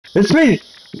It's been...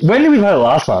 When did we play the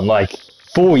last one? Like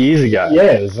 4 years ago.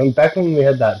 Yeah, it was back when we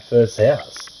had that first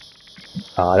house.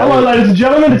 Hello, ladies and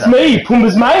gentlemen, it's me,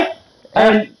 Pumbaa's mate,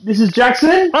 and this is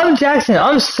Jackson. I'm Jackson.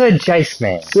 I'm Sir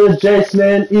Jaceman. Sir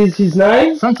Jaceman is his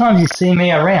name. Sometimes you see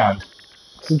me around.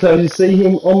 Sometimes you see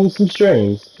him on some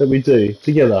streams that we do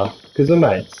together, because we're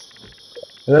mates.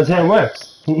 And that's how it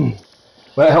works.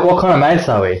 Well, what kind of mates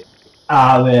are we?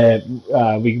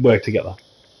 We work together.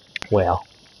 Wow.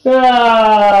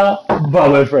 But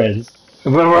we're friends.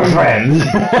 We're friends.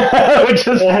 We're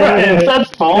just friends.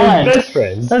 That's fine. We're best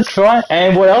friends. That's fine.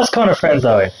 And what else kind of friends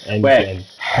are we? And we're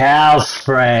house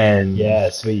friends.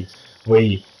 Yes, we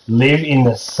live in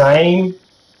the same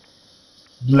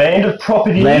land of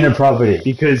property. Land of property.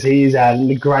 Because he's at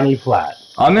a granny flat.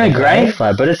 I'm in a granny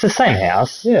flat, but it's the same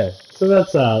house. Yeah, so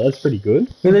that's pretty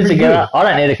good. We live together. I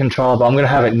don't need a controller, but I'm going to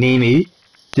have it near me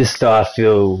just so I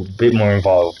feel a bit more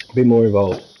involved.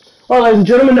 All right, ladies and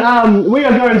gentlemen, we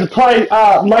are going to play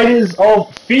Layers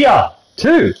of Fear.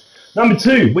 2. Number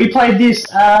 2. We played this,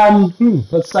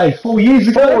 let's say 4 years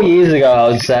ago. 4 years ago, I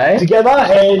would say. Together,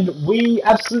 and we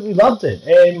absolutely loved it.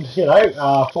 And, you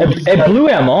know, 4 years ago, it blew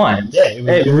our minds. Yeah,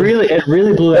 it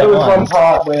really blew our minds. There was one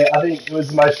part where I think it was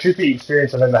the most trippy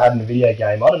experience I've ever had in a video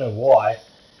game. I don't know why.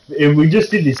 We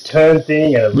just did this turn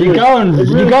thing. And you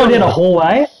go down a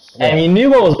hallway. Yeah. And you knew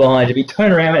what was behind you, but you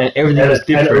turn around and everything was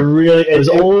different. It was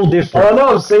all different. I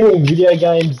know I've seen it in video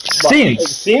games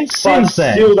since then.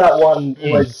 Still that one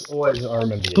always I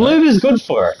remember. Blue is good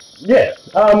for it. Yeah.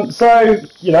 So,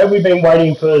 you know, we've been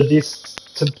waiting for this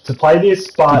to play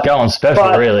this, but go on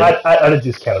special really. At a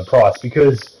discounted price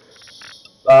because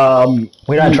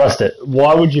we don't trust it.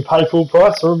 Why would you pay full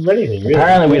price for anything, really?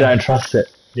 Apparently we don't trust it.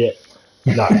 Yeah.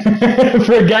 No.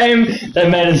 For a game that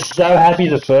made us so happy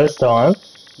the first time.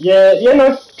 Yeah,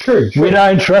 no, true. We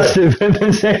don't trust it for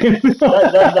the second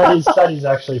time. that is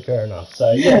actually fair enough.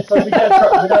 So yeah, so we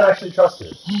don't actually trust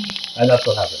it, and that's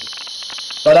what happened.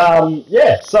 But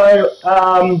yeah, so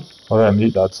I gotta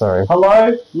mute that. Sorry.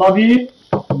 Hello, love you.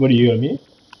 What are you gonna mute?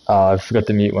 I forgot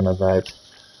to mute when I vaped.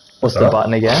 What's the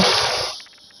button again?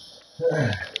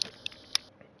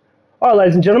 All right,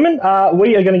 ladies and gentlemen,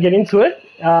 we are going to get into it.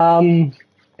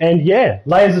 And yeah,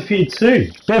 Layers of Fear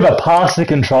 2. Bit of a pass the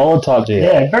controller type deal.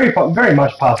 Yeah, very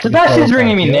much pass the controller. Sebastian's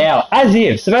ringing me now, as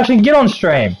if. Sebastian, get on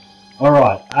stream.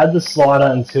 Alright, add the slider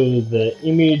until the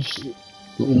image...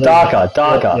 Darker.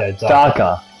 Yeah,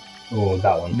 darker. Oh,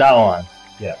 that one. That one.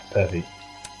 Yeah, perfect.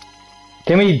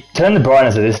 Can we turn the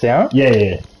brightness of this down?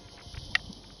 Yeah.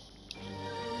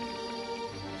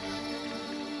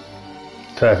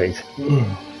 Perfect.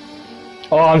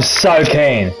 Oh, I'm so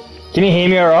keen. Can you hear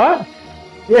me alright?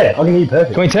 Yeah, I can hear you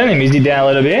perfect. Can we turn the music down a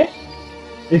little bit?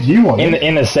 If you want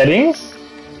in the settings?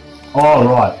 Oh,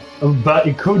 right. But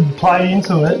it could play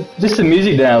into it. Just the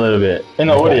music down a little bit. In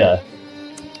the audio.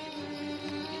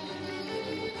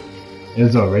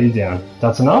 It's already down.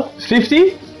 That's enough?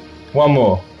 50? One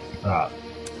more. Alright.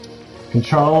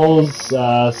 Controls,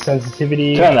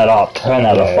 sensitivity. Turn that up. Turn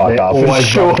that the fuck up. For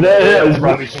sure. They're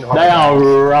rubbish in horror games. They are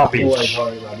rubbish.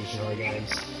 Always rubbish in horror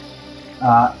games.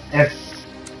 F.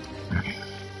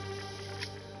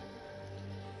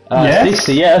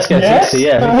 60, yeah, let's go 60,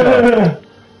 yeah. Sure.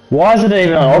 Why is it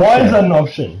even an option? Why is that an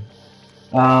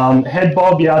option? Head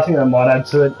bob, yeah, I think that might add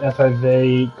to it.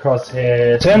 FOV,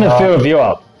 crosshair. Turn the field of view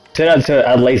up. Turn it to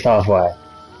at least halfway.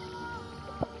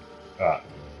 Alright.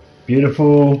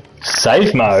 Beautiful.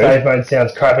 Safe mode? Safe mode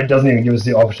sounds crap. It doesn't even give us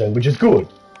the option, which is good.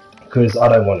 Because I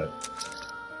don't want it.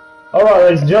 Alright,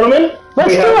 ladies and gentlemen.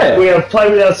 Let's do it. We have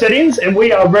played with our settings, and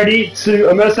we are ready to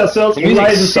immerse ourselves in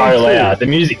Layers of Fear 2. Loud. The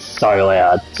music's so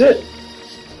loud. That's it.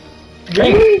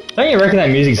 Don't you reckon that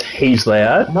music's heaps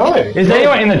loud? No. Is there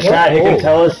anyone in the chat who can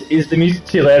tell us, is the music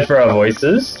too loud for our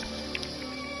voices?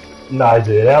 No,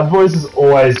 dude. Our voices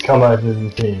always come over the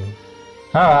thing.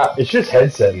 Alright. It's just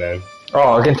headset, man.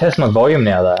 Oh, I can test my volume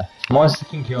now, though. Monster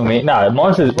can kill me. No,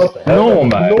 Monster's normal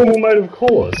mode. Normal mode, of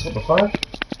course. What the fuck?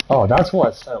 Oh, that's why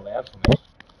it's so loud for me.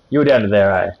 You're down to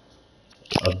there, eh?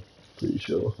 I'm pretty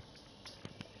sure.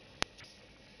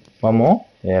 One more?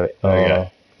 Yeah, There we go.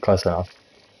 Close enough.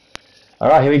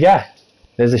 Alright, here we go.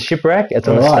 There's a shipwreck. It's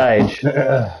on the stage.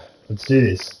 Let's do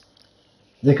this.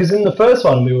 Because in the first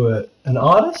one, we were an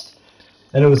artist,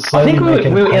 and it was I think we were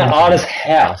in an artist's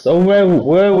house. Or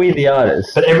were we the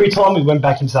artist? But every time we went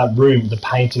back into that room, the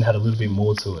painting had a little bit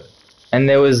more to it. And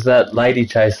there was that lady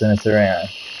chasing us around.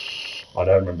 I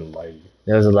don't remember the lady.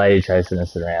 There was a lady chasing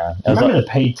us around. Do you remember the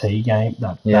PT game?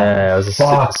 Yeah, it was a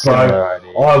similar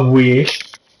idea. I wish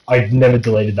I'd never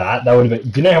deleted that. That would have been...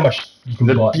 Do you know how much you can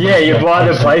buy? Yeah, you buy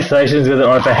the PlayStations with it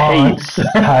on for heaps.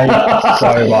 Hate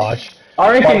so much.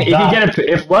 I reckon Like if that. you get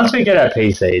if once we get our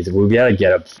PCs, we'll be able to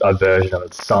get a version of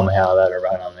it somehow that'll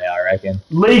run on there. I reckon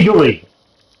Legally.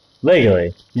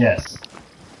 legally. Yes.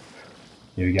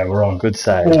 Here we go, we're on. Good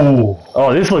save. Ooh.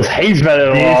 Oh, this looks heaps better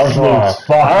than the This last one. looks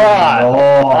fucking Alright.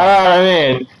 nice. Alright, I'm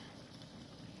in.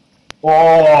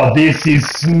 Oh, this is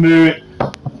smooth.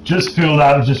 Just feel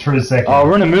that just for a second. Oh,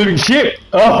 we're in a moving ship.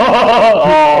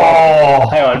 Oh,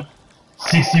 hang on.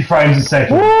 60 frames a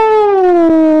second.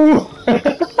 Woo!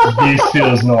 This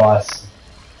feels nice.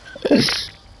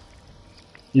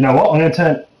 You know what? I'm going to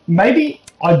turn... Maybe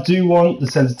I do want the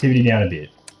sensitivity down a bit.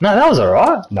 No, that was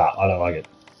alright. No, I don't like it.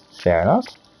 Fair enough.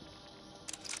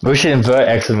 We should invert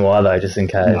X and Y though, just in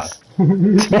case.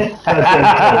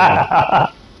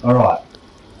 Alright.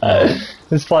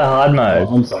 Let's play hard mode.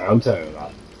 I'm sorry, I'm turning it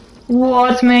up.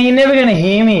 What, man? You're never gonna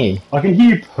hear me. I can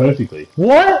hear you perfectly.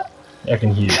 What? I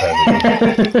can hear you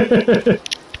perfectly.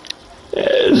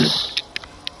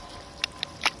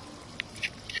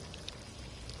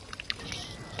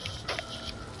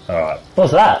 Alright.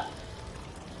 What's that?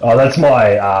 Oh, that's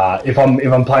my, if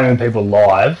I'm playing with people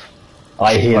live,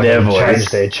 I hear I their can change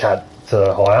voice. their chat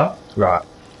to higher. Right.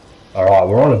 Alright,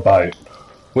 we're on a boat.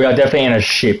 We are definitely in a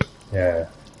ship. Yeah.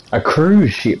 A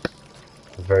cruise ship.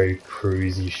 A very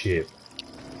cruisy ship.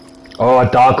 Oh, a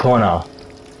dark corner.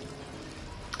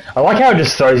 I like how it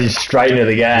just throws you straight into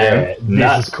the game.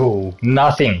 Yeah, this is cool.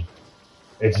 Nothing.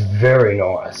 It's very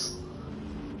nice.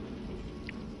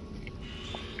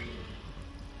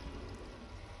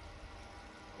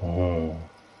 Mm,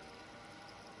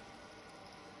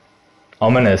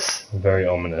 Ominous. very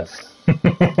ominous.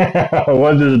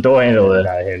 What does the door handle it?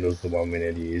 That handles the 1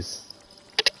 minute use.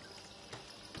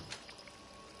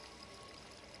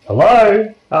 Hello?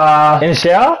 In the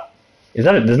shower? Is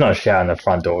that there's not a shower in the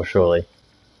front door, surely.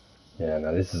 Yeah,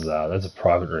 no, this is that's a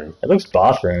private room. It looks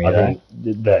bathroomy, I though.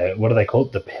 think what do they call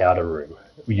it? The powder room.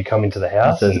 You come into the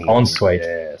house. It says ensuite.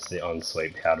 Yeah, it's the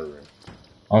ensuite powder room.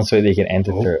 Ensuite that you can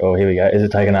enter Ooh. through. Oh, here we go. Is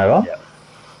it taken over? Yeah.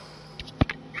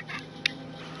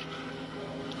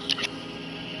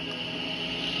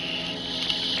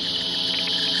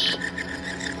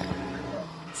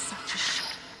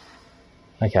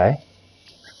 Okay.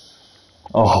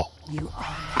 Oh. You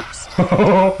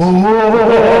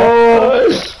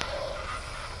almost.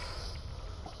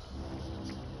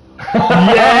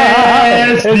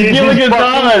 Yes! It's This Gilligan's is fucking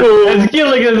Island! cool. It's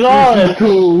Gilligan's This Island! is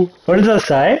cool. What does that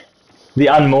say? The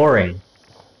unmooring.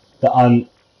 The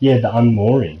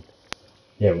unmooring.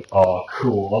 Yeah. Oh,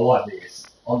 cool. I like this.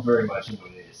 I'm very much into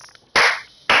this.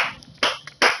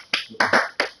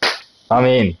 I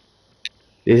mean,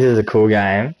 this is a cool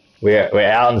game. We're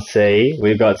out in sea.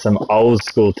 We've got some old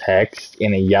school text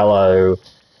in a yellow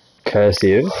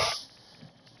cursive.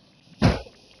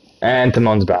 And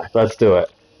Timon's back. Let's do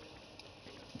it.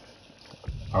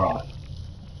 All right.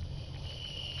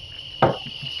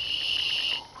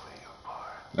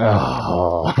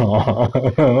 Oh.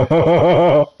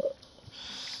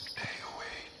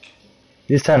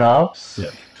 Just turn up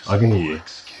Yeah. I can hear you.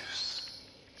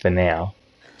 for now.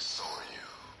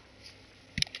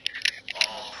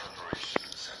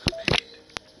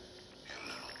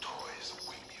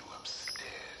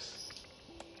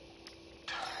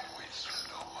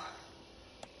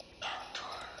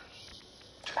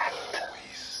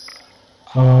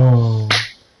 Oh.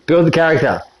 Build the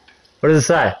character. What does it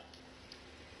say?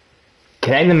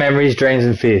 Connect the memories, dreams,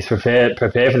 and fears. Prepare for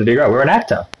the big role. We're an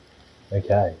actor.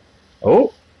 Okay.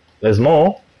 Oh, there's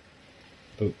more.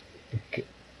 Okay.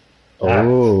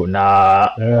 Oh, nah.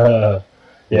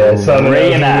 Yeah. So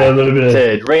a little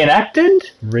bit of Reenacted?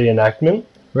 reenactment.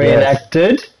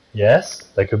 Reenacted? Yes,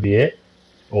 that could be it.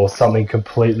 Or something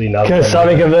completely another. Because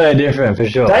something completely different, for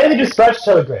sure. Daily Dispatch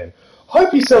Telegram.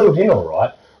 Hope you settled in all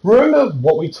right. Remember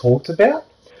what we talked about?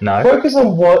 No. Focus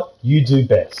on what you do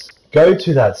best. Go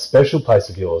to that special place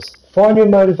of yours. Find your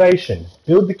motivation.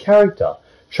 Build the character.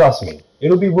 Trust me,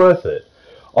 it'll be worth it.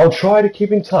 I'll try to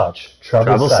keep in touch.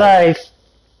 Travel safe.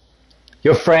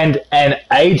 Your friend and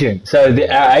agent. So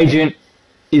our agent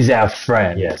is our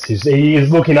friend. Yes, he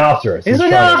is looking after us. He's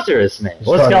looking after us, man.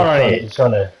 What's going on here? He's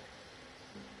trying to...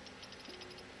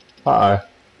 Uh-oh.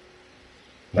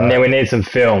 No. And then we need some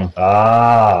film.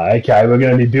 Ah, okay. We're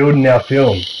going to be building our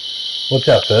film. What's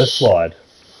our first slide?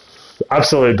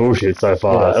 Absolute bullshit so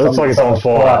far. Yeah, It looks like it's on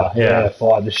fire. Yeah.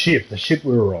 fire. The ship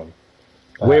we were on.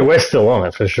 We're still on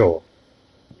it, for sure.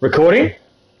 Recording?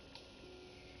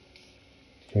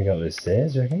 Can we go up those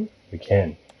stairs, you reckon? We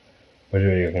can. What do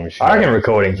you reckon we should I reckon go?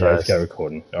 recording Yeah, let's first. go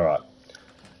recording. All right.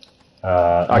 Okay,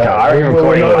 I reckon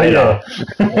recording later.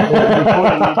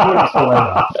 Recording's for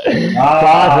later.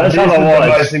 Let's this have a is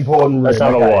watch. the most important room. Let's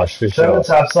have a watch, for Turn sure. the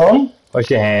taps on. Wash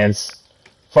your hands.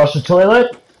 Flush the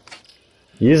toilet.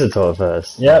 Use the toilet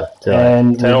first. Yep. Do it.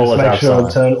 And Turn all just the make taps sure on.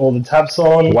 to turn all the taps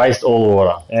on. Waste all the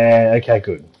water. And okay,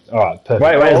 good. All right, perfect.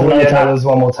 Wait, there's another tap. There's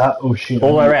one more tap. Oh shit!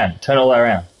 All the way around. Turn all the way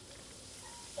around.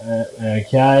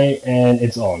 Okay, and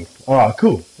it's on. All right,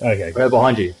 cool. Okay. Right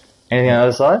behind you. Anything on the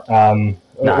other side?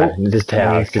 No, just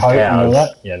towels. Just coat and all towels.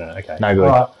 that? Yeah, no, okay. No good.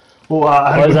 All right. Well,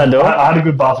 What does that do? I had a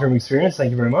good bathroom experience.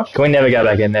 Thank you very much. Can we never go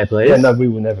back in there, please? Yeah, no, we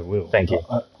will never will. Thank you.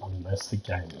 Unless the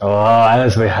game. Oh,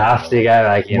 unless we have to go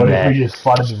back in What there. if we just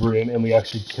flooded the room and we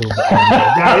actually killed the game?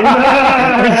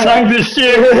 We sunk the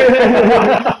ship.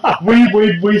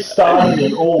 we started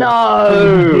it all.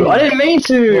 No, I didn't mean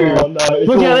to. Oh, no, it's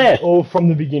Look out there. All from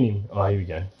the beginning. Oh, here we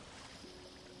go.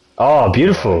 Oh,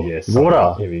 beautiful. Oh, yes.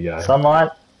 Water. Here we go. Sunlight.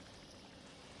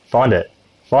 Find it.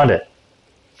 Find it.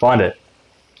 Find it.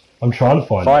 I'm trying to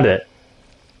find Find it.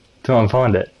 Come on,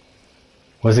 find it.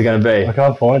 What's it going to be? I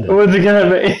can't find it. What's it going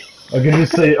to be? I can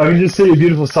just see a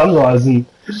beautiful sunrise and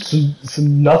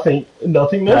some nothingness. No,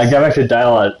 go back to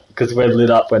daylight because we're lit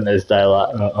up when there's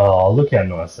daylight. Oh, look how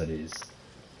nice that is.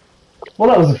 Well,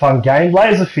 that was a fun game.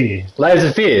 Layers of Fear. Layers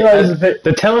of Fear.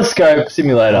 The telescope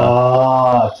simulator.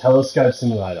 Ah, telescope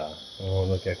simulator. Oh,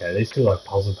 look, okay. These two are like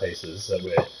puzzle pieces that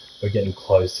we're getting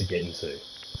close to getting to.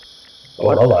 Oh,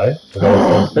 What? hello.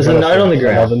 There's a note on the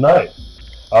ground. Another note.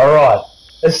 All right.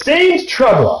 Esteemed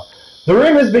traveller, the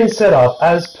room has been set up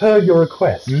as per your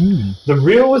request. The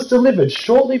reel was delivered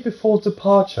shortly before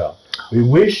departure. We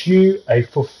wish you a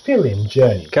fulfilling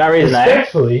journey. Can I read his name?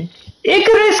 Respectfully,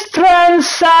 Icarus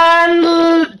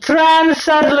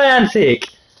Transatlantic.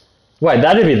 Wait,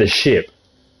 that'd be the ship.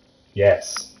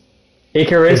 yes.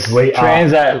 Icarus We are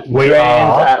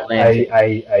Transatlantic.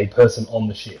 a person on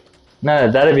the ship.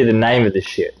 No, that'd be the name of the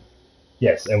ship.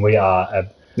 Yes, and we are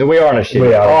No, we are on a ship.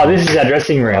 We are. Oh, this is our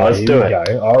dressing room. Let's here do we it.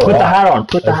 go. All Put the right. hat on.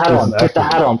 Put the Let's hat do on. some Put the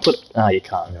acting. hat on. Oh, you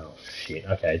can't. Oh shit.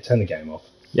 Okay, turn the game off.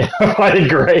 Yeah, I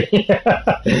agree. Build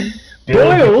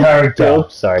the character.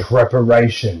 Build. Sorry.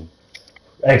 Preparation.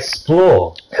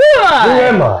 Explore. Who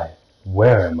am I?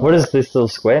 Where am I? What does this little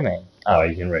square mean? Oh,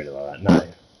 you can read it like that. No.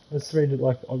 Let's read it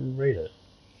like I read it.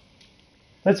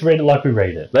 Let's read it like we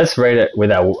read it. Let's read it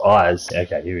with our eyes.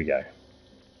 Okay, here we go.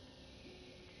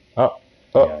 Oh,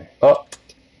 Okay.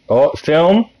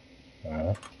 film.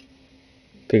 Uh,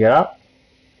 Pick it up.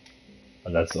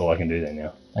 and that's all I can do there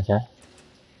now. Okay.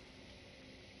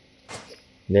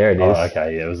 There it is. Oh,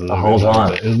 okay, yeah, it was a little whole bit more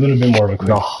time. of a- It was a little bit more of a quick.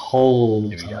 The whole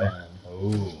Here we go. time.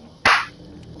 Ooh.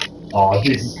 Oh,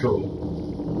 this is cool.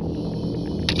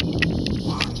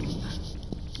 One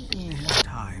in his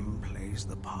time plays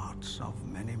the parts of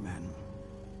many men.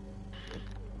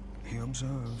 He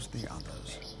observes the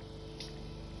others,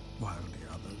 while the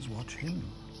others watch him.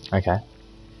 Okay.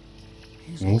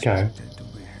 He's Okay. expected to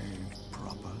behave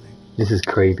properly, This is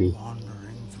creepy.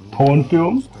 wandering through Porn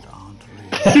film? that aren't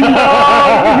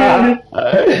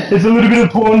It's a little bit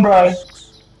of porn, bro.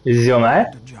 Is this your mate?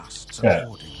 and adjusts Yeah.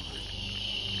 accordingly.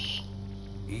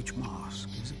 Each mask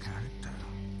is a character.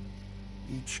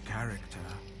 Each character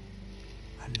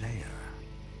a layer.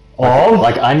 Oh,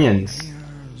 Like onions.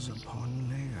 Layers upon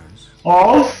layers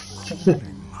oh.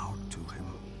 falling out to him.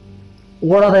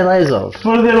 What are they layers of?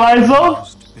 What are their layers of?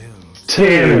 Must build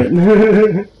Two.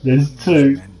 There's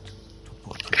two. meant to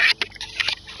put him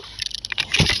or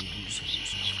lose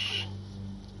himself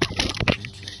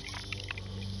completely.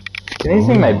 Can these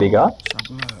be made bigger?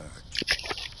 Submerged,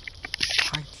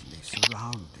 tightly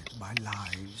surrounded by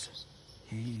lives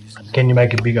he's Can you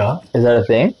make it bigger? Is that a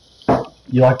thing?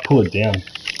 You like pull it down.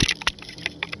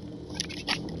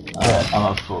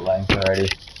 I'm at full length already.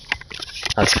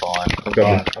 That's fine. I've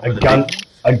got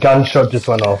A gunshot just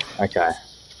went off. Okay.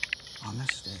 on a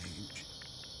stage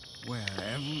where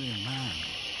every man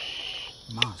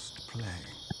must play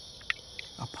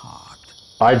a part.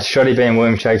 I'd shoddy been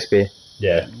William Shakespeare.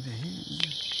 Yeah. And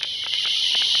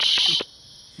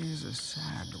his is a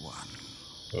sad one.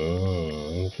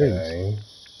 Okay.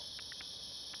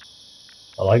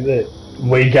 I like that.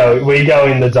 We go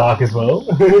in the dark as well.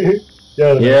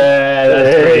 Yeah,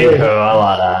 that's pretty cool. I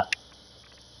like that.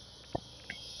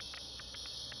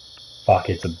 Fuck,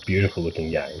 it's a beautiful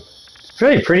looking game. It's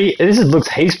really pretty. Looks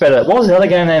heaps better. What was the other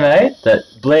game they made? That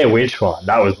Blair Witch one.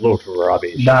 That looked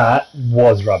rubbish. That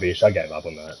was rubbish. I gave up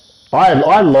on that.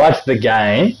 I liked the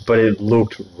game, but it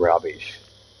looked rubbish.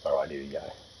 Alright, here we go.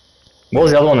 What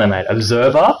was the other one they made?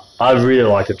 Observer? I really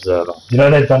liked Observer. You know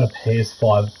they've done a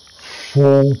PS5,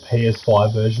 full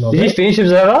PS5 version of Did you it? finish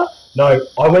Observer? No,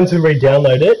 I went to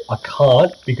re-download it. I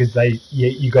can't because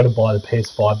you got to buy the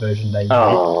PS5 version. They've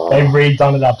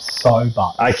redone it up so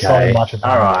much.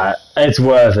 Alright, it's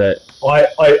worth it.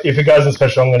 If it goes in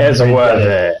special, I'm going to It's worth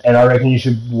it. And I reckon you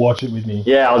should watch it with me.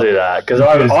 Yeah, I'll do that. Because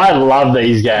I love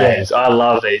these games. Yeah, I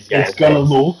love these games. It's going to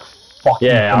look fucking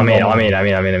phenomenal. I mean.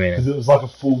 Because it was like a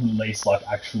full release, like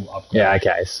actual upgrade. Yeah,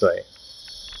 okay, sweet.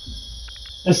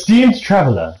 Esteemed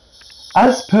traveller,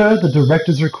 as per the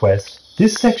director's request,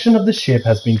 this section of the ship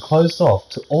has been closed off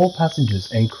to all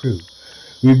passengers and crew.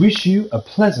 We wish you a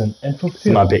pleasant and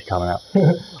fulfilling... My bit coming up.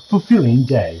 fulfilling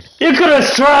day. You could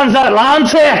have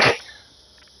transatlantic!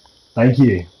 Thank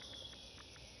you.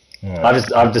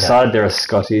 Right. I've decided they're a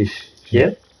Scottish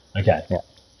ship. Okay. Yeah.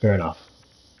 Fair enough.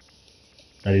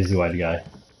 That is the way to go.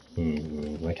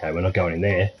 Okay, we're not going in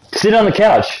there. Sit on the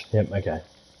couch. Yep, okay.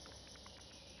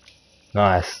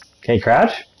 Nice. Can you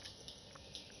crouch?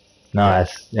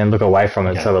 Nice. And look away from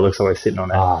it so it looks like we're sitting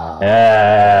on it.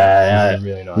 This is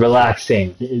really nice.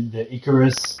 Relaxing. The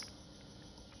Icarus.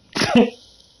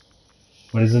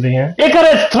 What is it again?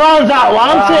 Icarus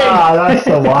Transatlantic! That's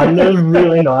the one. That's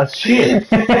really nice shit.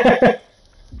 Try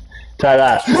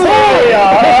that.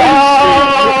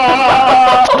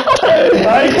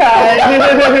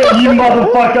 Okay. You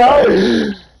motherfucker.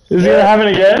 Is it gonna happen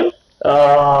again?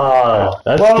 Oh,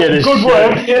 that's scared the shit.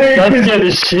 Work. That scared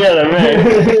the shit out of me.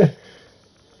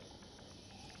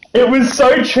 It was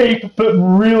so cheap, but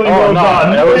really well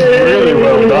done. It was really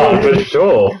well done, for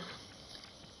sure.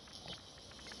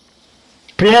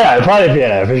 Piano, play the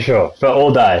piano, for sure. For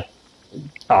all day.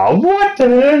 Oh, what? What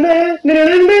kind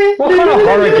of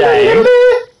horror game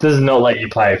does not let you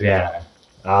play a piano?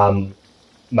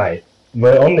 Mate,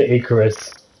 we're on the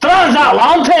Icarus.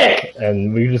 Transatlantic!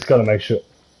 And we just gotta make sure...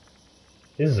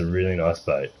 This is a really nice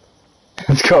boat.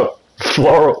 It's got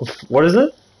floral... What is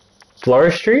it?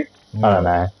 Floristry? I don't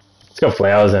know. It's got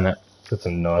flowers in it. It's got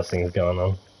some nice things going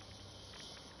on.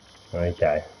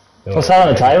 Okay. What's that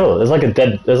on the table? There's like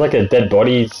a dead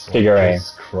body figurine.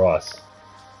 Jesus Christ.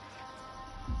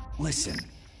 Listen,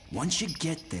 once you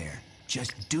get there,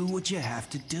 just do what you have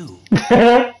to do.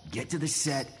 Get to the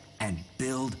set and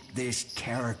build this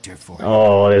character for him.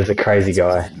 Oh, there's a crazy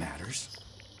guy. That matters.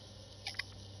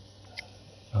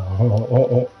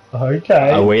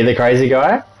 Okay. Are we the crazy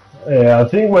guy? Yeah, I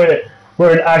think we're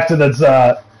an actor that's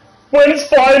when's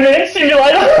 5 minutes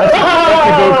simulator? That's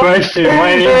a good question.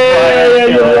 Yeah,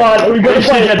 you're right. We gotta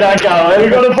play get that going. We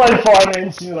gotta play 5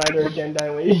 minutes simulator again,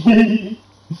 don't we?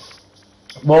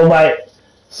 Well, mate,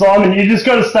 Simon, you just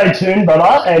gotta stay tuned,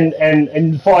 brother,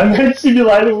 and 5 minutes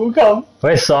simulator will come.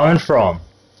 Where's Simon from?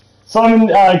 Simon,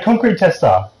 concrete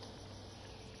tester.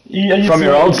 From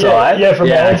your old side? Yeah, from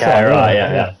my old side. Right,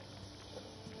 yeah.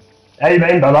 How you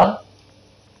been, brother?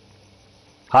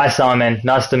 Hi, Simon.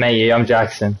 Nice to meet you. I'm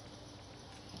Jackson.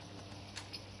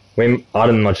 I'm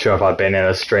not sure if I've been in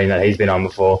a stream that he's been on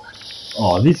before.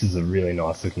 Oh, this is a really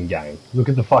nice looking game. Look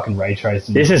at the fucking ray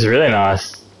tracing. This is really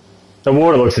nice. The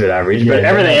water looks a bit average, but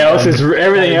everything else is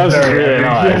really nice.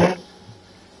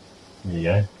 There you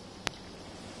go.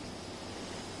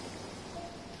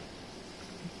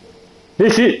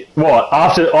 This is what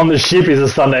after on the ship is a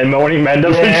Sunday morning, Manda,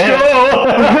 for sure.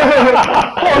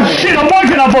 Oh shit! I'm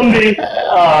woken up on the.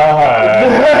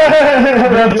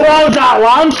 The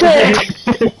Transatlantic.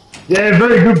 Yeah,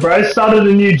 very good, bro. Started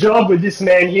a new job with this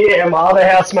man here and my other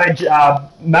housemate,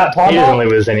 Matt Palmer. He doesn't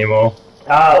live with us anymore.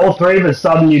 All three of us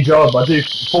started a new job. I do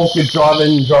forklift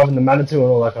driving the Manitou and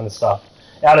all that kind of stuff.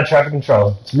 Out of traffic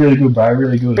control. It's really good, bro.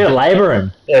 Really good. Bit of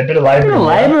labouring. Yeah, a bit of labouring.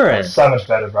 Labouring. So much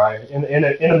better, bro. In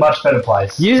a much better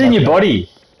place. Using your body.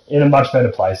 In a much better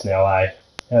place now, eh?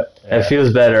 Yep. Yeah. It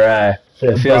feels better, eh?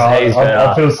 It feels better.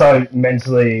 I feel so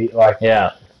mentally like.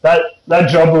 Yeah. That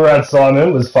job we were at,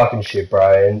 Simon, was fucking shit,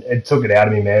 bro, and it took it out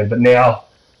of me, man. But now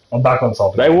I'm back on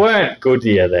top. They weren't good to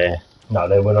you there. No,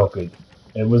 they were not good.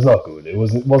 It was not good. It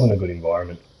wasn't a good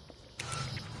environment.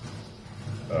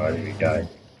 Alright, here we go.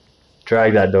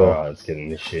 Drag that door. Alright, let's get in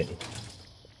this shit.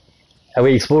 Have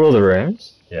we explored all the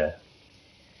rooms? Yeah.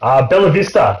 Bella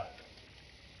Vista.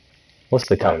 What's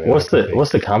the company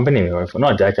we work for?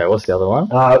 Not Deco. What's the other one?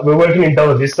 We're working in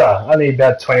Bella Vista, only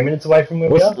about 20 minutes away from where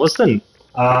we are. What's the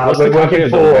we're company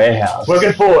of the warehouse?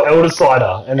 Working for Elder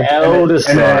Cider, an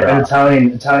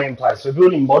Italian place. We're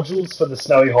building modules for the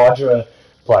Snowy Hydra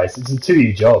place. It's a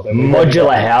 2-year job. And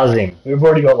modular housing. We've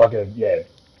already got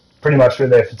pretty much we're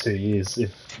there for 2 years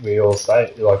if we all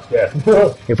stay.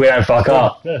 If we don't fuck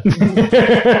up.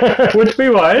 Which we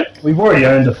won't. We've already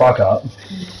earned a fuck up.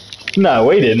 No,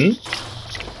 we didn't.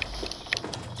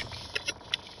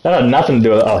 That had nothing to do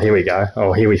with it. Oh, here we go.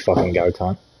 Oh, here we fucking go,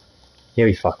 cunt. Here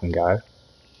we fucking go.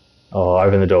 Oh,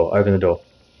 open the door. Open the door.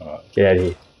 Alright. Get out of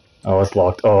here. Oh, it's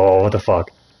locked. Oh, what the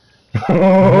fuck?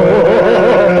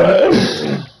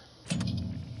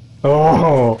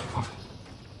 Oh.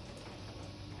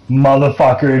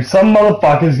 Motherfucker, if some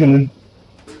motherfucker's gonna...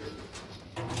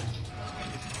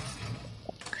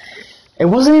 It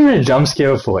wasn't even a jump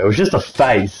scare before. It was just a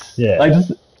face. Yeah. Like,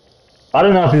 I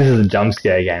don't know if this is a jump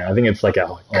scare game. I think it's like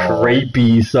a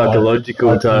creepy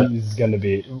psychological I type. think this is gonna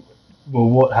be... Well,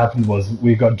 what happened was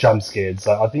we got jump scared,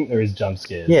 so I think there is jump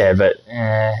scares. Yeah, but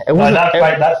it No, wasn't.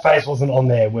 that face wasn't on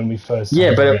there when we first Yeah,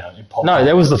 turned but around. It popped no, up.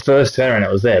 that was the first turnaround.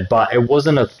 It was there, but it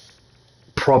wasn't a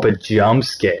proper jump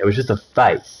scare. It was just a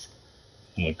face.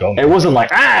 It got me. It wasn't like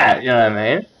you know what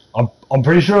I mean? I'm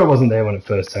pretty sure it wasn't there when it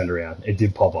first turned around. It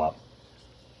did pop up.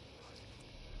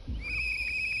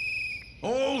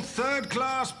 All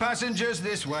third-class passengers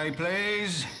this way,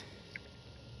 please.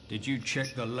 Did you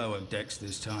check the lower decks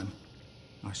this time?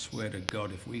 I swear to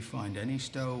God, if we find any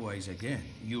stowaways again,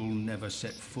 you'll never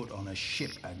set foot on a ship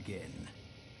again.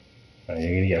 Oh,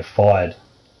 you're gonna get fired.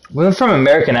 Well, from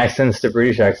American accents to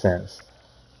British accents.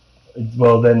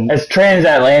 Well then, It's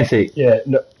transatlantic. yeah.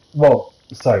 No, well,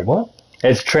 sorry, what?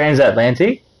 It's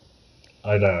transatlantic.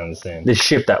 I don't understand. The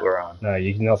ship that we're on. No,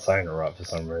 you're not saying it right for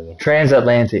some reason.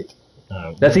 Transatlantic.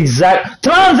 No. That's exact.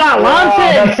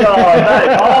 Transatlantic.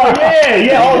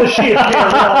 Oh the shit.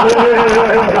 Yeah,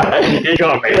 You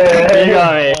got me. yeah, You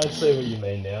got me. I see what you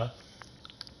mean now.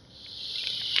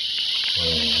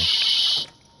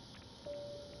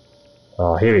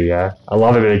 Oh, here we go. I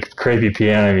love a bit of creepy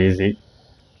piano music.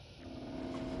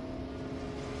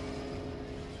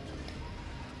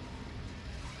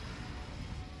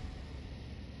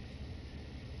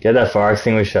 Get that fire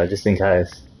extinguisher just in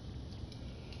case.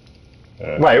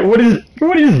 Wait, what is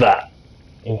that?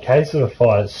 In case of a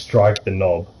fire, strike the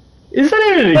knob. Is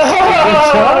that even an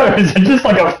extinguisher? Or is it just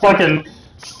like a fucking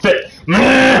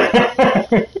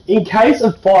In case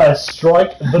of fire,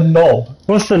 strike the knob.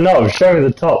 What's the knob? Show me the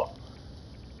top.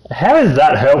 How is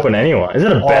that helping anyone? Is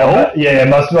it a bell? Yeah, it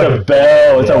must be like It's a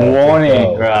bell. It's yeah, a warning.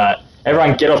 bell. Right.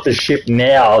 Everyone get off the ship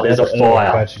now. There's a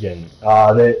fire. Crash again.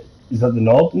 Is that the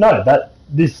knob? No,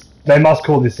 they must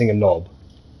call this thing a knob.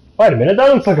 Wait a minute, that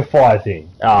looks like a fire thing.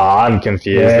 Oh, I'm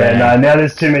confused. Yeah, then. no, now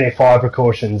there's too many fire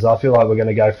precautions. I feel like we're going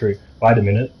to go through... Wait a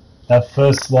minute. That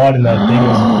first slide in that thing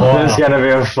is There's fire. gonna be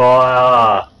a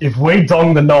fire. If we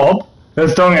dong the knob...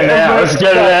 Let's dong it now. Let's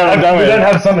get it out and dong We it. don't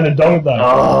have something to dong it though.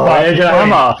 Oh, But you get a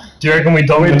hammer. do you reckon we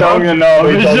dong We the dong the knob.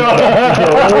 We for sure.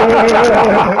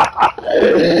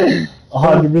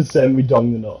 100% we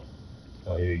dong the knob.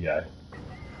 Oh, here we go.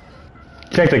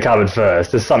 Check the cupboard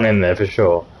first. There's something in there for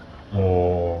sure.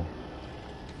 Oh.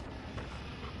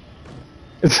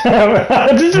 It's not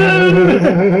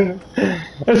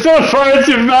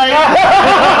offensive, mate.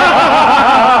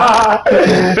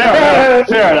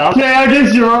 Fair enough. Yeah, I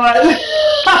guess you're right.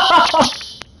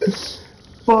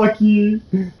 Fuck you.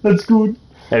 That's good.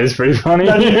 That is pretty funny.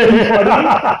 That is pretty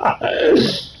funny.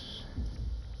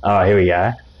 Oh, here we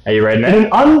go. Are you ready In now? an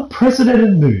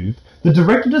unprecedented move, the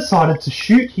director decided to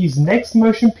shoot his next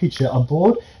motion picture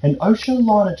aboard an ocean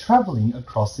liner traveling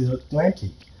across the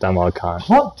Atlantic. Dumb old cunt.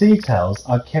 Plot details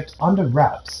are kept under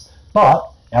wraps,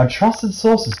 but our trusted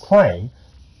sources claim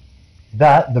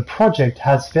that the project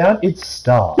has found its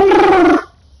star.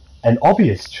 An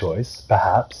obvious choice,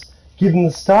 perhaps, given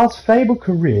the star's fabled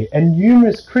career and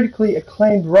numerous critically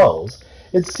acclaimed roles.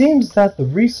 It seems that the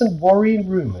recent worrying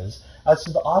rumours as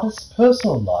to the artist's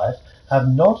personal life have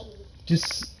not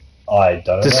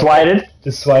Dissuaded?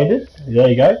 Dissuaded? There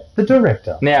you go. The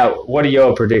director. Now, what are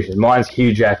your predictions? Mine's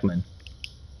Hugh Jackman.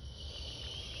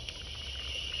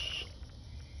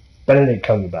 Benedict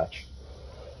Cumberbatch.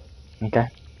 Okay.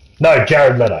 No,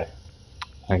 Jared Leto.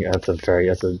 Okay,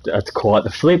 that's quite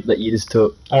the flip that you just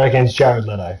took. I reckon it's Jared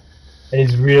Leto. And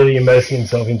he's really immersing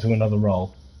himself into another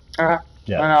role. Alright.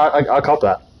 Yeah. No, I cop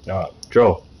that. Alright.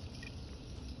 Draw.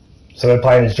 So we're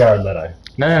playing as Jared Leto.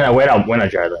 No, we're not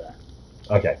Jared Leto.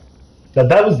 Okay. Now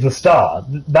that was the star.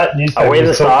 That newspaper. Are we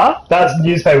the star? That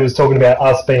newspaper was talking about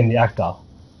us being the actor. Oh,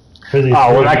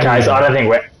 well, in that case, I don't think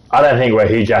we're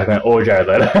Hugh Jackman or Jared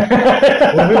Leto.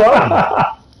 Well, who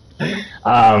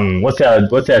are we?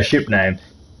 What's our ship name?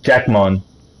 Jackmon.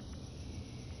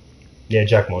 Yeah,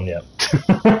 Jackmon, yeah.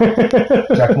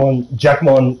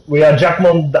 Jackmon. We are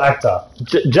Jackmon the actor.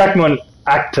 Jackmon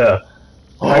actor.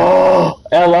 Oh,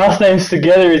 our last names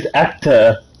together is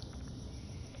actor.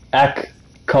 Ackman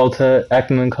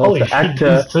Holy Coulter, shit,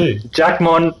 actor. these two.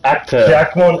 Jackmon actor.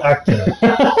 Jackmon actor.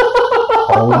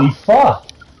 Holy fuck.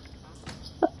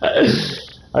 I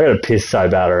gotta piss so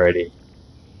bad already.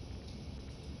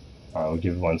 I'll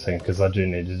give it 1 second because I do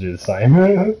need to do the same.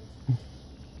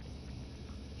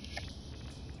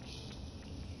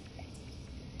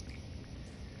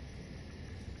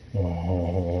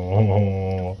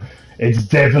 Oh, it's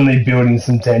definitely building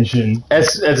some tension.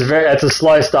 It's a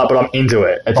slow start, but I'm into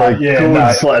it. It's But yeah, no,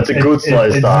 it's a good slow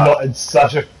start. It's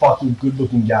such a fucking good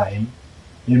looking game.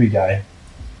 Here we go.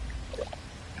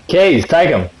 Keys, take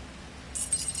them.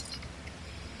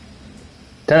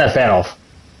 Turn that fan off.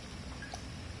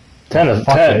 Turn the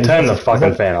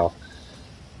fucking fan off.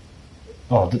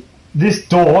 Oh, this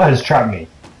door has trapped me.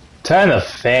 Turn the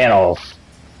fan off.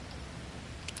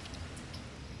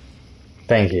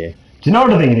 Thank you. Do you know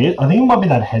what I think it is? I think it might be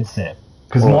that headset.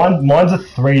 Because mine's a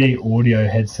 3D audio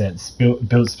headset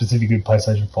built specifically for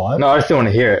PlayStation 5. No, I still want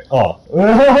to hear it. Oh.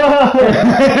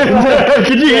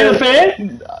 Could you hear the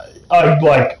fan?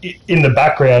 Like, in the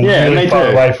background. Yeah, really me far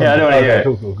too. away from Yeah, I don't want to hear it.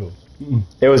 Cool.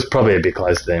 It was probably a bit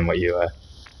closer than what you were.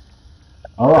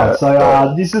 Alright,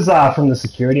 so this is from the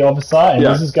security officer, and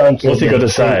this is going to What's he got to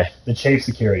say? The chief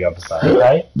security officer,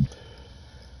 okay?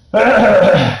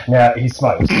 Now, he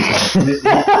smokes. This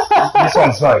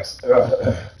one smokes.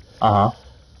 Uh-huh.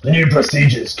 The new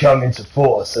procedures come into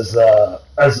force as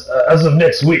of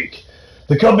next week.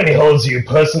 The company holds you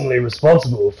personally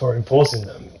responsible for enforcing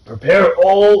them. Prepare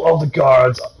all of the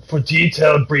guards for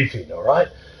detailed briefing, alright?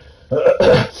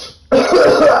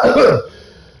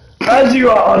 As you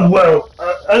are well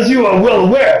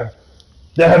aware,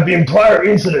 there have been prior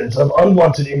incidents of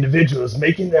unwanted individuals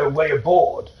making their way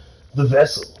aboard the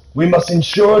vessel. We must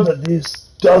ensure that this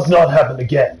does not happen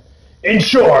again. In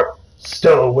short,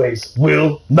 stowaways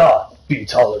will not be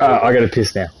tolerated. I gotta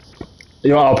piss now.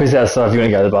 You want? I'll piss outside if you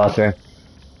want to go to the bathroom.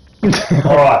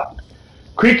 Alright.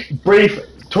 Quick, brief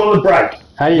toilet break.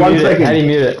 How do you mute it? How do you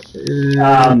mute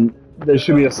it? There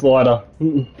should be a slider.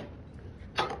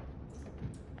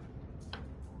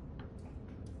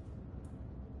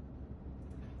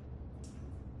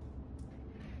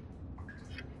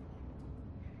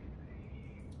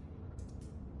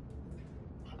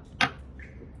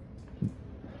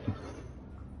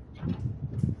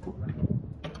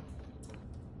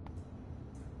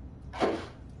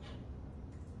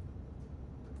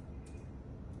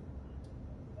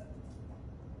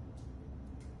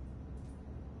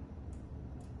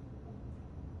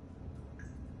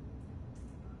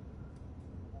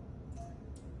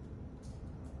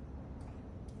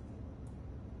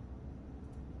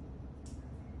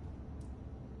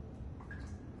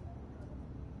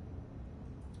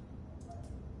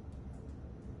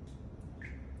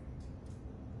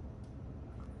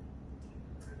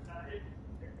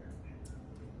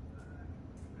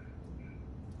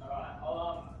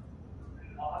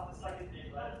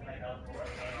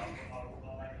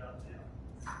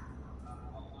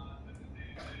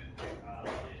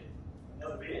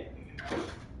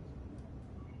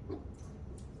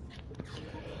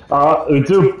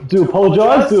 Do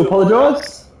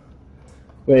apologise.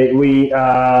 We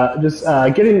just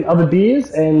getting other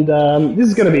beers, and this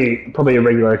is going to be probably a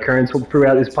regular occurrence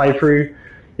throughout this playthrough.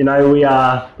 You know,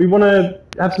 we want to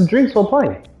have some drinks while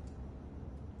playing.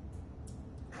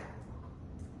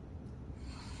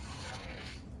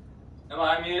 Am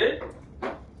I muted?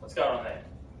 What's going on there?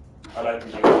 I don't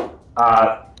think you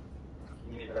are.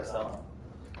 You need to press that one.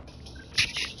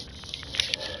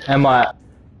 Am I?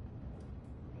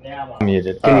 Now I'm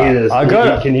muted. Can you hear this? I got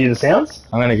it. Can you hear the sounds?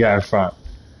 I'm gonna go in front.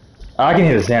 I can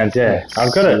hear the sounds. Yeah,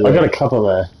 I've got it. I've got a couple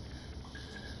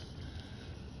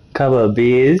of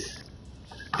beers.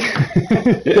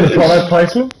 Product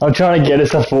placement. I'm trying to get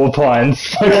us a 4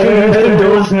 pints. Bit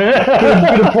of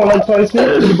product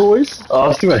placement for the boys. Oh,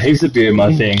 I've still got heaps of beer in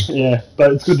my thing. Yeah,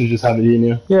 but it's good to just have it here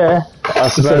now. Yeah, I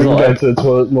So suppose we can go to the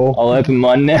toilet more. I'll open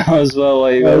mine now as well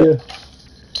while you got it.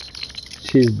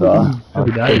 Cheers, bro. I'll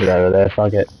Happy days. keep it over there.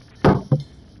 Fuck it.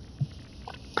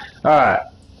 Alright.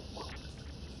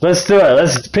 Let's do it.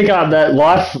 Let's pick up that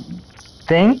life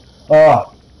thing.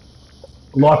 Oh,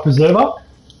 life preserver.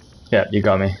 Yeah, you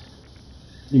got me.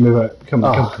 You move it. Come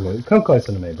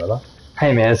closer to me, brother.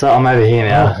 Hey man, so I'm over here Oh,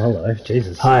 now. hello,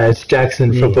 Jesus. Hi, it's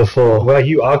Jackson from before. Well,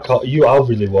 you are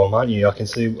really warm, aren't you? I can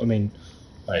see. I mean,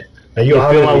 wait. Now you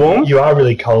are feel really, warm? You are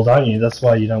really cold, aren't you? That's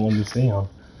why you don't want this thing on.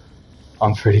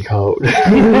 I'm pretty cold. Oh,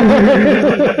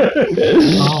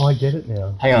 I get it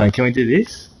now. Hang on, can we do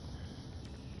this?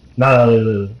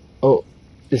 No. Oh,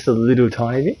 just a little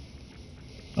tiny bit?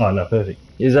 Oh no, perfect.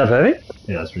 Is that perfect?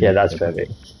 Yeah, that's really Yeah, that's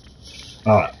perfect.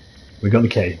 All right, we got the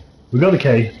key.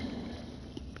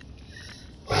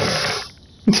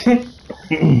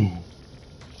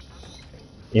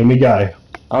 In we go.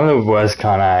 I'm the worst,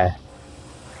 can't I?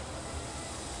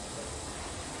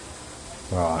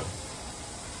 Right.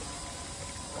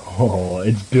 Oh,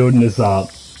 it's building us up.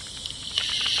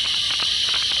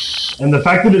 And the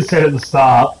fact that it said at the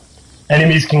start,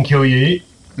 enemies can kill you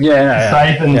Yeah, no, yeah.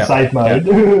 Safe and Yeah. safe mode.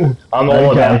 Yeah. I'm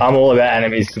all Okay. about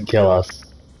enemies could kill us.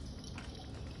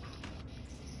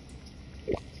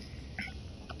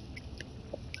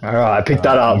 Alright, I picked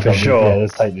that up for sure. Yeah,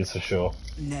 let's take this for sure.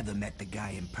 Never met the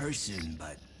guy in person,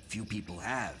 but few people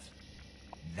have.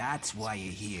 That's why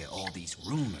you hear all these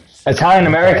rumors. Italian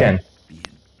American. Being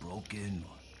broken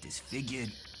or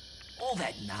disfigured. All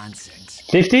that nonsense.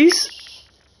 50s?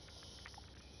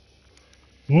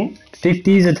 Hmm?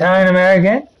 50s Italian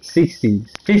American?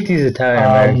 60s. 50s Italian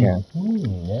American.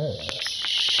 Yeah.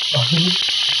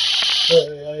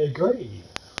 I agree.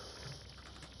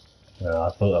 No, I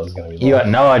thought that was going to be. You got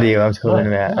no idea what I'm talking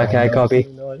about. No, Okay, no, copy.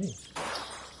 No idea.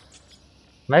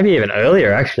 Maybe even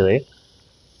earlier, actually.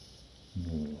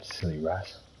 Silly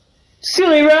rat.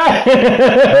 Silly rat!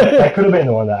 That could have been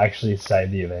the one that actually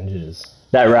saved the Avengers.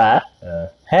 That rat?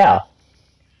 How?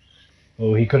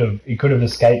 Well, he could have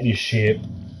escaped his ship.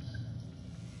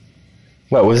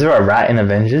 Wait, was there a rat in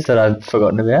Avengers that I'd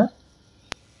forgotten about?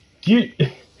 Do you?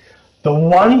 The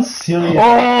one silly.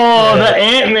 Oh, the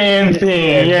Ant-Man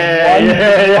thing! Yeah.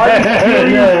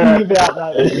 Thing about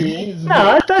that thing is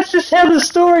No, that's just how the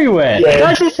story went. Yeah,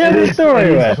 That's just how the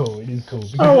story went. It is cool.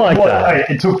 Because I like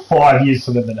that. It took 5 years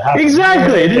for them to happen.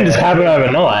 Exactly, it didn't just happen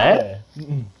overnight. Yeah.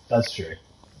 That's true.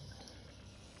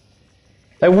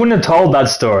 They wouldn't have told that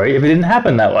story if it didn't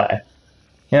happen that way.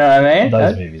 You know what I mean?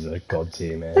 Those movies are god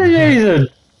tier, man. Those movies are,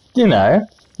 you know,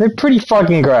 they're pretty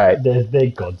fucking great. They're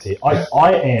god tier.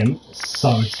 I am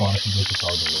so excited for Winter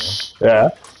Soldier now. Yeah.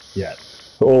 Yeah.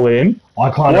 All in.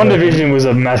 One Division was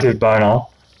a massive boner.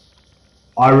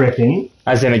 I reckon.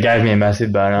 As in, it gave me a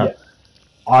massive boner.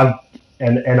 Yeah.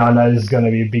 And I know this is going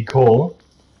to be a big call.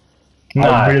 No.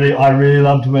 I really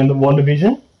loved One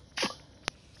Division.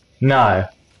 No.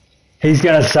 He's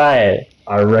going to say it.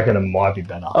 I reckon it might be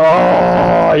better.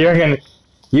 Oh, you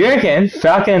reckon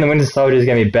Falcon and the Winter Soldier is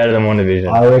going to be better than One Division?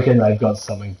 I reckon they've got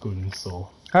something good in store.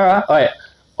 Alright, wait.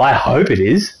 I hope it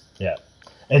is. Yeah.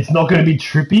 It's not going to be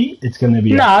trippy. It's going to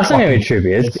be. No, it's not going to be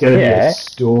trippy. It's going to be a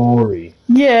story.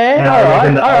 Yeah, And I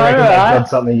reckon they've got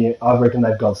something. I reckon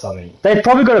they've got something. They've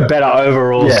probably got a better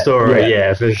overall story,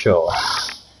 yeah. For sure.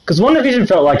 Because One Division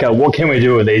felt like a, what can we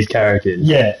do with these characters?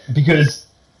 Yeah, because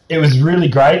it was really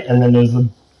great, and then there's the.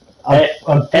 It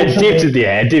dipped at the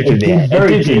end. It dipped at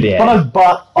the end.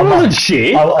 But it wasn't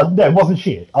shit. No, it wasn't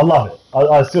shit. I love it.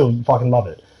 I still fucking love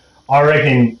it. I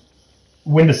reckon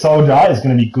Winter Soldier is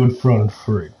going to be good through and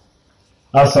through.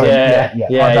 Oh, sorry.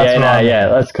 Yeah.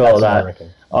 Let's call it that. I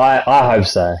reckon. I hope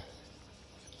so.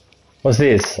 What's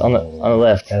this on the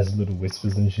left? It has little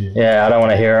whispers and shit. Yeah, I don't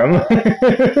want to hear them.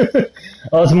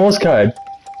 Oh, it's Morse code.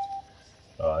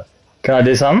 Alright. Can I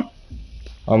do something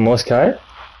on Morse code?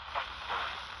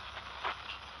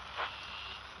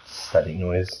 Static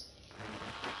noise.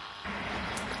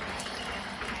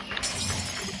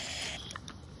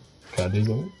 Can I do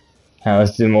something? Hang on,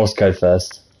 let's do Morse code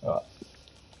first. Alright.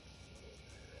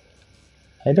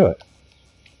 How you do it?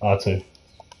 R2.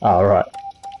 Oh, right.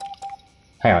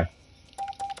 Hang on.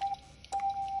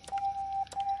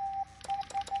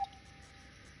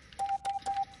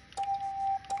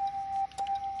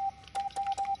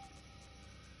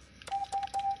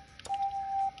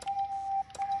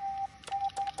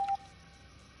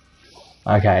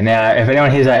 Okay, now if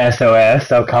anyone hears that SOS,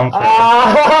 they'll come through.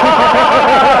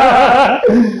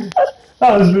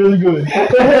 That was really good. Well,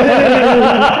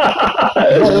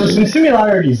 there were some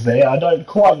similarities there. I don't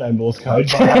quite know Morse code,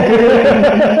 but...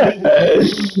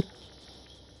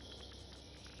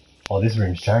 Oh, this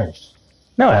room's changed.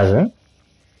 No, it hasn't.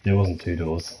 There wasn't 2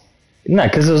 doors. No,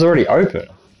 because it was already open.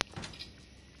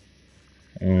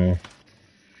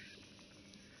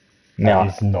 No.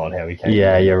 That's not how we came.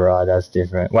 Yeah, you're right. That's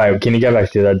different. Wait, can you go back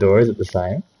through that door? Is it the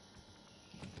same?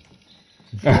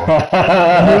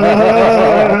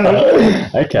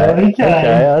 Okay.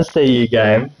 I see you,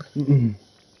 game.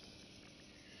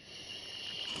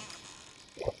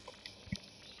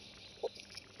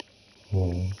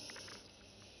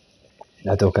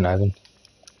 That door can open.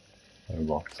 They're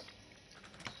locked.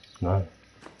 No.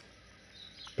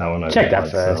 That one opened. Check that by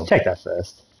first. itself. Check that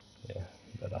first. Yeah,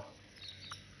 better.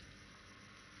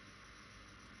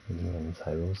 On the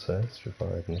tables first before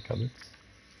I open the cupboards.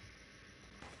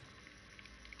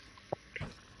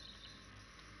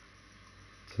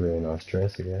 It's a really nice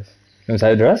dress, I guess. You want to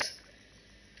take the dress?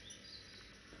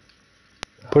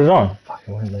 Put it on. Fuck,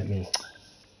 it won't let me.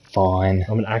 Fine.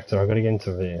 I'm an actor. I've got to get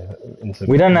into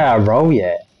We don't know our role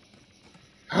yet.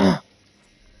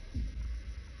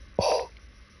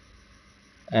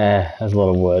 There's a lot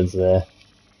of words there.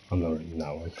 I'm not reading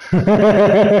that one.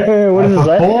 What does it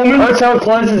say? Hotel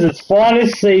closes its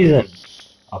finest season.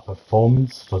 A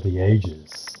performance for the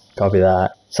ages. Copy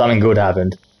that. Something good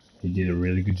happened. He did a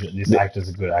really good job. This actor's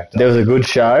a good actor. There was a good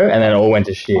show, and then it all went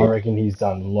to shit. I reckon he's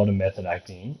done a lot of method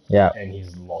acting. Yeah. And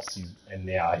he's lost his... And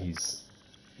now he's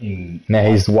in... Now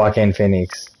he's Joaquin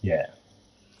Phoenix. Yeah.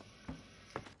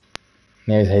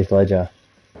 Now he's Heath Ledger.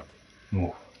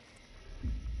 Ooh.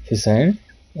 Too soon?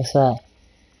 What's that?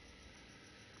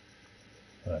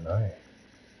 I don't know.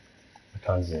 I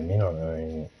can't zoom in on it or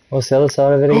anything. What's the other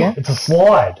side of it again? It's a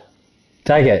slide!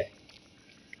 Take it.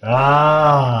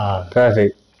 Ah!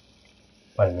 Perfect.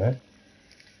 Wait a minute.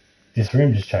 This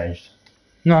room just changed.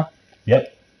 No.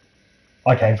 Yep.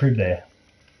 I came through there.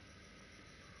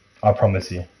 I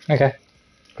promise you. Okay.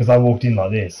 Because I walked in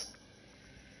like this.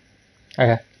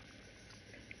 Okay.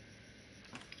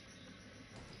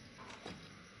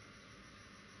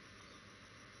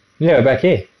 Yeah, back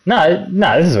here. No,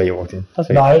 this is where you walked in. That's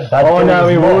where No, that oh door no,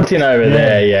 was we blocked. walked in over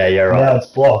there. Yeah, you're right. Now it's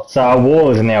blocked. So a wall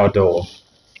is now a door.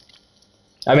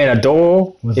 I mean, a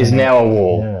door is now a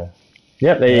wall. Yeah.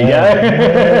 Yep, there you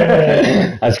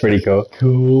Yeah. go. That's pretty cool.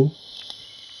 Cool.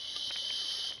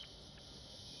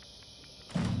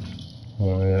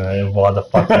 Oh, yeah, why the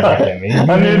fuck did you look at me?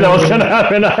 I knew that was going to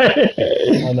happen,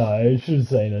 eh? I know, I should have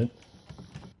seen it.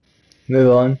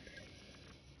 Move on.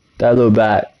 That little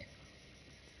bat.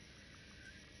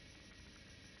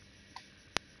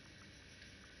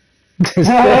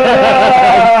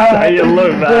 How you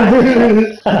look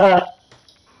back.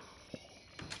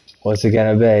 What's it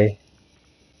gonna be?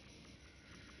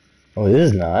 Oh,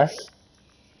 this is nice.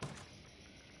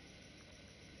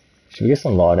 Should we get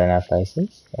some light in our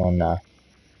faces? Or no?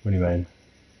 What do you mean?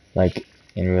 Like,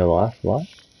 in real life, light?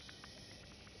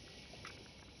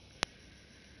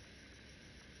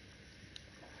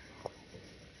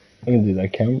 I can do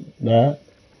that, that.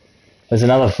 There's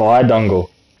another fire dongle.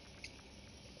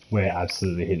 We're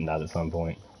absolutely hitting that at some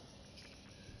point.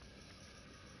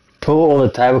 Pull all the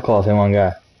tablecloth in one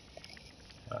go.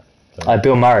 Like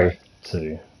Bill Murray.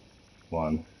 2,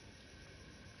 1.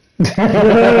 Is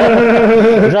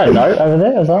that a note over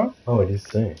there or something? Oh, it is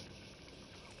too.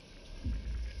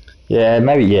 Yeah,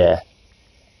 maybe, yeah.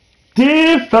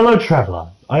 Dear fellow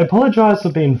traveller, I apologise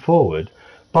for being forward,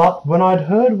 but when I'd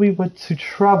heard we were to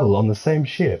travel on the same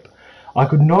ship, I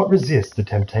could not resist the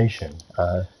temptation.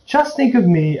 Just think of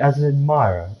me as an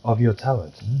admirer of your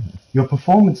talent. Your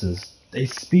performances, they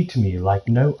speak to me like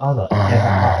no other ever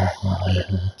have.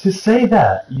 To say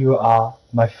that you are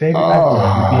my favourite actor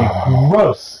would be a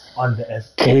gross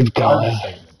understatement. Keep going.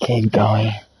 Keep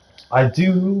going. I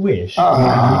do wish we could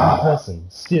meet in person.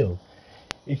 Still,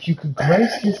 if you could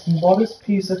grace this modest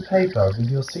piece of paper with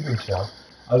your signature,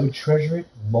 I would treasure it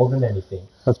more than anything.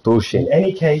 That's bullshit. In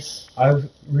any case, I will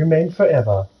remain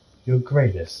forever your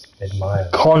greatest admirer.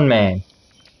 Con man.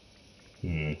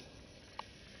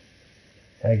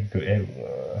 How good,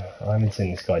 I haven't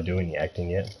seen this guy do any acting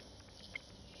yet.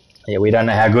 Yeah, we don't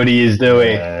know how good he is, do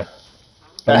we? Uh,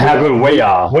 How good we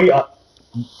are. we are.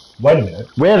 Wait a minute.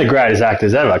 We're the greatest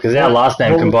actors ever, because our last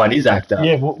name Well, combined is actor.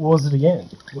 Yeah, what was it again?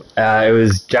 It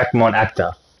was Jackmon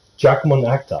Actor. Jackmon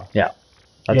actor. Yeah.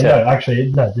 Yeah, That's no, it.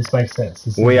 actually, no, this makes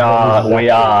sense. We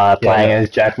are playing as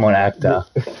Jackmon Actor.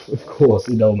 Of course,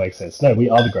 it all makes sense. No, we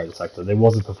are the greatest actor. There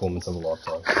was a performance of a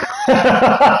lifetime.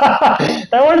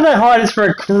 Why did they hire us for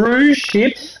a cruise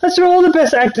ship? That's where all the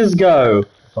best actors go.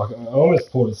 Fuck, I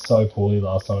almost poured it so poorly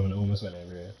last time and it almost went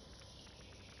everywhere.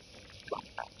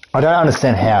 I don't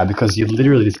understand how, because you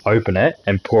literally just open it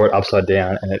and pour it upside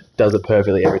down and it does it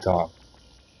perfectly every time.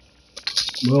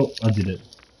 Well, I did it.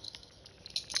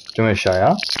 Do you want me to show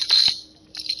you?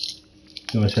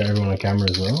 Do you want to show everyone on camera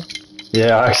as well?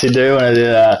 Yeah, I actually do want to do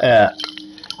that, yeah.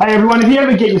 Hey everyone, if you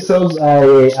ever get yourselves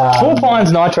a 4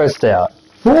 Pines Nitro Stout.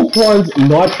 4 Pines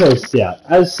Nitro Stout,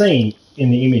 as seen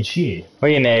in the image here.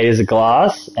 What you need is a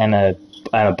glass and a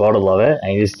bottle of it,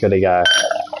 and you just got to go.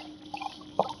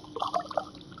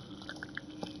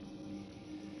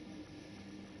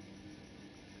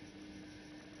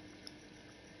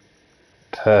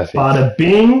 Perfect. Bada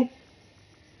bing,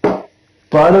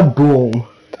 bada boom.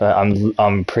 But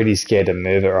I'm pretty scared to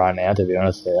move it right now, to be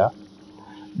honest with you.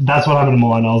 That's what happened to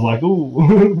mine. I was like,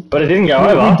 ooh. But it didn't go We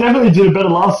over. definitely did it better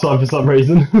last time for some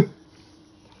reason.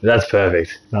 That's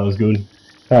perfect. That was good.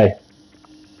 Hey,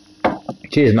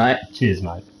 Cheers, mate. cheers,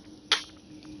 mate.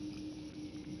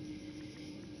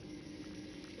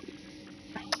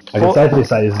 I can safely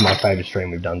say this is my favourite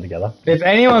stream we've done together. If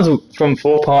anyone's from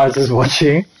 4 Pines is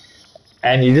watching,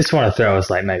 and you just want to throw us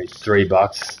like maybe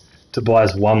 $3 to buy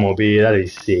us one more beer, that'd be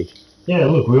sick. Yeah,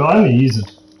 look, we only use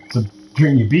it to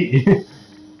drink your beer.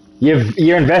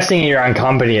 You're investing in your own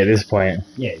company at this point.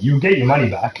 Yeah, you'll get your money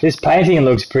back. This painting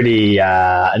looks pretty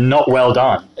not well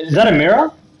done. Is that a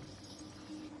mirror?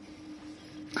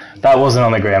 That wasn't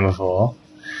on the ground before.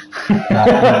 It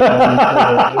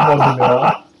wasn't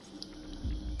mirror.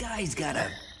 Guy's got a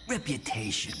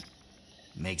reputation.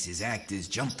 Makes his actors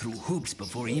jump through hoops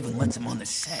before he even lets them on the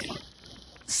set.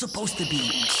 Supposed to be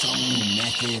some new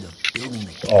method of building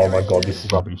the character. Oh my god, this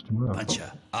is rubbish. Bunch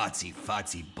of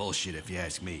artsy-fartsy bullshit if you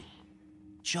ask me.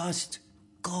 Just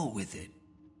go with it.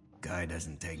 Guy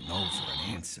doesn't take no for an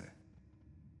answer.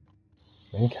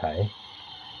 Okay.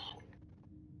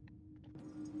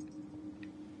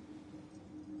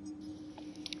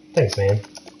 Thanks, man.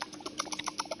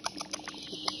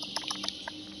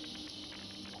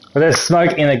 But there's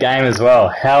smoke in the game as well.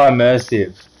 How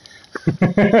immersive.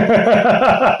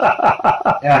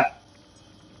 Yeah.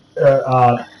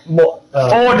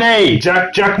 4D!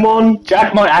 Jackmon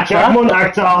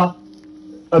actor.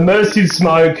 Immersive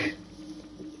smoke.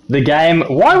 The game...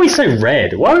 Why are we so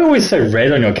red? Why are we always so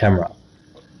red on your camera?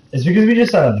 It's because we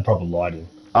just don't have the proper lighting.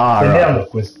 Ah, So right. now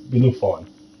look, we look fine.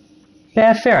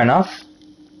 Yeah, fair enough.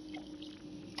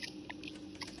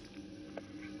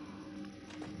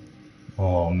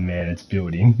 Oh man, it's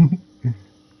building.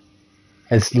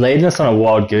 It's leading us on a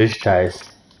wild goose chase.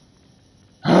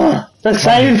 The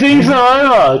same thing's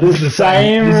over! This is the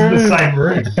same room. This is the same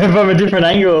room. From a different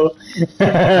angle. It's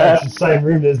the same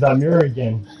room, there's that mirror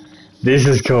again. This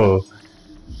is cool.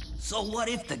 So what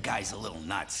if the guy's a little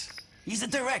nuts? He's a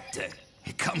director.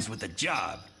 It comes with the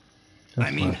job. I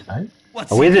mean,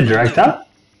 what's Are we he the gonna director? do?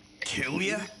 Kill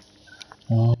ya?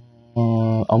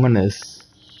 Ominous.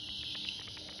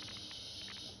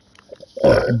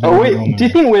 Do you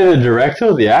think we're the director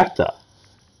or the actor?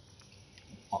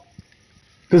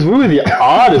 Because we were the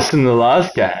artists in the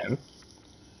last game.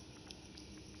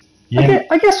 Yeah.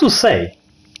 I guess we'll see.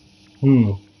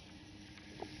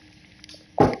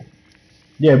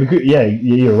 Yeah, we could. Yeah,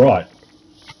 you're right.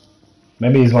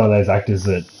 Maybe he's one of those actors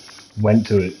that went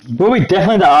to it. Were we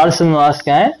definitely the artists in the last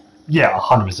game? Yeah,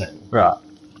 100%. Right.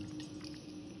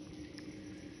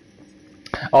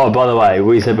 Oh, by the way,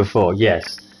 we said before,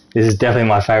 yes, this is definitely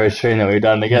my favourite stream that we've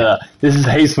done together. This is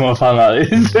heaps more fun like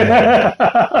this.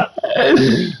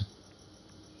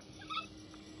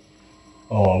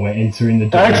 Oh, we're entering the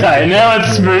door. Okay, now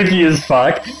it's spooky as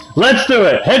fuck. Let's do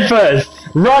it. Head first.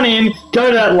 Run in. Go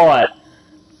to that light.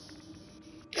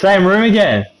 Same room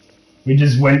again. We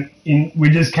just went in. We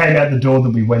just came out the door that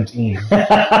we went in.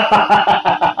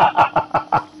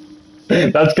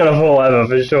 That's gonna fall over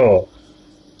for sure.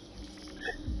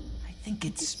 I think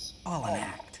it's all an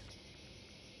act.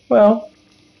 Well,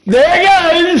 there it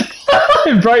goes.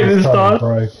 It broke this time.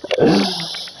 Broke.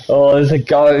 Oh, there's a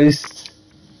ghost.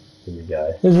 Here we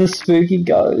go. There's a spooky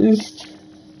ghost.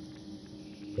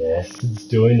 Yes, it's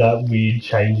doing that weird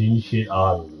changing shit.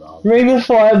 I love it. Ring the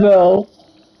fire bell.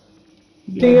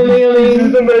 Ding a ling a This is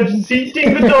ling. an emergency.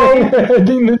 Ding the dong.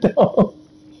 Ding the dong.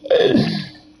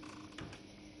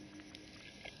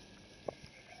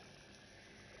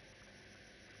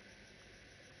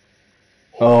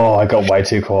 Oh, I got way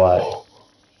too quiet.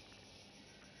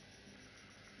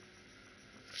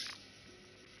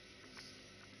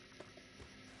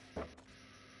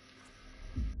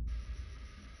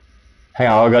 Hang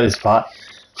on, I got this part.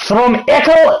 From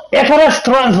Icarus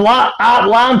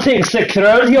Transatlantic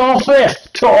Security Office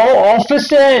to all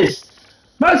offices.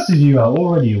 Most of you are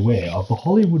already aware of the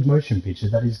Hollywood motion picture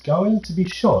that is going to be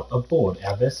shot aboard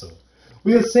our vessel.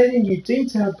 We are sending you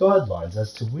detailed guidelines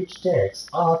as to which decks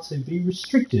are to be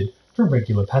restricted for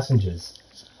regular passengers.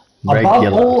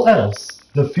 Above all else,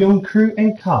 the film crew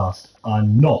and cast are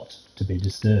not to be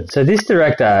disturbed. So this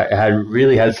director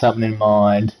really had something in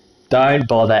mind. Don't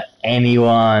bother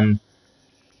anyone,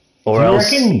 or Do you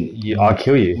else reckon I'll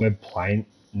kill you. We're playing...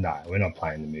 No, we're not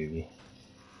playing the movie.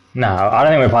 No, I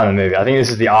don't think we're playing the movie. I think this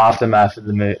is the aftermath of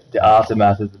the movie. The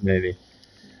aftermath of the movie.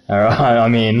 All right, I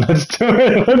mean, let's do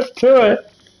it. Let's do it.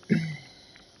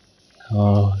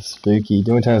 Oh, spooky. Do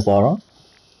you want to turn this light on?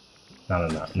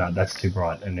 No, that's too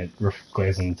bright and it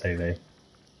glares on the TV.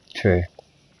 True.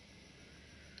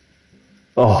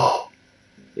 Oh,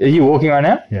 are you walking right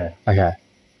now? Yeah. Okay.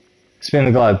 Spin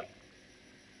the globe.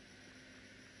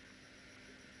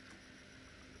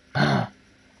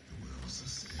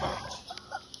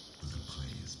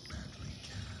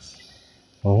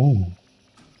 Oh.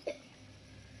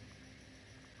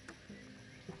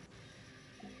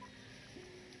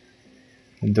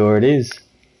 The door it is.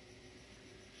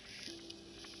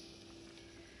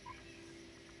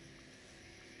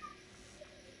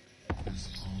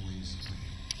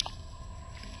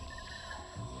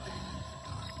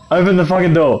 Open the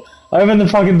fucking door. Open the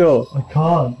fucking door. I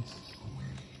can't.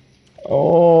 I'm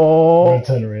Oh. gonna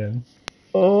turn around.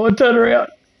 Oh, turn around.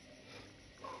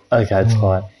 Okay, it's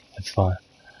fine. It's fine.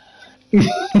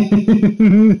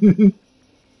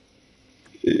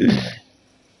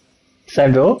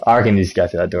 Same door? I reckon you just go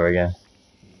through that door again.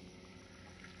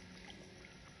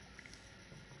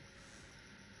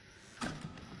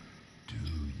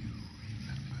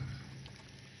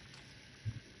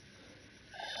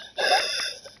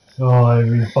 Oh,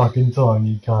 every fucking time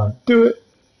you can't. Do it.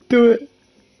 Do it.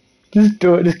 Just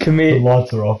do it. Just The commit.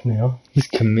 lights are off now.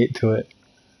 Just commit to it.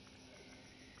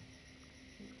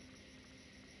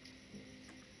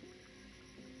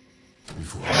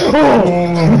 Do you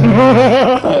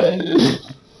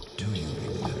remember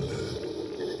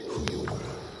who you were?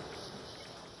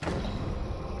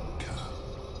 Come.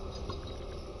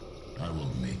 I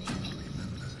will make you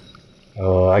remember.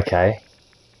 Oh, okay.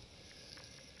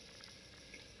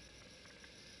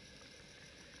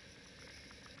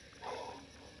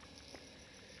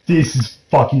 This is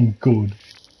fucking good.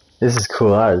 This is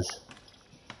cool as.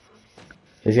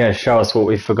 He's going to show us what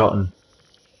we've forgotten.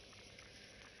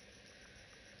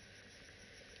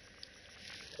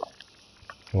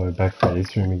 We're back for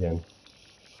this room again.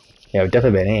 Yeah, we've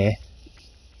definitely been here.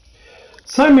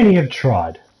 So many have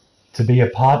tried to be a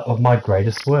part of my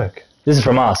greatest work, This is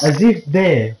from us. as if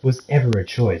there was ever a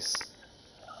choice.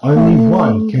 Only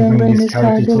one can bring this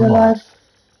character to life.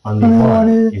 Only one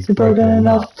is broken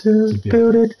enough to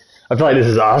build it. I feel like this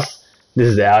is us. This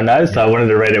is our notes, so I wanted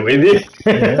to read it with you.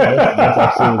 Yeah, that's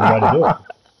absolutely the way to do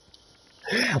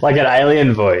it. Like an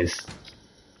alien voice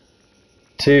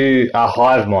to a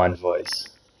hive mind voice.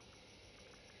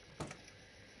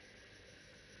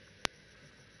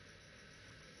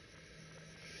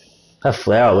 That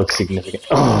flower looks significant.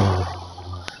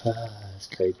 Oh, that's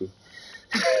creepy.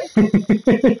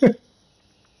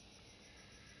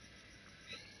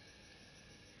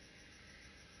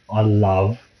 I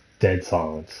love dead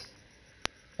silence.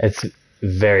 It's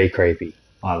very creepy.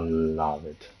 I love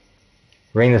it.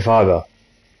 Ring the fibre.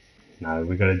 No,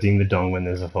 we gotta ding the dong when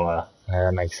there's a fire. Yeah,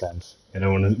 that makes sense. We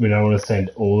don't want to send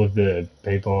all of the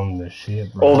people on the ship.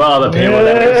 Right? All the other people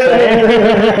that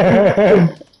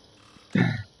we've seen.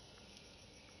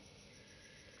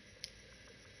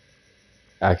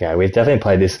 Okay, we've definitely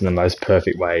played this in the most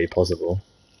perfect way possible.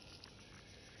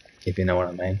 If you know what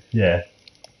I mean. Yeah.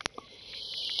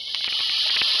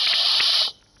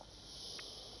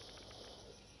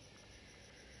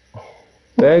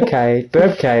 Bird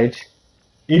cage.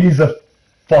 It is a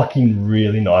fucking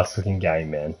really nice looking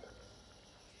game, man.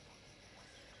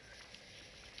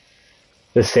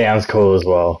 The sound's cool as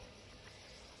well.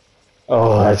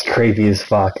 Oh, that's creepy as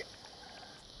fuck.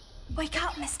 Wake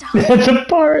up, mister. That's a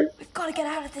pirate. We've got to get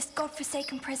out of this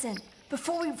godforsaken prison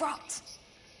before we rot.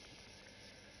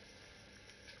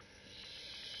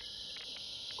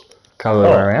 Come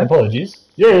around. Apologies.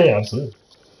 Yeah, absolutely.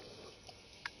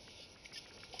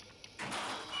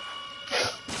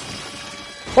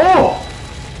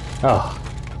 Oh.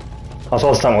 I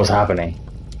thought something was happening.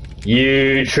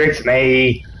 You tricked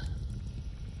me.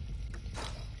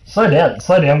 Slow down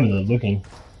with the looking.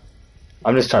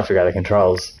 I'm just trying to figure out the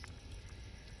controls.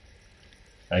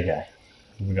 Okay.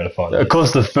 We gotta find Of it.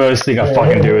 course, the first thing I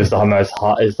fucking do is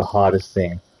the hardest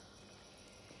thing.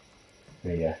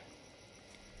 There you go.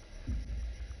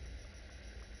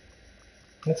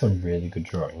 That's a really good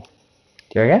drawing.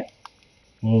 Do you reckon?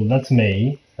 Well, that's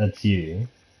me. That's you.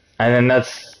 And then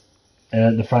that's... And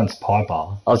at the front's Piper.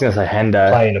 I was going to say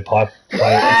Hendo. Playing a pipe.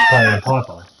 Playing a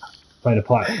piper. Playing a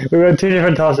pipe. We've got two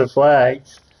different types of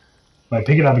flags. Wait,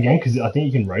 pick it up again because I think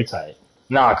you can rotate.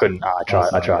 No, I couldn't. Oh, I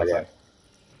tried, yeah.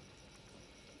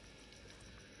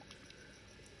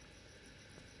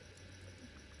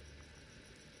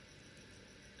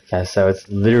 Okay, so it's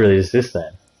literally just this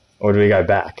then. Or do we go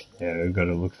back? Yeah, we've got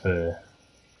to look for...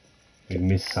 We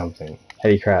missed something. How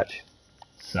do you crouch?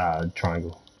 It's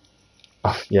triangle.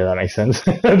 Oh, yeah, that makes sense.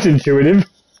 That's intuitive.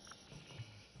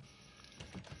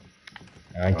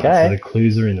 Okay. Right, so the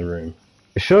clues are in the room.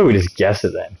 Sure, we just guess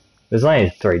it then. There's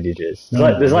only 3 digits.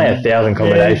 No, There's only 1,000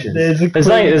 combinations. There's There's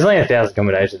only 1,000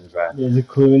 combinations, bro. There's a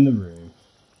clue in the room.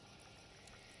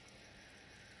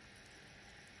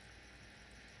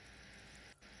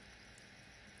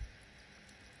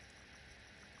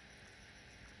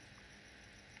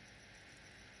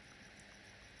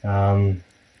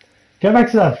 Go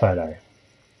back to that photo.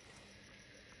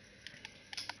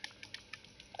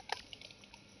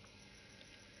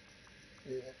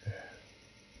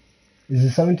 Is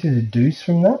there something to deduce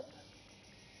from that?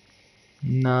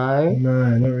 No.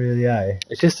 No, not really, eh?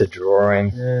 It's just a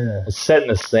drawing. Yeah. It's setting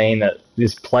the scene that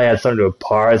this play had something to do with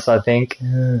pirates, I think.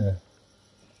 Yeah.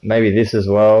 Maybe this as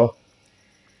well.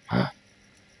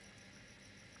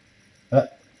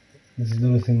 There's a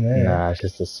little thing there. Nah, it's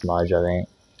just a smudge, I think.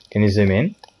 Can you zoom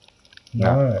in?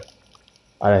 No.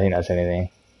 I don't think that's anything.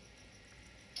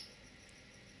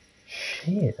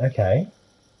 Shit, okay.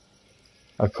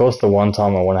 Of course, the one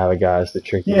time I want to have a go is the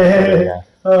tricky. Yeah.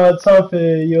 Alright, time for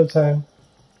your turn.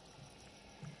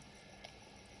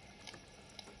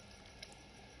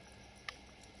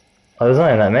 Oh, there's not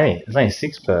even that many. There's only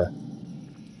 6 per.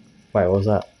 Wait, what was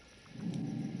that?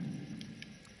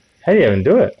 How do you even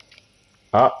do it?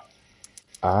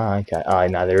 Okay. Oh,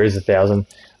 no, there is 1,000.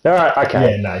 There are,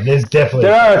 okay. Yeah, no, there's definitely...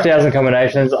 There are 1,000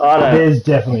 combinations. There's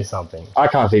definitely something. I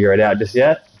can't figure it out just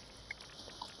yet.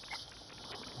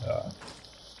 Alright.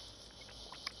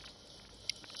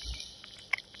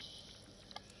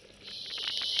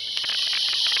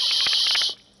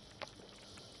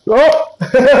 Oh!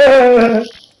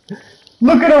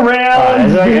 Looking around!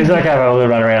 Is it okay if I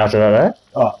run around after that,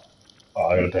 Oh,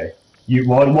 I gotta tell you.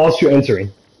 Whilst you're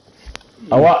entering.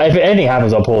 If anything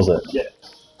happens, I'll pause it. Yeah.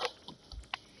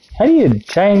 How do you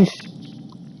change?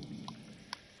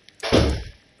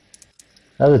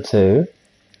 Other 2.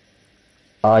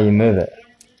 Oh, you move it.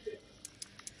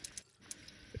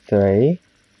 3,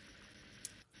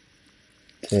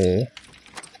 2.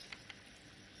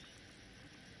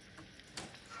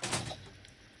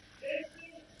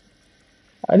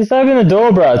 I just opened the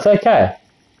door, bro. It's okay.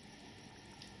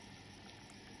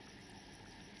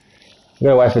 I'm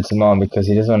gonna wait for Timon because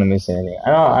he doesn't want to miss anything.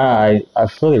 I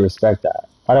fully respect that.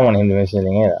 I don't want him to miss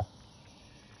anything either.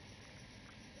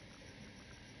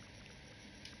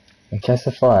 In case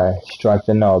of fire, strike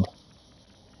the knob.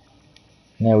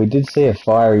 Now, we did see a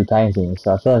fiery painting,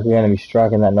 so I feel like we're going to be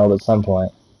striking that knob at some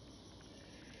point.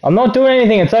 I'm not doing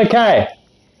anything, it's okay!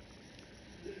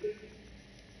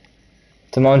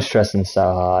 Timon's stressing so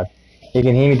hard. He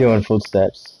can hear me doing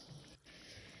footsteps.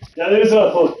 Now, the reason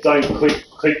I thought don't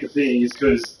click the thing is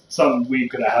because something weird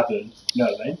could have happened. You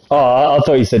know what I mean? Oh, I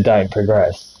thought you said don't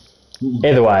progress.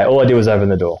 Either way, all I did was open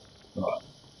the door. Right.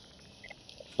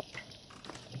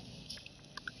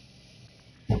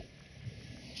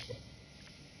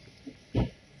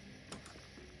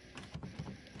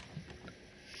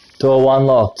 Door 1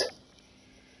 locked.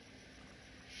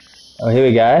 Oh, here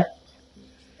we go.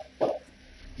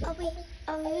 Are we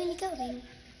really going?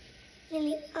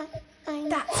 Lily, I'm...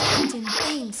 That's Captain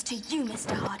James to you,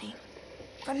 Mr. Hardy.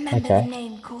 Remember the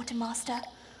name, Quartermaster,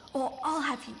 or I'll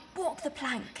have you walk the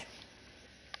plank.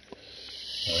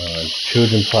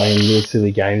 Children playing little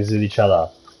silly games with each other.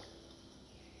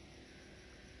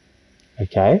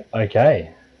 Okay.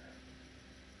 Okay.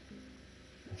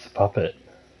 It's a puppet.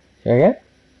 Here we go.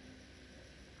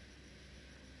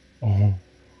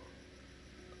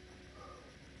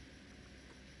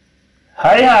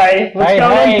 Hey, what's going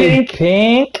on, Pink?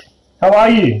 Pink? How are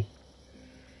you?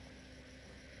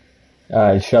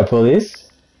 Should I pull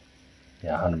this?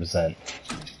 Yeah, 100%.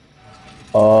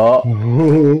 Oh.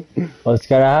 What's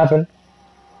gonna happen?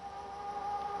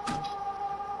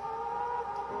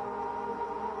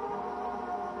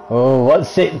 Oh,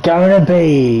 what's it gonna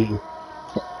be?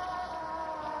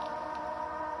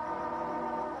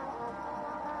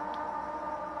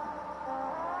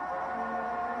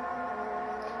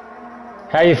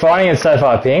 How are you finding it so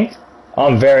far, Pink?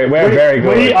 We're very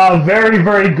good. We are very,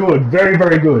 very good. Very,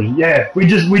 very good. Yeah, we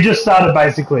just started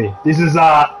basically. This is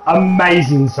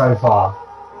amazing so far.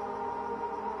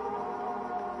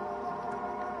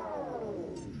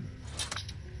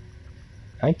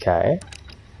 Okay.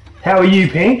 How are you,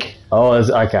 Pink? Oh, there's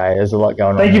a lot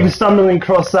going on. Thank you here. for stumbling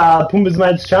across Pumbaa's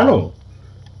Mate's channel.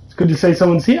 It's good to see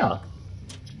someone's here.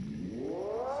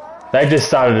 They just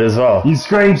started as well. You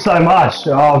scream so much.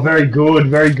 Oh, very good,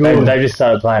 very good. They just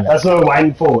started playing it. That's what we're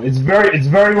waiting for. It's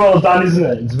very well done, isn't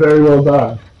it? It's very well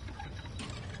done.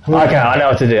 Okay, I know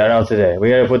what to do. We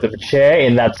gotta put the chair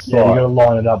in that spot. Yeah, we're gonna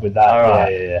line it up with that.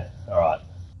 Alright. Yeah. Alright.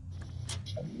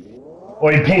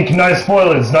 Oi, Pink, no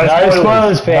spoilers. No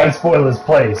spoilers, Pink. No spoilers,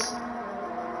 please.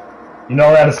 You're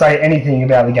not allowed to say anything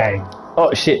about the game.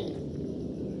 Oh, shit.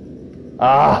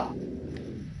 Ah.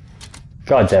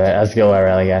 God damn it, let's go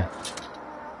around again.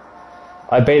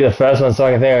 I beat the first one so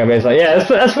I can think it's like, yeah,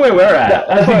 that's where we're at.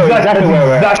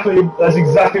 That's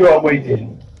exactly what we did.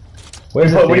 We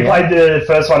played the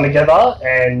first one together,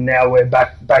 and now we're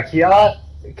back here. A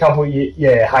couple,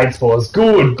 hate spoilers.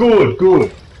 Good.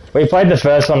 We played the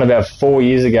first one about 4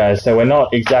 years ago, so we're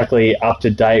not exactly up to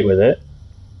date with it.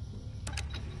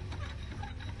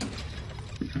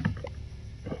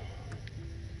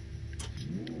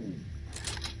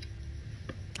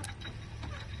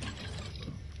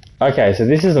 Okay, so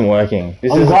this isn't working.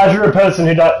 I'm glad you're a person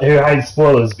who hates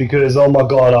spoilers, because oh my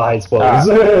god, I hate spoilers.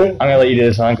 I'm gonna let you do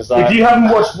this one because if you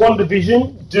haven't watched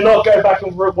WandaVision, do not go back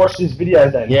and watch this video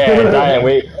then. Yeah, don't.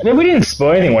 We didn't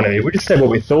spoil anything on WandaVision. We just said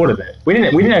what we thought of it. We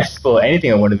didn't actually spoil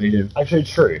anything on WandaVision. Actually,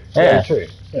 true. Yeah. Very true.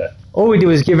 Yeah. All we do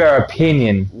is give our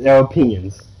opinion. Our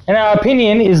opinions. And our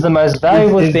opinion is the most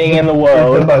valuable thing in the It's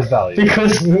world. the most valuable.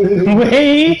 Because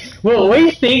what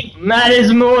we think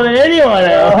matters more than anyone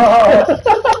else.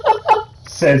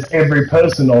 Says every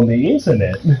person on the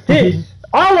internet.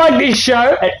 I like this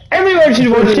show, and everyone should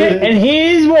watch it, and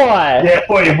here's why. Yeah,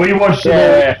 boy, we watched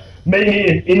it all.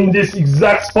 Me in this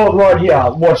exact spot right here,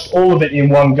 watched all of it in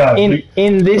one go.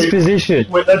 In this position.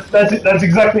 That's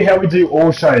exactly how we do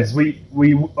all shows. We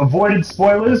avoided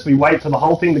spoilers. We wait for the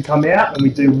whole thing to come out, and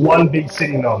we do one big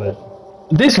sitting on it.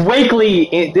 This weekly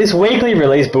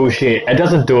release bullshit, it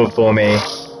doesn't do it for me.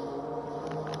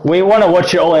 We want to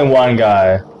watch it all in one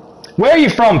go. Where are you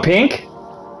from, Pink?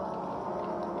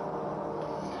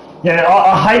 Yeah,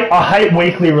 I hate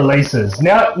weekly releases.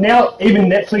 Now even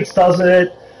Netflix does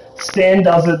it, Stan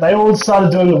does it. They all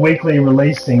started doing the weekly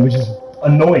release thing, which is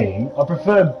annoying. I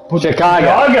prefer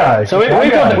Chicago. So we've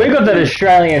got that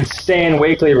Australian Stan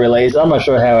weekly release. I'm not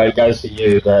sure how it goes for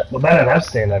you, but well, they don't have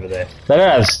Stan over there. They don't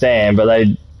have Stan, but I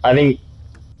don't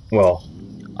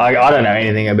know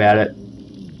anything about it.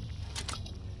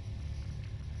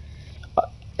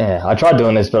 Yeah, I tried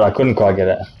doing this, but I couldn't quite get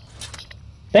it.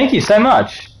 Thank you so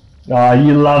much. Oh,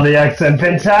 you love the accent.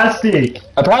 Fantastic.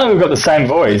 Apparently, we've got the same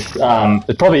voice.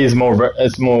 It probably is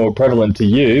more prevalent to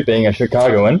you, being a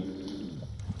Chicagoan.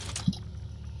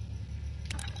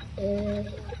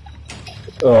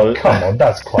 Oh, come on,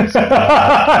 that's close.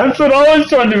 That's what I was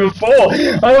trying to do before.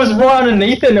 I was right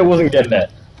underneath it and it wasn't getting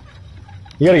it.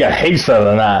 You gotta go heaps further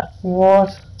than that.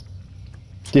 What?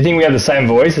 Do you think we have the same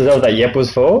voice? Is that what that yep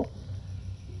was for?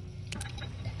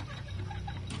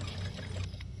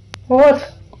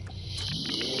 What?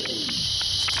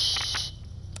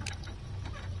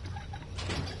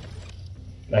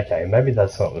 Okay, maybe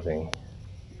that's not the thing.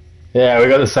 Yeah, we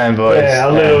got the same voice. Yeah,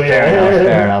 a little, yeah.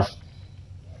 Fair enough.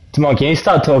 Come on, can you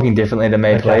start talking differently to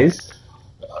me, please?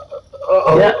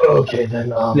 Yeah. Okay,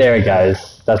 then. There he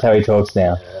goes. That's how he talks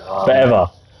now. Forever.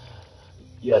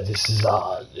 Yeah, this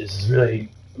is really,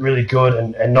 really good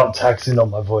and not taxing on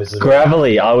my voice at all.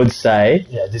 Gravelly, I would say.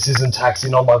 Yeah, this isn't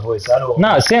taxing on my voice at all.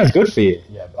 No, it sounds good for you.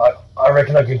 Yeah, I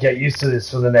reckon I could get used to this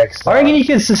for the next... I reckon you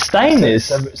can sustain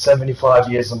this.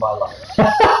 75 years of my life.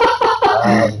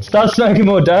 Start smoking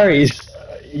more durries.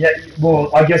 Yeah, well,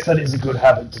 I guess that is a good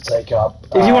habit to take up.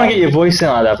 If you want to get your voice in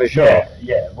like that, for sure.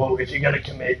 Yeah. Well, if you're going to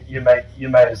commit, you may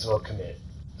as well commit.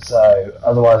 So,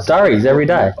 otherwise... Durries every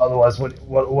day. Otherwise, what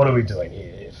are we doing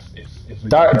here?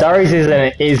 Durries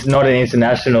is not an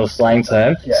international slang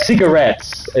term. Yeah.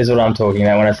 Cigarettes is what I'm talking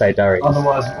about when I say durries.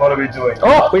 Otherwise, what are we doing?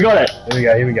 Oh, we got it.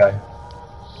 Here we go.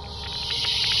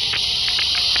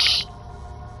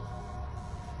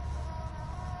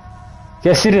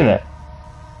 Yeah, sit in it.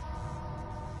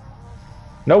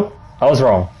 Nope, I was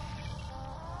wrong.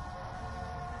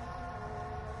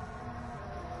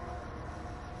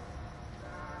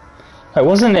 Hey,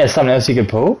 wasn't there something else you could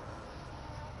pull?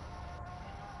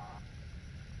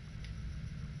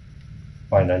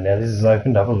 Wait, no, now this is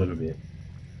opened up a little bit.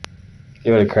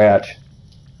 Give it a crouch.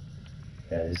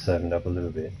 Yeah, this is opened up a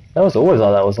little bit. That was always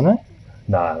like that, wasn't it?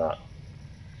 No.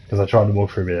 Because I tried to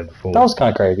walk through there before. That was kind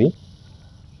of creepy.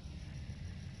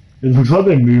 It looks like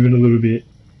they're moving a little bit.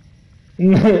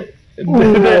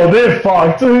 They're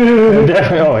fucked.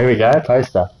 Definitely. Oh, here we go.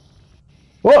 Poster.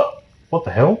 What? What the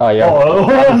hell? Oh,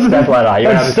 yeah. Step ladder. You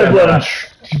have a step ladder.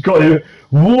 Got you.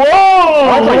 Whoa!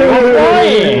 I thought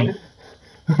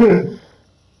you were flying.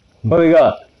 What do we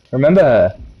got? Remember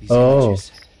her? These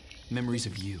images, memories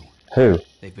of you. Who?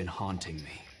 They've been haunting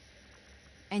me.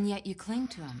 And yet you cling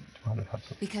to them.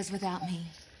 Because without me,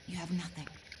 you have nothing.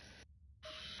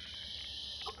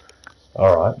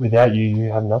 Alright, without you,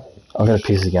 you have nothing. I'm gonna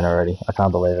piss again already. I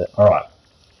can't believe it. Alright.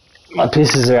 My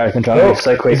pisses are out of control. Well,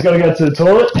 so quick. He's got to go to the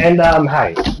toilet, and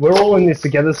hey, we're all in this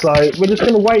together, so we're just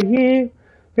going to wait here.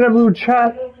 We're going to have a little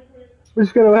chat. We're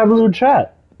just going to have a little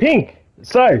chat. Pink,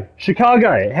 so,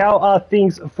 Chicago, how are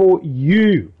things for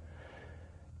you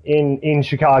in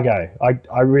Chicago? I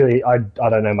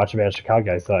don't know much about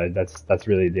Chicago, so that's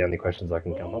really the only questions I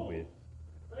can come up with.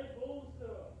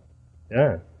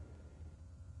 Yeah.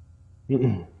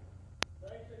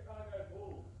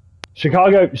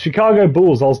 Chicago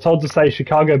Bulls. I was told to say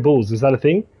Chicago Bulls. Is that a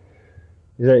thing?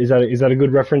 Is that a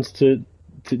good reference to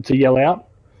yell out?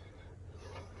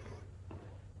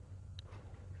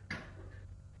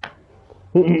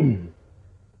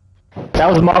 That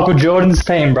was Michael Jordan's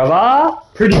team, brother.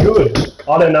 Pretty good.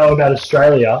 I don't know about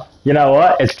Australia. You know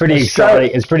what? It's pretty exciting.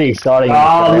 It's pretty exciting.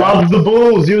 I love the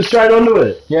Bulls. You were straight onto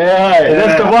it. Yeah,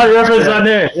 that's the one reference I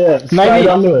knew. Yeah, straight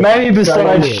onto it. Maybe besides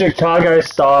Straight onto it.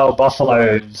 Chicago-style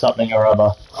Buffalo something or other.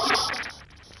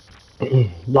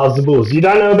 Loves the Bulls. You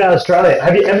don't know about Australia.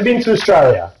 Have you ever been to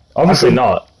Australia? Obviously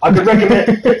not. I could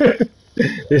recommend.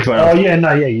 This one. Oh yeah,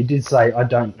 no, yeah. You did say I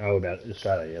don't know about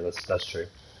Australia. Yeah, that's true.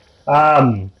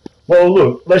 Well,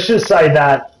 look. Let's just say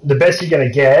that the best you're gonna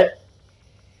get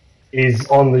is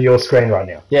on your screen right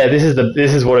now. Yeah, this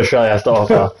is what Australia has to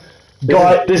offer.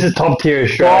 This is top tier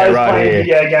Australia Guys right playing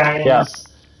here. video games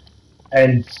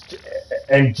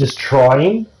and just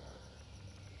trying.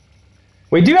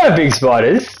 We do have big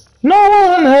spiders. No one of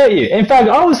them hurt you. In fact,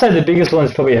 I would say the biggest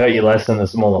ones probably hurt you less than the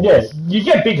smaller ones. Yeah, you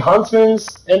get big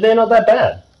huntsmans, and they're not that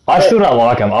bad. I still don't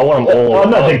like them. I want them all. Oh,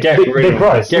 no, Get rid they're of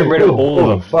gross. Get rid of all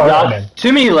of them. Man.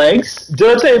 Too many legs.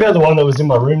 Did I tell you about the one that was in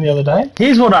my room the other day?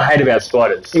 Here's what I hate about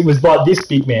spiders. It was like this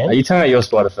big, man. Are you telling me about your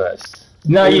spider first?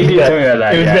 No, you did tell me about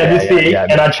that. It was about this big,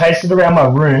 and I chased it around my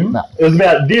room. No. It was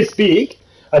about this big.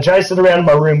 I chased it around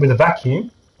my room with a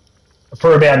vacuum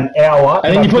for about an hour.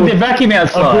 And then you put the vacuum I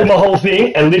pulled outside. my whole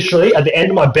thing, and literally at the end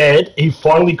of my bed, he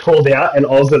finally crawled out, and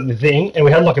I was at the thing, and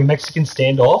we had like a Mexican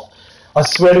standoff. I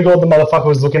swear to God, the motherfucker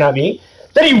was looking at me.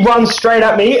 Then he runs straight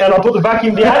at me, and I put the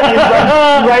vacuum down, and he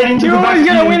runs right into You're the always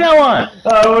vacuum. going to win that one.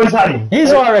 I always had him.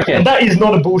 Here's what I reckon. And that is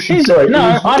not a bullshit story.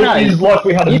 No, I know. It is like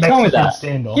we had a You told me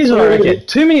Mexican that. standoff. Here's what I reckon.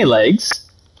 Too many legs,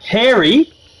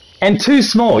 hairy, and too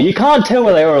small. You can't tell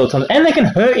where they are all the time. And they can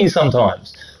hurt you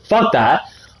sometimes. Fuck that.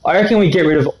 I reckon we get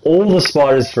rid of all the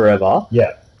spiders forever.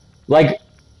 Yeah. Like,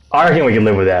 I reckon we can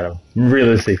live without them,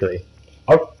 realistically.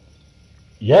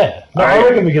 Yeah. No, I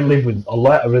reckon we can live with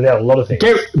without a lot of things.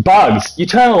 Get bugs. You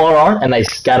turn a lot on and they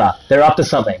scatter. They're up to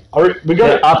something.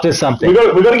 They're up to something. We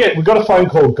got to phone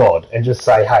call God and just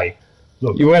say, hey,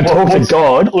 look. You want to talk to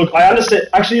God? Look, I understand.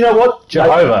 Actually, you know what?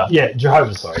 Jehovah.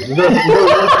 Jehovah. Sorry. We got to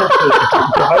talk to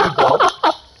Jehovah God,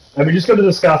 and we just got to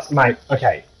discuss, mate.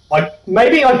 Okay, like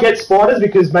maybe I get spiders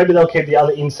because maybe they'll keep the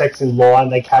other insects in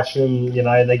line. They catch them,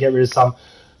 they get rid of some.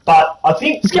 But I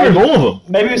think Just get rid of all of them.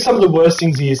 Maybe some of the worst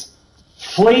things is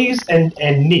fleas and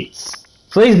nits.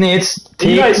 Fleas, nits,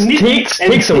 ticks.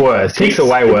 Ticks are worse. Ticks are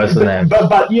way worse than them.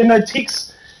 But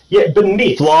ticks. Yeah, but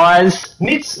nits. Flies.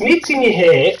 Nits in your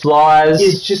hair. Flies.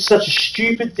 Is just such a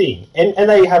stupid thing, and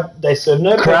they serve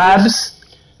no crabs.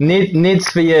 Nits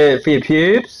for your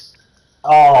pubes.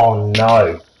 Oh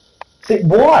no! See,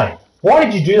 why? Why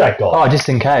did you do that, God? Oh, just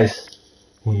in case.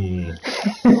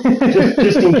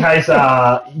 just in case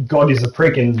God is a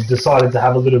prick and decided to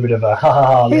have a little bit of a ha ha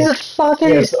ha. He's a fucking.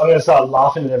 Yes, I'm gonna start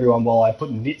laughing at everyone while I put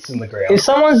nits in the ground. If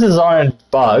someone's designed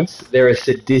bugs, they're a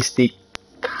sadistic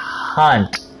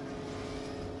cunt.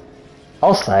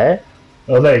 I'll say it.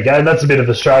 Oh, there you go. That's a bit of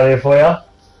Australia for you.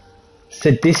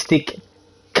 Sadistic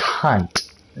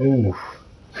cunt. Ooh.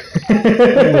 As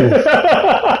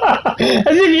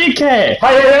if you care.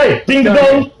 Hey! Ding the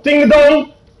dong! Ding the dong!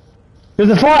 There's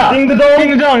a fire! Ding the dong! Ding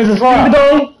the dong, there's a fire! Ding the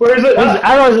dong! Where is it? There's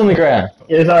arrows on the ground.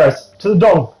 Yeah, there's arrows. To the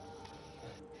dong.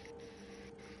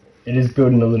 It is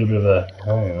building a little bit of a...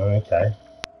 Oh, okay.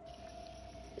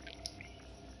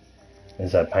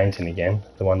 There's that painting again.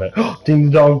 The one that...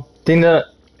 Ding the dong! Ding the...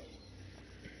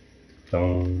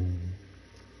 Dong.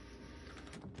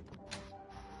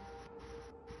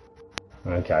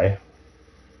 Okay.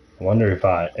 I wonder if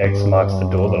X marks the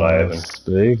door that I open.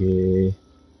 Spooky.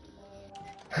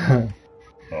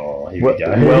 Oh, here we go.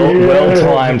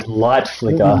 Well-timed light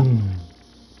flicker.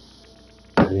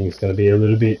 I think it's going to be a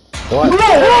little bit... What?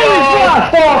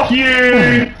 Fuck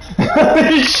you!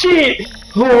 Shit!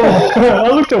 I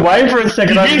looked away for a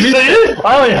second. Did you see it?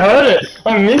 I only heard it.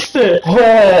 I missed it. Oh.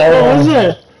 What was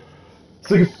it?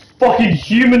 It's like a fucking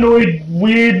humanoid,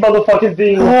 weird motherfucking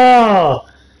thing. Oh,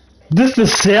 just the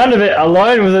sound of it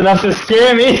alone was enough to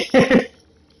scare me.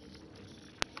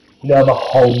 Now the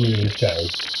whole room has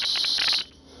changed.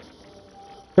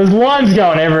 There's lines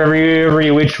going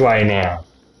every which way now.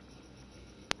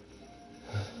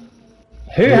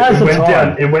 Who has the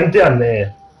time? It went down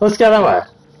there. Let's go that way.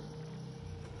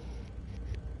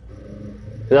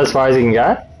 Is that as far as you can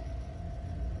go?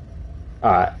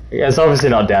 Alright, it's obviously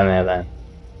not down there then.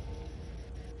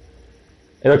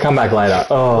 It'll come back later.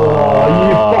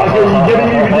 Oh, you getting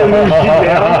me with your little shit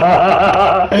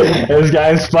now? This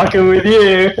guy's fucking with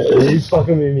you. He's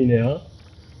fucking with me now.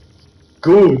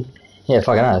 Good. Yeah,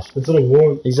 fucking nice. That's what I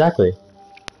want. Exactly.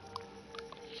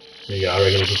 There you go, I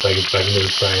reckon we can take it back into the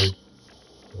frame.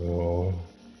 Oh.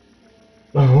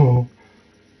 Oh.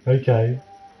 Okay.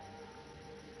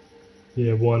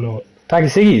 Yeah, why not? Pack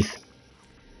of ciggies.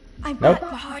 I'm Nope.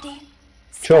 back, Hardy.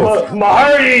 Sure.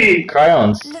 Marty!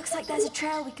 Crayons. Looks like there's a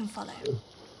trail we can follow.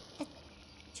 A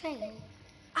trail.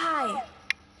 Aye.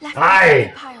 Left Aye. by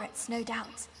the pirates, no doubt.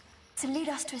 To lead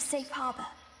us to a safe harbor.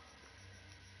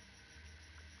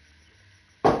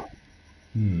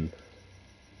 I'm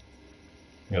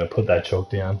gonna put that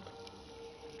chalk down.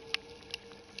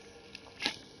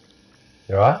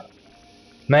 You alright?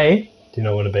 Me? Do you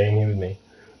not want to be in here with me?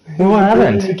 What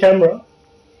happened? In the camera.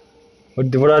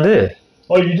 What did I do?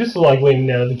 Oh, you just were like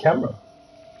leaning out of the camera.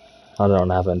 I don't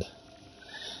know what happened.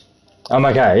 I'm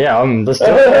okay. Yeah, let's do it.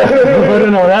 I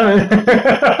don't know what happened.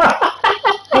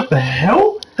 What the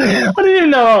hell? I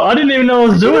didn't even know I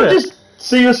was doing Did you it. just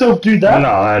see yourself do that? No,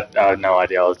 I had no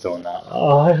idea I was doing that.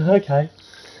 Oh, okay.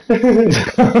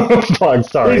 Fuck,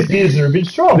 sorry. These beers are a bit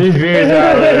strong. These beers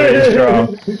are really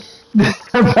strong.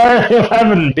 Apparently I'm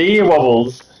having beer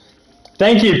wobbles.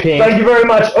 Thank you, Pink. Thank you very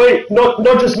much. Oh, wait, not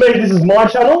just me, this is my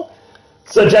channel.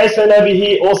 So Jason over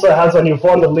here also has one. You'll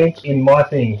find the link in my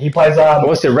thing. He plays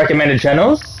What's your recommended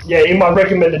channels? yeah, in my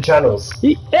recommended channels.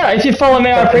 Yeah, if you follow me,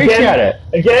 I appreciate it.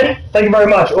 Again, thank you very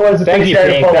much. Always Thank you,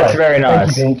 appreciate Pink. follow. That's very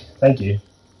nice. Thank you, Pink. Thank you.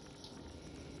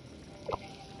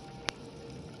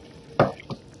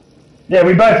 Yeah,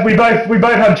 we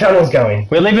both have channels going.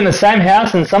 We live in the same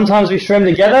house, and sometimes we stream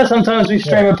together, sometimes we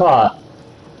stream apart.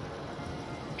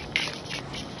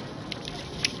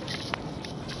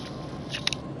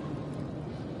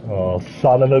 Oh,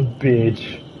 son of a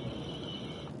bitch.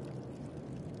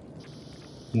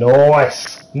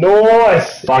 Nice.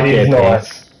 Nice. Fuck It is yeah,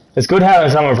 nice. It's good having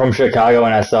someone from Chicago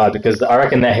on our side, because I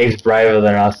reckon they're heaps braver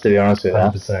than us, to be honest with you.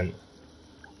 100%.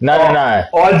 No. On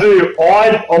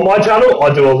my channel,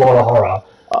 I do a lot of horror.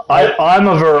 I'm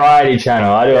a variety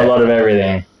channel. I do a lot of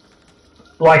everything.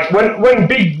 Like when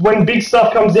big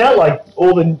stuff comes out, like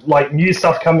all the like new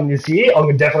stuff coming this year,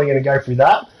 I'm definitely going to go through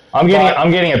that. I'm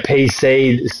getting a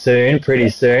PC soon, pretty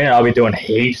soon, and I'll be doing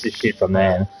heaps of shit from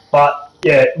then. But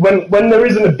yeah, when there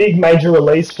isn't a big major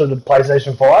release for the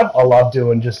PlayStation 5, I love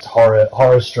doing just horror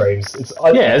streams. It's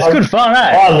good fun, eh?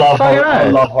 I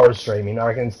love horror streaming. I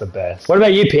reckon it's the best. What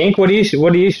about you, Pink? What do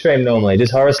you stream normally?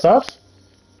 Just horror stuff?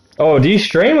 Oh, do you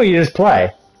stream or you just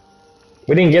play?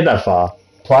 We didn't get that far.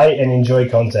 Play and enjoy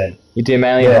content. You do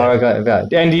mainly horror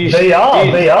content. And do you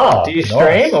VR. Do you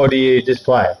stream or do you just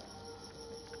play?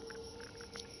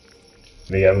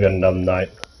 Yeah, we've got another note.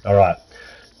 All right.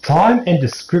 Time and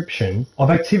description of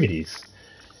activities.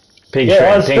 Pink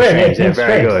streams.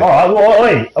 Very good. All right, well,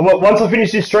 wait. Once I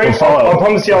finish this stream, I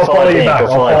promise you I'll follow you back.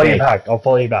 I'll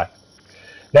follow you back.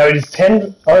 Now it is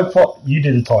 10:05. You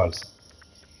do the times.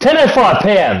 10:05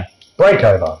 p.m.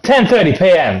 Breakover. 10:30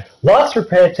 p.m. Last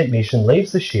repair technician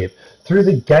leaves the ship through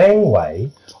the gangway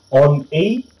on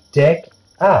E deck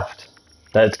aft.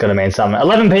 That's got to mean something.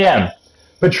 11 p.m.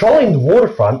 Patrolling the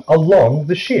waterfront along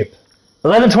the ship.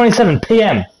 11:27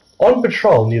 p.m. On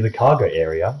patrol near the cargo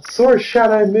area, saw a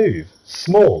shadow move.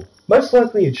 Small, most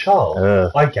likely a child.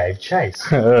 I gave chase,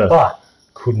 but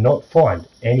could not find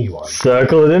anyone.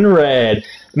 Circle it in red.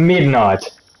 Midnight.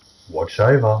 Watch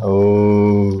over.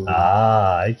 Oh.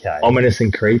 Ah, okay. Ominous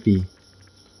and creepy.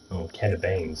 Oh, can of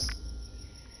beans.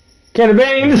 Can of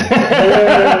beans!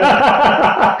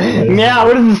 Meow,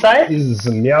 what does it say? These are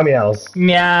some meow meows.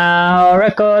 Meow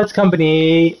Records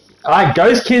Company.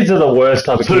 Ghost kids are the worst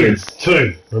type of kids.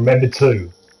 Two. Remember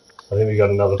two. I think we got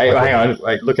another. Hey, hang on.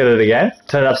 Wait, look at it again.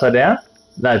 Turn it upside down.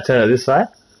 No, turn it this way.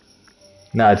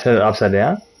 No, turn it upside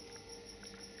down.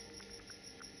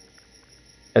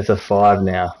 It's a 5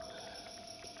 now.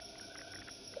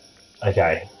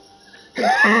 Okay.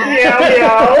 Meow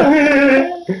meow.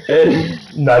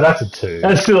 No, that's a 2.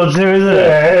 That's still a 2, isn't it?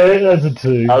 Yeah, that's a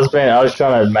 2. I was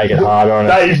trying to make it harder on it.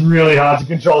 That is really hard to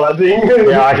control that thing.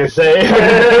 Yeah, I can see.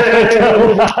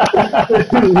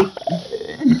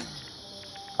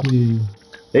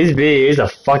 These beers are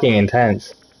fucking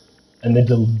intense. And they're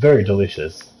very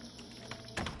delicious.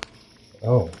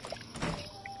 Oh.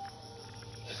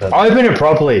 Open it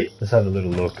properly. Let's have a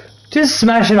little look. Just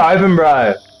smash it open,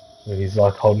 bro. He's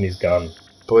like holding his gun.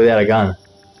 But without a gun.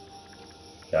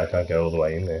 Yeah, I can't go all the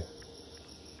way in there.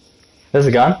 There's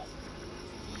a gun.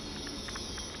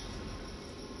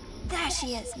 There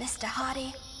she is, Mr.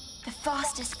 Hardy. The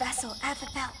fastest vessel ever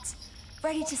built.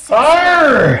 Ready to set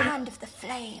Arr! in the hand of the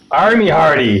flame. Army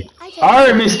Hardy. Arr,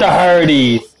 Mr.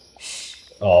 Hardy.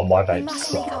 Oh, my We vape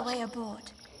must make our sucks. way aboard.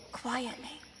 Quietly.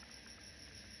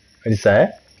 What did you say?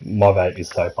 My vape is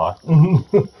so fucked.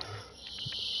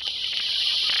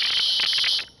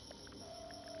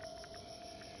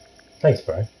 Thanks,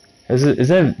 bro. Is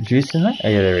there juice in that? Oh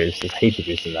yeah, there is. There's a heap of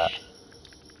juice in that.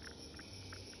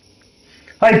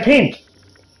 Hey, Pink!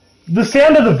 The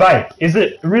sound of the vape, is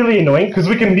it really annoying? Because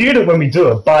we can mute it when we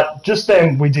do it, but just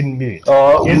then we didn't mute.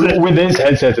 With these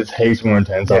headsets, it's heaps more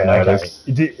intense. I've noticed.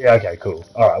 Okay, cool.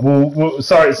 All right. Well,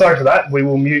 sorry for that. We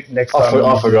will mute next time.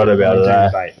 I forgot about it.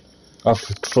 I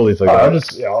fully forgot.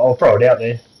 I'll throw it out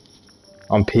there.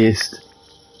 I'm pissed.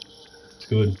 It's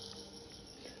good.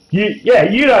 You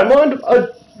don't mind.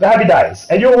 Happy days,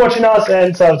 and you're watching us,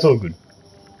 and so it's all good.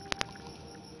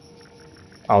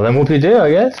 Oh, then whoop-de-doo,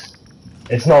 I guess.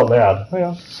 It's not loud.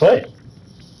 Yeah, sweet.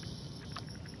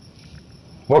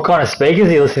 What kind of speakers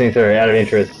are you listening through, out of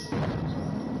interest?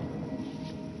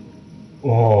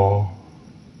 Oh,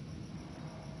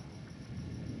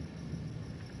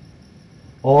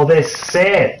 they're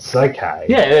sets. Okay.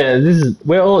 Yeah. This is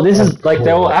like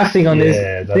they're all acting on this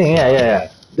thing.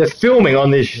 Yeah. They're filming on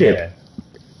this ship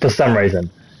for some reason.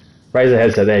 Raise the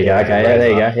headset. There you go. Okay. There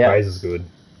you go. Yeah. Razor's good.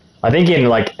 I think in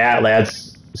like out loud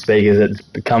speakers,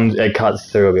 it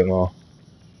cuts through a bit more.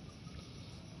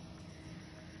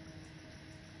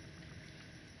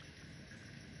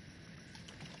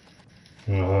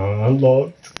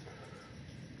 Unlocked.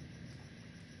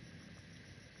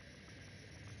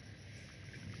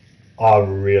 I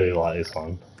really like this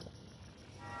one.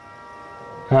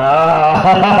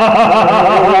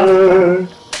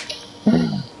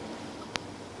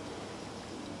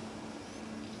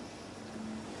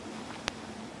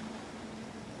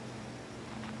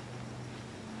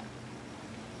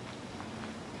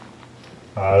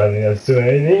 I don't think that's doing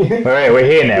anything. We're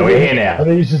here now. I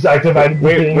think it's just activated.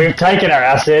 We've taken our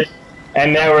acid,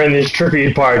 and now we're in this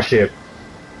trippy pirate ship.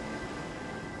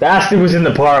 The acid was in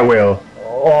the pirate wheel.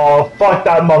 Oh, fuck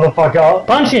that motherfucker.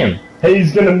 Punch him.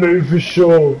 He's gonna move for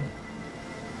sure.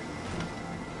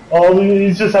 Oh,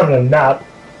 he's just having a nap.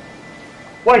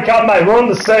 Wake up, mate. We're on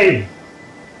the sea.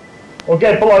 Or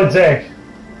get below deck.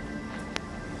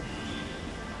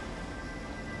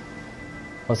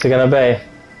 What's it gonna be?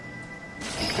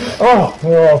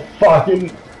 Oh,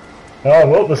 fucking. Oh,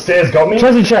 well, the stairs got me.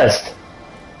 Treasure chest.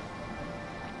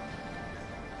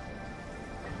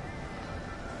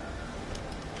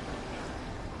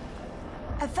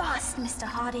 Avast, Mr.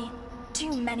 Hardy.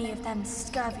 Too many of them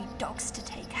scurvy dogs to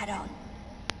take head on.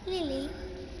 Lily,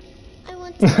 I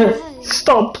want to go home.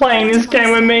 Stop playing this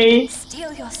game with me.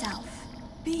 Steel yourself.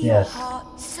 Be your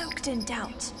heart soaked in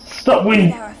doubt. Stop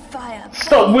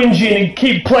whinging and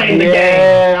keep playing the game.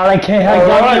 Yeah, I don't care how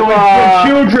young you are.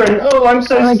 Children. Oh, I'm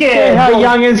so I don't scared. care how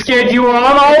young and scared you are.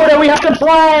 I'm older. We have to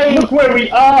play. Look where we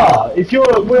are.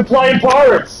 We're playing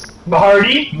pirates.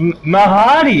 Mahardy.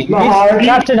 Mahardy.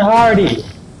 Captain Hardy.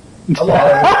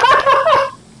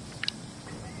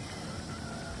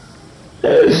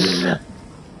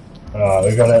 Oh,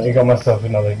 I got myself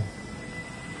another.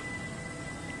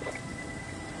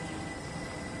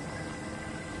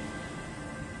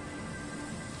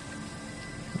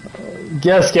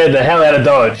 Just scared the hell out of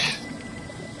Dodge.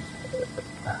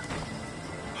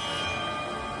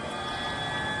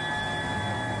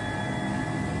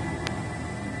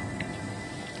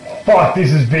 Fuck,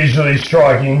 this is visually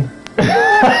striking.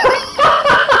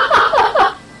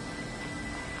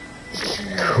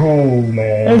 Cool,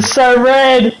 man. It's so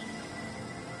red.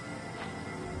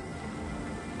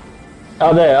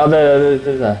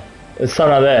 There's some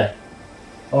out there.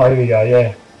 Oh, here we go,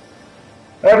 yeah.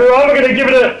 Everyone, we're gonna give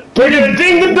it a... We're gonna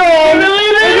ding the dong! We're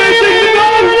gonna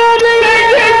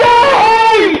ding the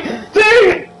dong!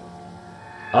 Ding!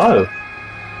 Oh.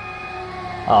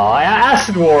 Oh, our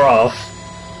acid wore off.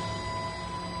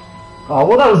 Oh,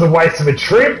 well, that was a waste of a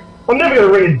trip. I'm never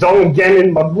gonna ring a dong again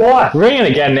in my life. Ring it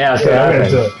again now, so I'm gonna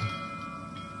do it.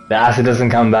 The acid doesn't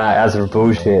come back. That's a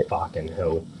bullshit. Oh, fucking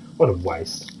hell. What a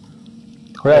waste.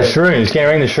 What about shrooms? Can you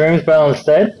ring the shrooms bell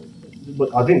instead?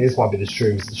 I think this might be the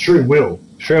shrooms. The shroom wheel.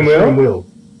 Shroom wheel? Shroom wheel.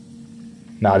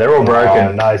 No, they're all broken.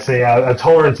 Oh, no, see, our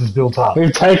tolerance is built up.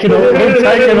 We've taken all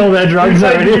their drugs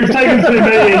already. We've taken too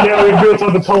many and now we've built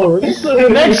up a tolerance.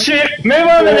 Next ship! Move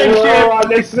on to the next ship! Alright,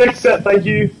 next set, thank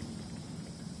you.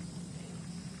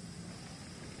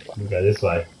 We'll go this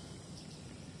way.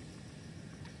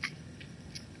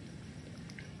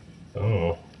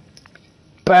 Oh.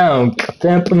 Boom.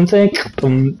 Black and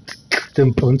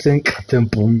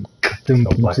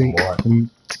white.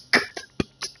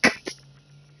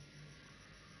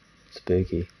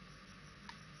 Spooky.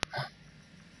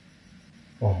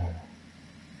 Oh.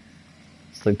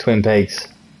 It's like Twin Peaks.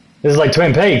 This is like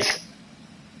Twin Peaks!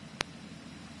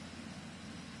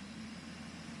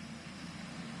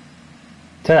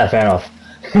 Turn that fan off.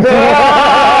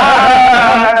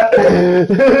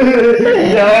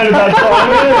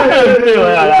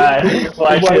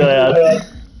 Way too loud.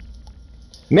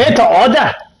 Meta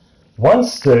order! One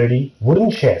sturdy wooden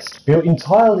chest built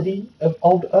entirely of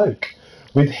old oak,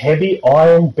 with heavy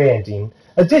iron banding,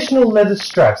 additional leather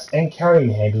straps and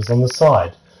carrying handles on the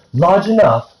side, large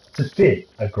enough to fit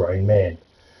a grown man.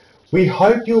 We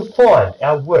hope you'll find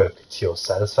our work to your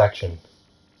satisfaction.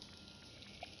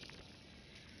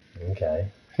 Okay.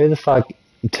 Who the fuck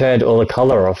turned all the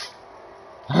colour off?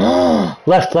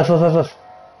 Left.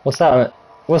 What's that?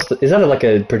 Is that like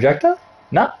a projector?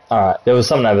 No? Alright, there was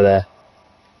something over there.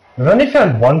 We've only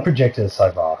found one projector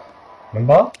so far.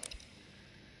 Remember?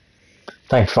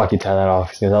 Thank fuck you turned that off,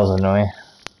 because that was annoying.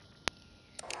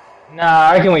 Nah,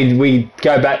 I reckon we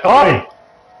go back. Oh!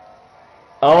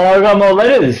 Oh, I got more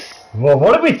letters! Well,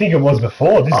 what did we think it was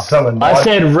before? This is something I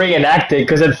said reenact it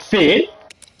because it fit,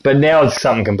 but now it's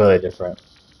something completely different.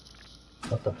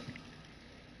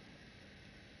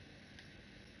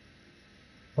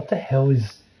 What the hell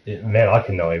is it? Man, I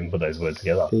cannot even put those words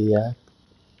together.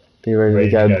 Be ready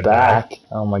to go back.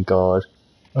 Oh my god.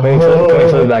 Can we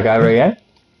flip it back over again?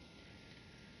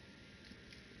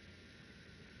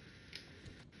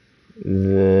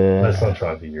 Let's not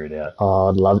try and figure it out. Oh,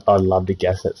 I'd love to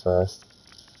guess it first.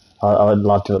 I would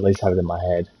love to at least have it in my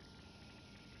head.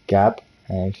 Gap,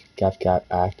 and gap,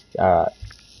 act. Alright.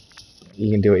 You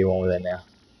can do what you want with it now.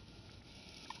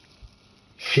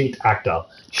 Shit actor.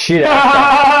 Shit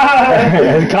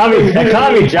actor. it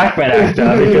can't be Jackman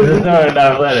actor because there's not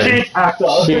enough letters. Shit actor.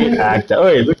 Shit actor.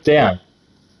 Oh, look down.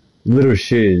 Little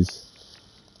shoes.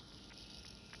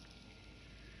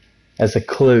 That's a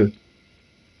clue.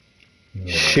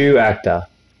 Yeah. Shoe actor.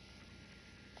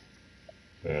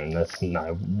 No,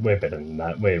 we're better than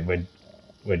that. We're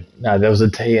No, there was a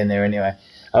T in there anyway.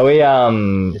 Are we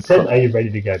It said, are you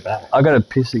ready to go back? I gotta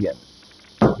piss again.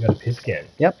 You gotta piss again?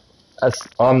 Yep.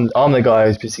 I'm the guy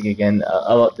who's pissing again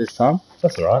a lot this time.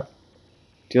 That's alright.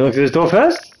 Do you look through this door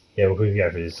first? Yeah, we'll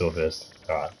go through this door first.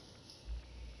 Alright.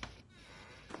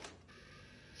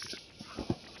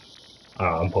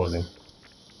 I'm pausing.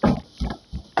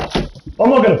 I'm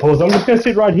not going to pause, I'm just going to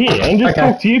sit right here and just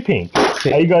talk to you, Pink.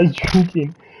 Are you guys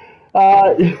drinking?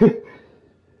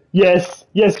 Yes,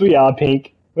 we are,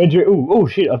 Pink. Oh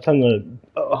shit, I've turned the...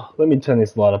 let me turn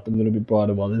this light up a little bit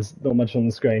brighter while there's not much on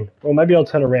the screen. Or maybe I'll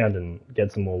turn around and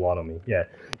get some more light on me. Yeah,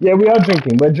 we are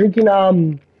drinking. We're drinking, I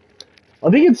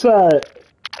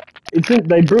think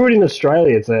they brew it in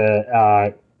Australia. It's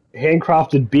a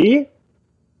handcrafted beer.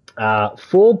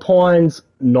 4 Pines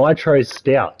Nitro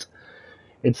Stout.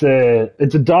 It's a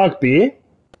dark beer,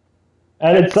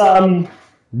 and it's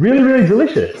really, really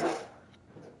delicious.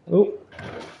 Oh.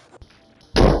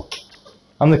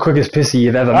 I'm the quickest pissy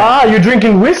you've ever met. You're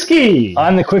drinking whiskey!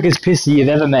 I'm the quickest pissy you've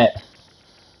ever met.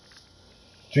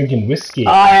 Drinking whiskey.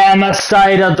 I am a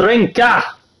cider drinker!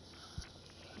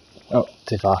 Oh,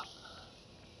 too far.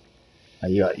 Oh,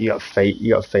 you got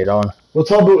feet on. What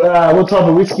type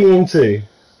of whiskey into?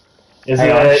 Is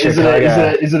it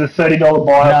a $30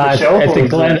 buy off the shelf?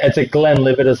 It's a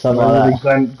Glenlivet or something like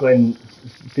that.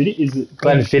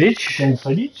 Glenfiddich?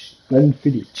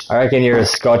 Glenfiddich. I reckon you're a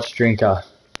Scotch drinker.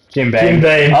 Jim Beam.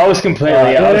 I was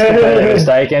completely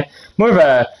mistaken. More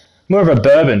of a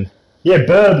bourbon. Yeah,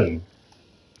 bourbon.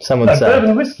 Some would say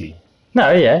bourbon whiskey.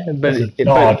 No, yeah, but it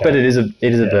is a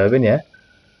bourbon, yeah.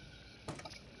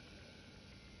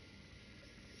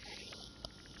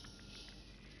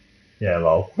 Yeah,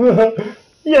 lol.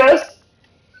 Yes.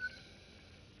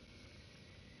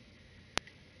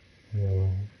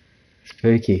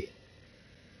 Spooky.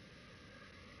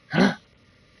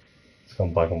 It's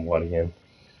gone black and white again.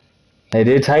 They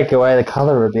do take away the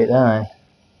colour a bit, don't they?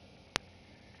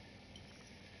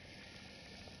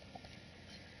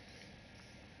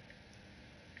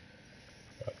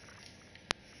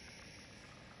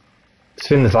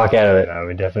 Spin the fuck out of it. No,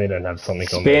 we definitely don't have something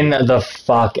on there. Spin the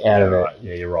fuck out of it. Right.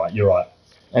 Yeah, you're right.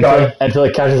 Until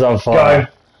it catches on fire.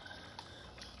 Go.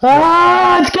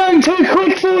 It's going too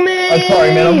quick for me! I'm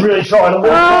sorry, man, I'm really trying.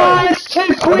 It's too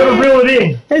quick! I'm gonna reel it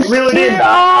in.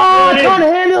 I can't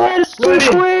handle it, it's too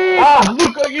quick!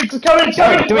 Look, it's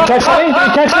coming! Do we catch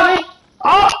something?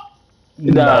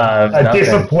 No, a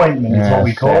disappointment is what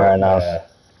we call it. Fair enough.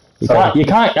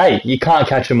 You can't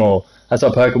catch them all. That's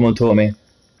what Pokemon taught me.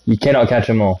 You cannot catch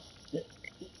them all.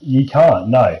 You can't,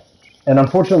 no. And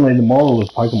unfortunately, the moral of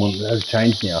Pokemon has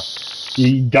changed now.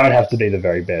 You don't have to be the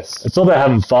very best. It's all about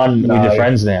having fun with your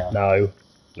friends now. No?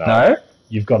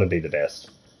 You've got to be the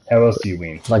best. How else do you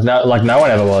win? Like no one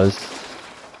ever was.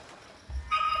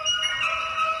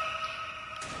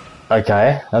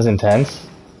 Okay, that was intense.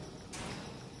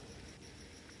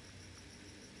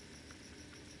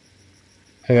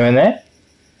 Can we go in there?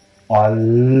 I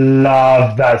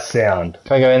love that sound.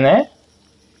 Can we go in there?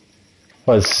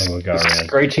 Was And we'll go around.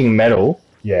 screeching metal.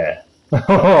 Yeah.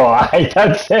 Oh, I hate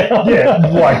that sound. Yeah,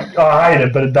 like, I hate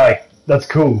it, but like, that's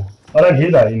cool. I don't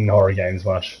hear that in horror games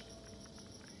much.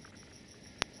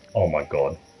 Oh my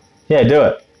god. Yeah, do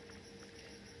it.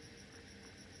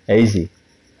 Easy.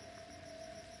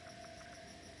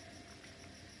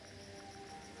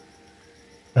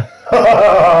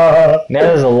 Now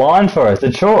there's a line for us.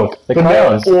 The chalk. The But now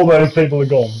crayons. all those people are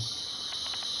gone.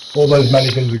 All those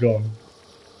mannequins are gone.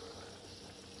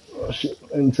 Oh shit,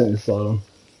 I didn't turn this light on.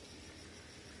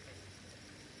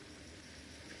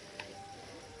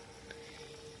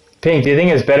 Pink, do you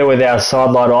think it's better with our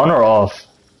side light on or off?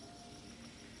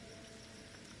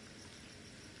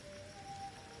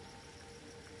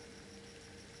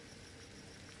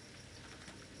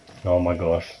 Oh my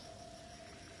gosh.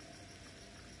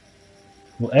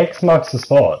 Well, X marks the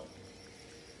spot.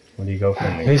 What do you go for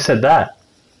me? Who said that?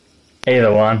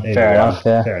 Either one. Either Fair one. enough,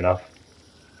 yeah. Fair enough.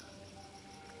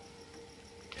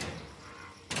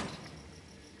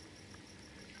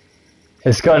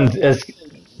 It's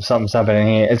something's happening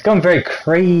here. It's gone very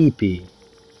creepy.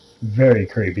 Very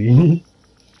creepy.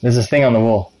 There's this thing on the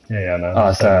wall. Yeah, I know.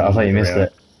 Oh, sorry, I thought you missed Around.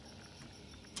 it.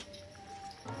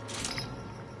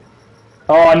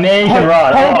 Oh, now you can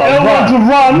run.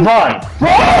 Run! Run! Run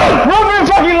for the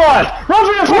fucking life! Run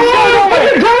for the fucking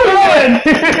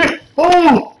life!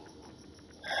 Oh!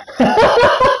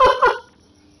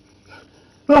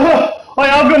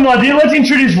 I've got an idea. Let's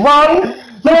introduce Run!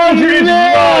 Let's introduce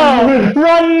Run!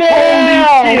 Run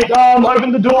now! Holy shit!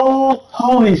 Open the door!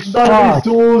 Holy Open fuck!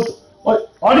 these doors!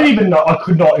 I didn't even know. I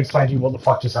could not explain to you what the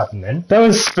fuck just happened then. That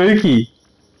was spooky.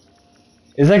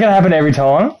 Is that gonna happen every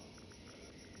time?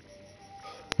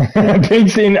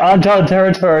 Pigs in uncharted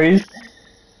territories.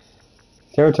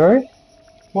 Territory?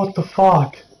 What the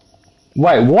fuck?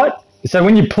 Wait, what? So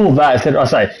when you pull that, I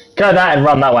say, go that and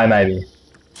run that way, maybe.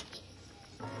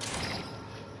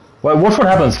 Wait, watch what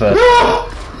happens first. I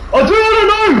don't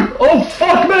know! Oh,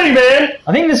 fuck me, man!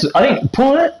 I think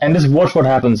pull it and just watch what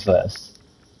happens first.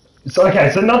 So, okay,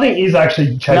 so nothing is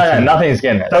actually chasing No, you. nothing's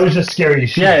getting it. That was just scary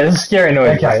as shit. Yeah, this is scary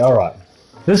noise. Okay, alright.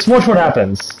 Just watch what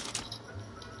happens.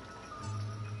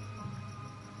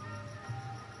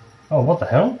 Oh, what the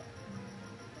hell?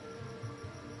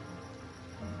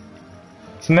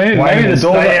 So maybe the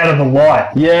door. Stay out of the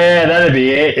light. Yeah, that'd be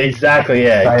it. Exactly,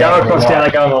 yeah. Stay Go out of the across down light.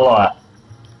 and go on the light.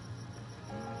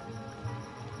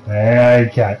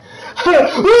 Okay.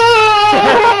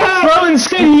 Slow and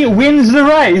steady wins the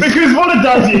race. Because what it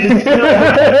does is,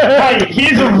 hey,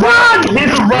 here's a run!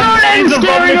 Here's a run! Here's a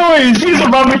scary run! noise. Here's a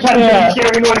run mechanic Yeah. and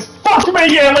scary noise. Fuck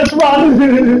me, yeah, let's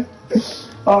run!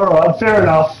 Alright, fair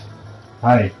enough.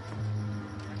 Hey.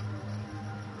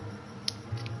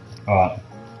 Alright.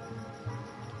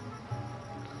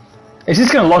 It's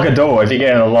just gonna lock a door if you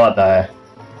get in the light, though.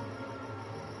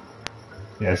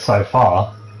 Yeah, so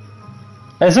far.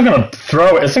 It's not gonna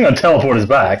throw it. It's not gonna teleport us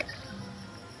back.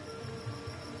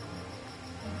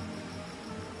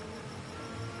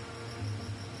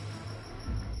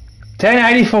 Ten,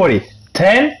 80, 40.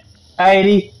 10,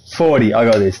 80, 40. I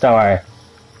got this. Don't worry.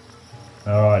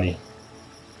 Alrighty.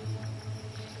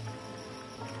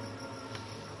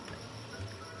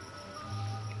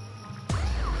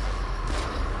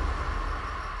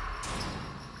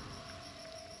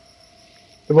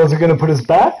 It wasn't going to put us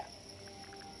back?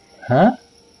 Huh?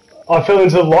 I fell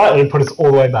into the light and it put us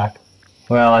all the way back.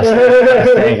 Well, I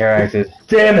stand corrected.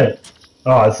 Damn it!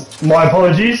 Alright, my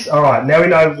apologies. Alright, now we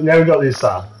know. Now we got this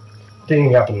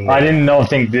thing happening. I did not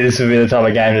think this would be the type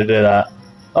of game to do that.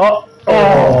 Oh!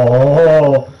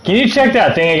 Oh! Can you check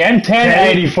that thing again? 10,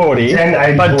 80, 40. 10,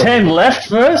 80, but 40. 10 left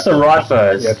first or right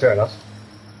first? Yeah, fair enough.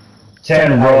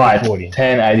 10 80, right. 40.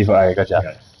 10, 80, 40. Okay, gotcha.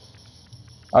 Okay.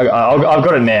 I've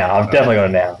got it now. I've definitely got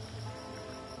it now.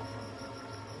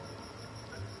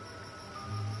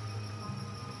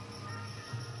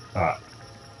 Alright.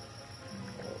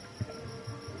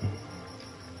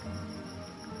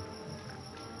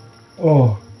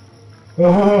 Oh.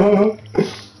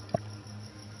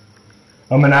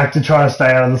 I'm an actor trying to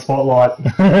stay out of the spotlight.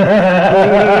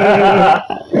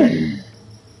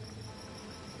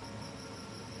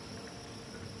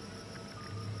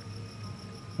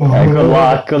 Okay, good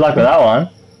luck. Good luck with that one.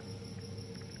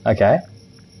 Okay.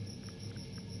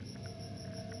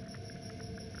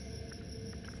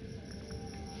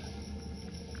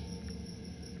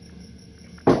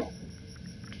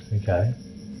 Okay.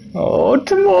 Oh,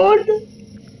 Timon!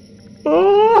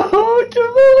 Oh,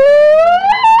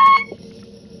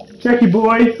 Timon! Jackie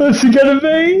boy! What's it gonna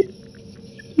be?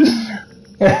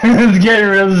 It's getting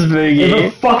real spooky.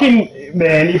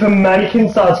 If a mannequin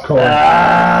starts crawling,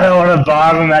 I don't want to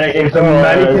buy a mannequin. if a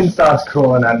mannequin starts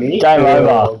crawling at me, Game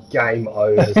over. Game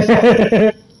over.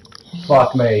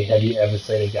 Fuck me. Have you ever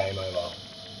seen a game over?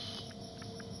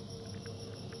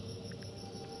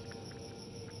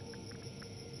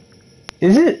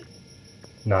 Is it?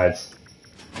 No, it's.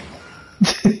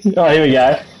 Oh, here we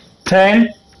go. 10,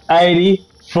 80,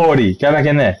 40. Go back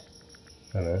in there.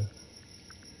 I don't know.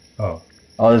 Oh.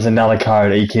 Oh, there's another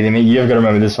code. Are you kidding me? You've got to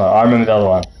remember this one. I remember the other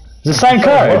one. It's the same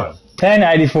code. 10,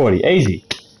 80, 40. Easy.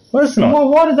 Well, it's not. Well,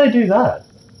 why did they do that?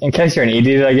 In case you're an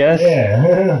idiot, I guess.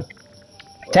 Yeah.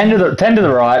 10 to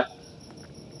the right.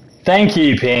 Thank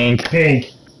you, Pink.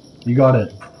 Pink. You got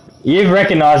it. You've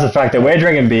recognised the fact that we're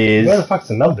drinking beers. Where the fuck's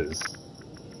the numbers?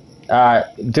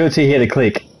 Do it till you hear the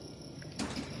click.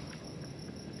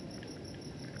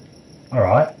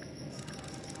 Alright.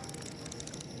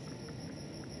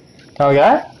 Can we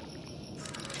go?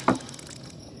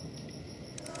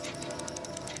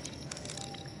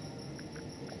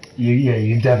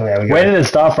 You definitely have a go. Where did it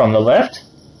start from? The left?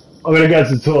 I'm gonna go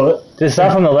to the toilet. Did it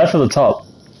start from the left or the top?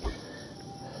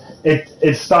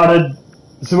 It started.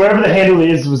 So wherever the handle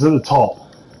is was at the top.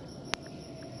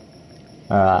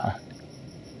 Alright.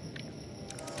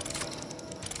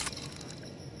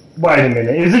 Wait a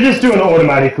minute. Is it just doing it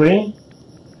automatically?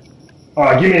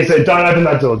 Alright, give me a sec. Don't open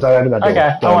that door. Don't open that door.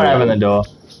 Okay, I won't open the door.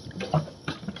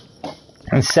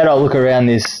 Instead, I'll look around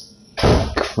this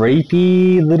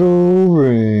creepy little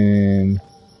room.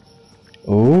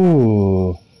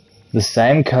 Ooh. The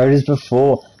same code as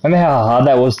before. Remember how hard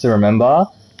that was to remember?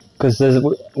 Because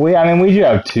we do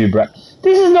have two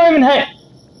This is not even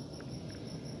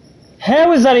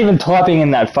how is that even typing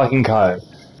in that fucking code?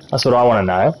 That's what I want to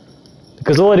know.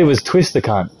 Because all I did was twist the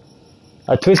cunt.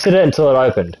 I twisted it until it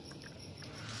opened.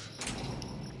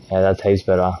 Yeah, that tastes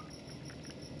better.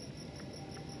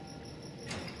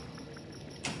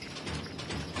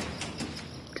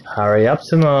 Hurry up,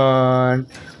 Timon.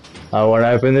 I want to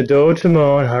open the door,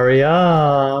 Timon. Hurry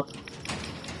up.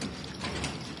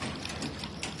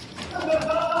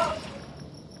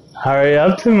 Hurry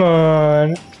up,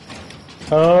 Timon.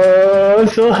 Oh,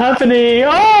 it's all happening.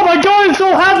 Oh my god, it's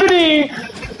all happening!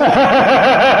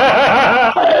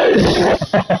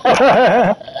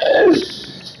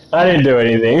 I didn't do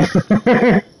anything.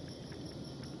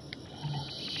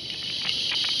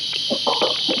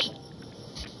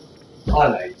 I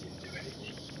know you didn't do anything.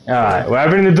 Alright, we're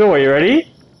opening the door. You ready?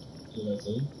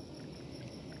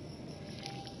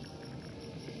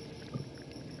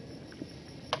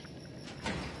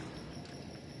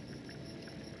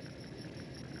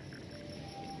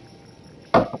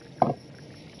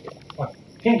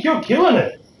 Pink, you're killing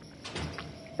it.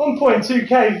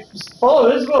 1.2k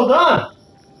followers. Well done.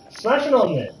 Smashing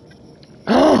on there.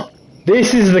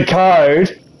 This is the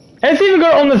code. And it's even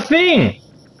got it on the thing.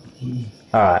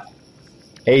 Alright.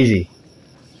 Easy.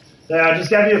 Yeah, I just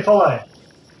gave you a follow.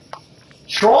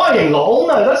 Trying, lol.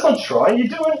 No, that's not trying. You're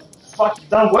doing fucking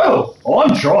done well.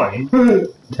 I'm trying.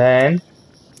 10.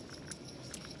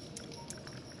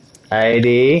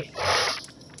 80.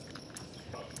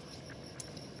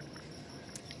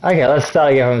 Okay, let's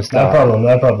start again from the start.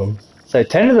 No problem. So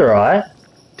 10 to the right.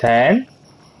 10.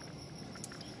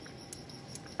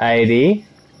 80.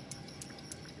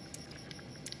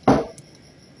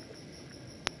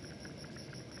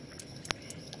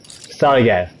 Start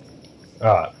again.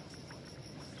 Alright.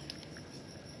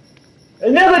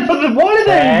 And now they put the... Why did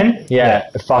 10. Yeah,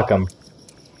 fuck them.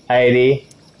 80.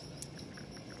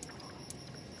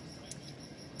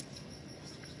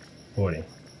 40.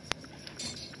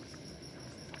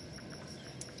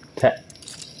 10.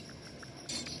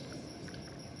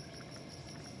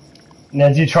 Now,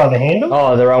 did you try the handle?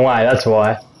 Oh, the wrong way, that's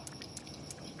why.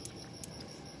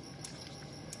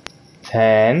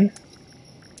 10.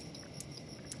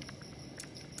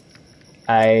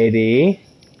 80.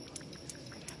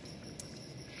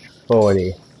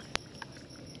 40.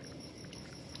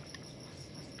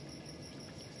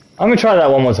 I'm going to try that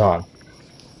one more time.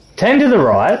 10 to the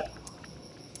right.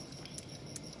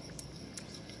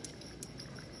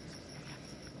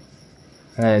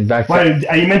 And then back to... Wait,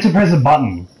 are you meant to press a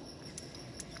button?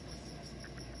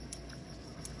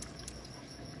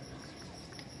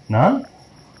 No?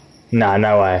 Nah,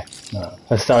 no way. No.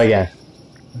 Let's start again.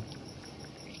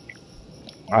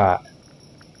 Alright.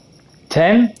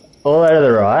 10, all the way to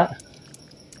the right.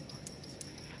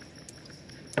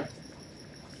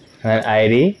 And then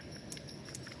 80.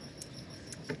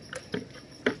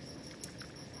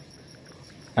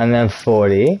 And then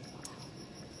 40.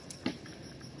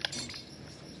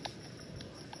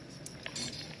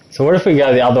 So what if we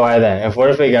go the other way then? What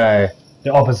if we go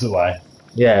The opposite way.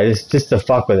 Yeah, just to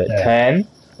fuck with it. Yeah. 10,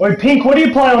 Wait, Pink, what do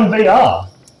you play on VR?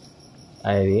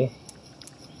 80.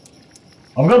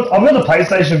 I've got the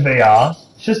PlayStation VR.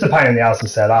 It's just a pain in the ass to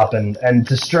set up and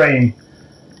to stream.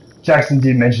 Jackson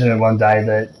did mention it one day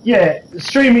that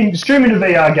streaming a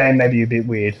VR game may be a bit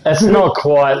weird. It's not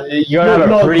quite. You gotta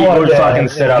have a pretty good fucking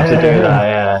setup to do that.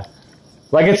 Yeah,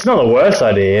 like it's not the worst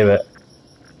idea, but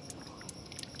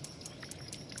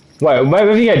wait,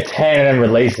 maybe if you go 10 and then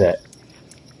release it.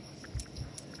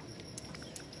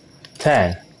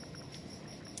 10,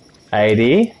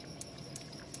 80.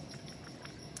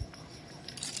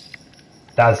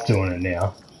 That's doing it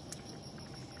now.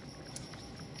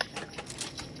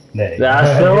 There you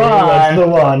That's go. the one. That's the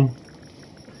one.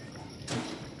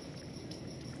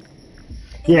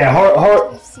 Yeah,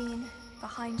 horror. We've seen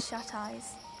behind shut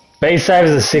eyes. Beat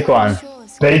Saber's a sick one.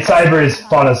 Beat Saber is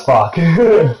fun as fuck. There's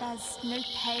no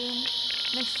pain,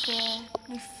 no fear,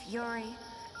 no fury,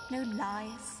 no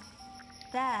lies.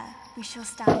 There we shall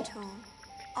stand tall,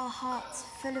 our hearts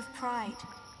full of pride.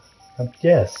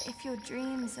 Yes. If your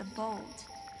dreams are bold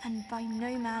and by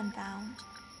no man bound,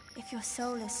 if your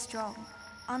soul is strong,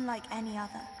 unlike any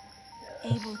other,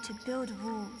 able to build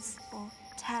walls or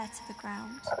tear to the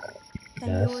ground,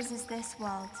 then yours is this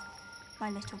world,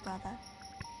 my little brother.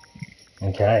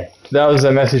 Okay. That was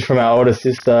a message from our older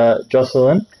sister,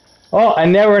 Jocelyn. Oh,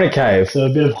 and now we're in a cave. So a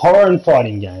bit of horror and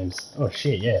fighting games. Oh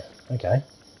shit, yeah. Okay.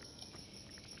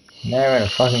 Now we're in a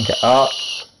fucking cave. Oh,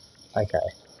 okay.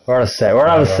 We're on a set. We're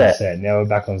on a set. Now we're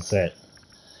back on set.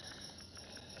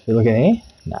 You looking here?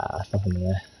 Nah, there's nothing in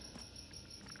there.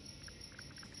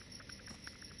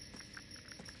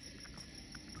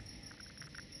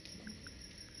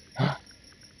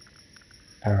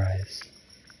 Arrows.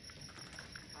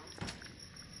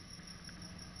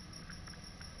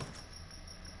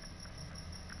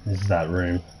 This is that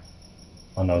room.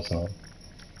 Oh no, it's not.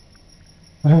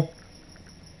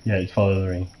 Yeah, follow the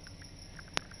ring.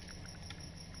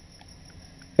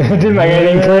 Didn't make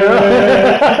anything clear.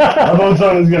 I thought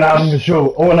something was gonna happen for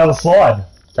sure. Oh, another slide.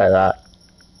 Take that.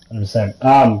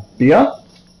 100%. Beer?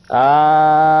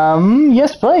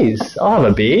 Yes, please. I'll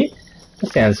have a beer.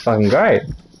 That sounds fucking great.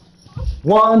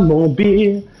 One more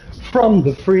beer from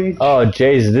the fridge. Oh,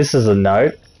 jeez, this is a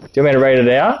note. Do you want me to read it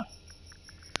out?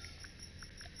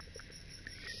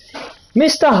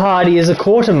 Mr. Hardy is a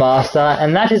quartermaster,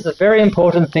 and that is a very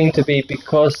important thing to be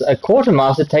because a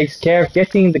quartermaster takes care of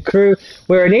getting the crew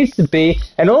where it needs to be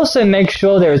and also makes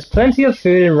sure there is plenty of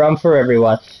food and rum for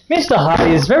everyone. Mr.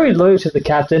 Hardy is very loyal to the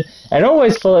captain and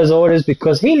always follows orders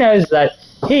because he knows that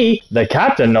he, the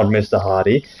captain, not Mr.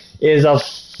 Hardy, is a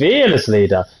fearless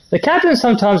leader. The captain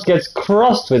sometimes gets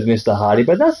crossed with Mr. Hardy,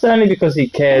 but that's only because he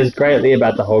cares greatly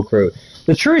about the whole crew.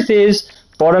 The truth is,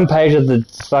 bottom page of the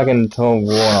fucking Tom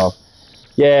Warnoff.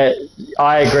 Yeah,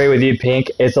 I agree with you,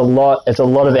 Pink. It's a lot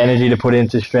of energy to put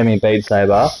into streaming Beat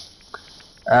Saber.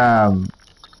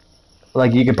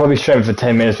 Like you could probably stream it for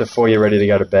 10 minutes before you're ready to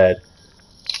go to bed.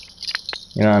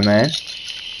 You know what I mean?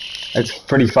 It's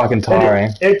pretty fucking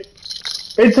tiring. It's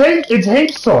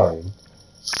heaps tiring.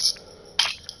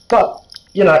 But,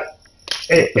 you know,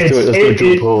 Let's do a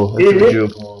dual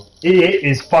pool. It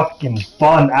is fucking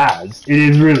fun as. It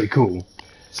is really cool.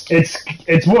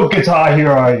 It's what Guitar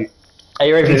Hero. Are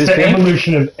you ready for it's this, the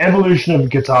Pink? evolution of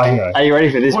Guitar Hero. Are you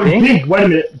ready for this, Wait, Pink? Wait a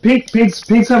minute.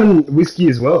 Pink's having whiskey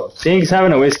as well. Pink's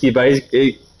having a whiskey, but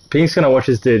Pink's gonna watch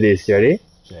us do this. You ready?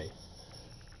 Gee.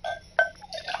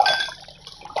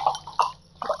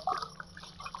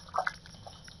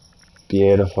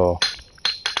 Beautiful.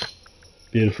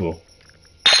 Beautiful.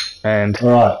 And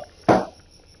Alright.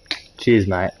 cheers,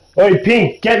 mate. Oi,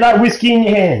 Pink, get that whiskey in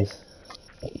your hands.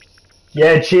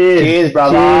 Yeah, cheers. Cheers,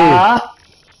 brother.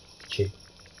 Cheers.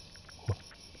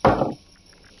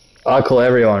 I call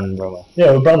everyone brother.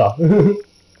 Yeah, we're brother.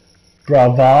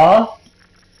 Brother.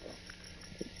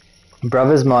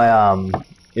 Brother's my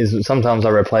is sometimes I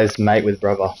replace mate with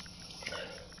brother.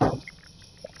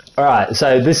 Alright,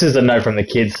 so this is a note from the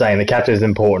kids saying the captain is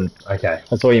important. Okay.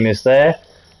 That's all you missed there.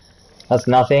 That's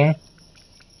nothing.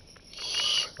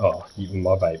 Oh, even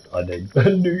my vape. I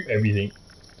do everything.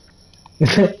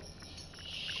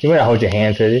 You want to hold your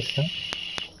hand through this? Huh?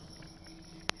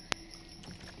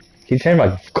 Can you turn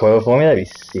my coil for me? That'd be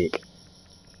sick.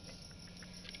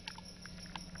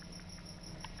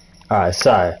 Alright,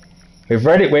 so we've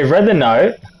read it. We've read the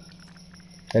note.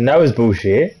 The note was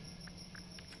bullshit.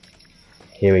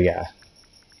 Here we go.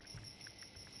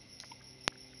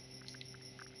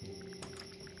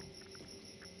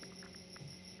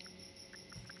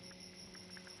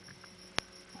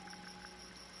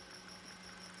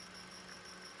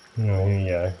 Oh, here you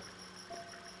go.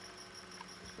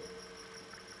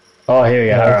 Oh, here we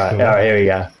go. Yeah, that's Alright, cool. alright, here we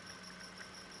go.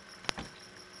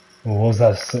 What was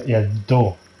that? Yeah,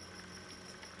 door.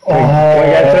 Can we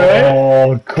go through it?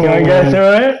 Oh, cool. Can we go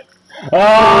through it?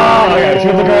 Oh, okay,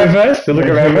 should we look around first? We'll look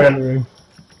around first. the room.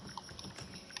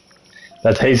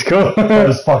 That's heaps cool. That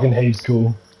was fucking heaps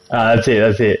cool. That's it,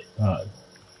 that's it. Alright.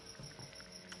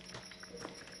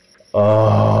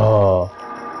 Oh.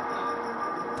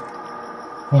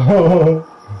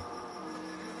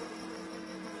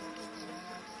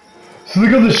 So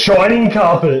look at the Shining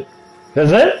carpet.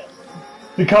 Does it?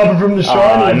 The carpet from The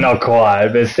Shining. Not quite,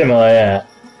 but it's similar, yeah.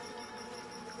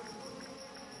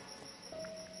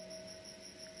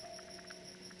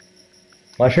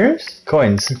 Mushrooms?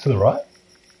 Coins. Look to the right.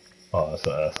 Oh, that's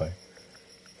like.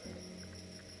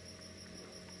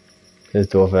 There's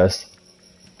door first.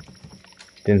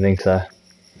 Didn't think so.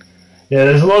 Yeah,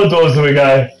 there's a lot of doors that we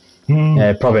go.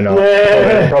 Yeah, probably not.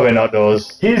 Yeah. Probably not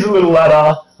doors. Here's a little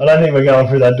ladder. I don't think we're going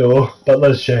through that door, but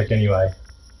let's check anyway.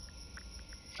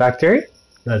 Factory?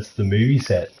 That's the movie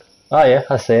set. Oh yeah,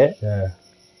 I see it. Yeah.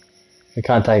 We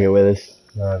can't take it with us.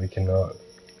 No, we cannot.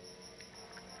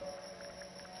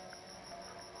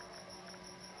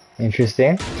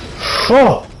 Interesting.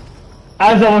 Oh!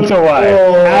 As I looked away.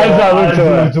 As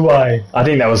I looked away. I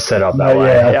think that was set up that No,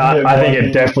 way. yeah, I think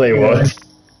it definitely was.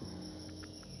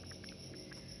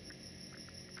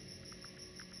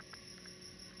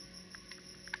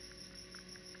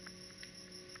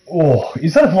 Oh,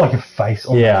 is that like a face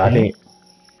on Yeah, the I thing? think.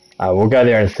 We'll go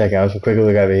there in a second. Let's quickly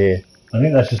look over here. I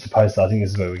think that's just a poster. I think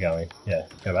this is where we're going. Yeah,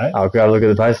 go back. I'll go look at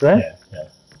the poster there. Yeah, yeah.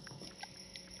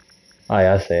 Oh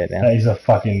yeah, I see it now. That is a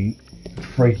fucking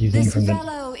freaky thing This from the...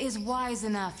 fellow is wise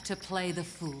enough to play the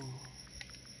fool.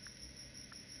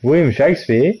 William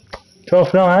Shakespeare,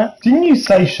 12th night. Didn't you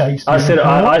say Shakespeare? I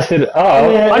said.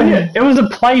 Oh, Yeah. I knew, it was a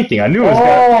play thing. I knew it was.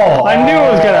 I knew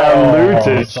it was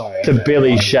going to allude to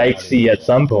Billy Shakespeare at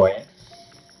some point.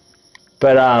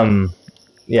 But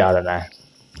yeah, I don't know.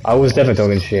 I was definitely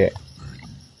talking shit.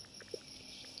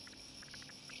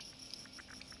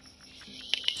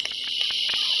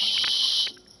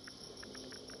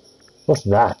 What's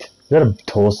that? Is that a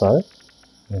torso?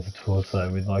 There's a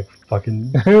torso with like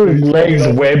fucking... Legs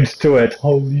webbed to it.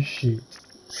 Holy shit.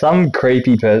 Some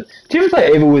creepy person. Did you ever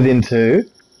play Evil Within 2?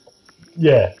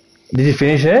 Yeah, Did you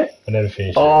finish it? I never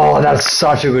finished Oh, that's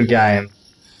such a good game.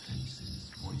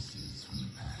 Voices from the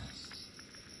past,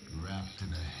 wrapped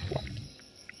in a heavy,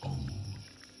 old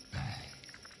bag.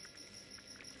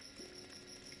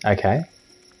 Okay.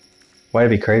 Way to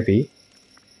be creepy. it.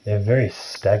 They're very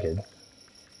staggered.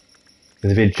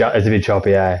 It's a bit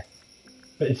choppy, eh?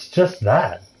 But it's just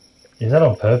that. Is that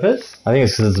on purpose? I think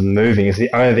it's because it's moving. It's the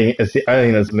only thing. It's the only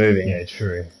thing that's moving. Yeah,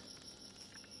 true.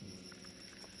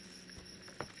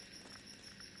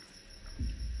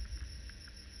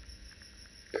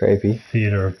 Creepy.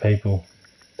 Theatre of people.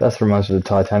 That's reminds me of the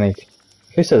Titanic.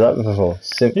 Who said that before?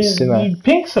 Simmer.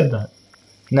 Pink said that.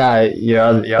 No, your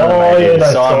other Oh, mate yeah, did.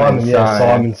 no, Simon.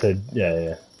 Simon said,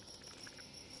 yeah.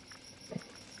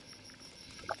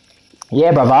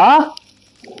 Yeah, brother.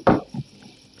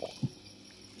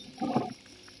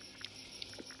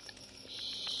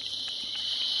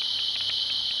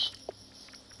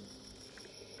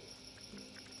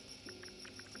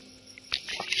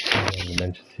 The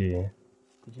mentions here.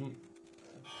 The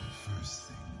first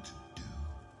thing to do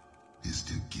is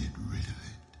to get rid of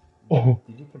it. Oh,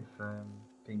 Did you confirm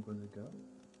Pink was a girl?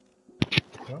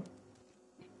 What?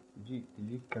 Did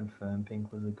you confirm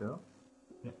Pink was a girl?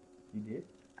 Yeah. You did?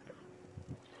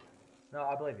 No,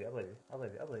 I believe you.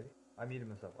 I muted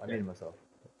myself.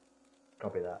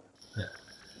 Copy that. Yeah.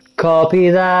 Copy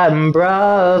that,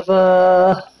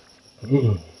 brother.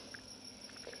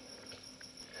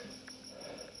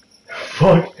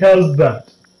 Fuck, how's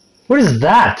that? What is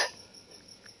that?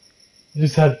 You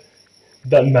just had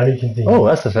that mannequin thing. Oh,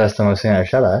 that's the first time I've seen a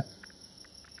shadow.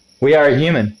 We are a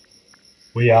human.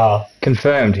 We are.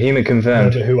 Confirmed. Human No,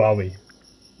 confirmed. but who are we?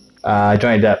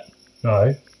 Johnny Depp.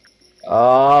 No.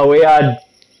 Oh, we are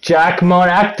Jack Mon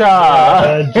actor.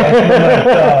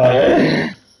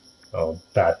 Oh,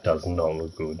 that does not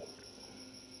look good.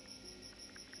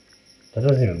 That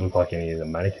doesn't even look like any of the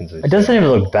mannequins. It doesn't even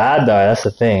look bad though. That's the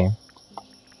thing.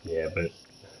 Yeah, but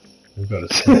we've got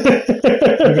to see. We've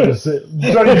got to see.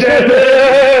 Johnny Depp!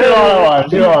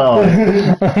 Do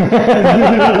another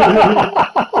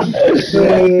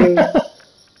one.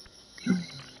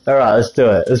 All right, let's do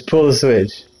it. Let's pull the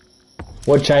switch.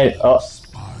 What change? Oh,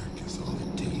 Spark is all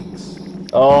it takes.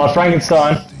 oh,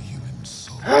 Frankenstein. The human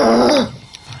soul.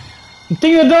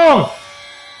 Ding a dong.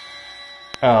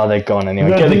 Oh, they're gone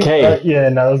anyway. Get the key. Yeah,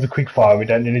 no, that was a quick fire. We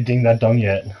don't need to ding that dong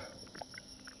yet.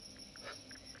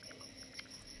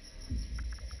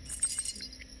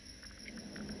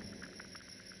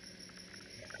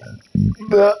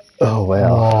 Oh wow!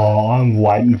 Oh, I'm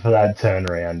waiting for that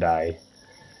turnaround day.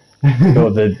 Or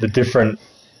the different.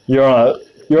 You're on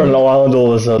an island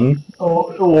all of a sudden.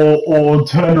 Or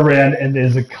turn around and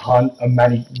there's a cunt, a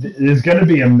mannequin. There's going to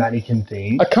be a mannequin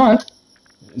thing. I can't.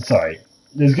 Sorry.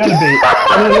 There's going to be.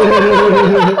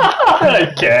 I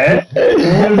don't care. There's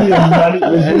going to be a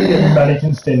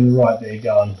mannequin standing right there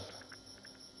going.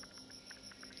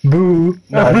 Boo.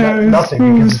 No,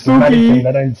 nothing, because it's a mannequin.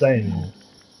 They don't say anything.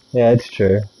 Yeah, it's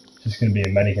true. It's just going to be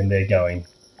a mannequin there going.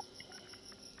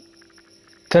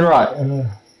 Turn right.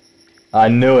 I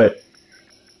knew it.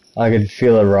 I could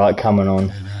feel the right coming on.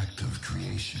 An act of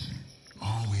creation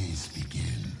always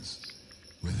begins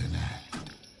with an act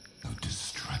of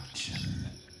destruction.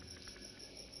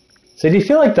 So do you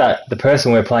feel like that the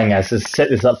person we're playing as has set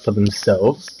this up for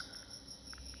themselves?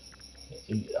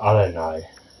 I don't know.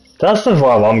 That's the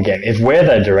vibe I'm getting. If we're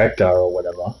the director or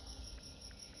whatever.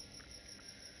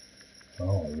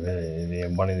 Oh, really? They're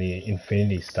one of the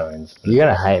Infinity Stones. You're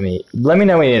gonna hate me. Let me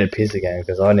know when you need to piss again,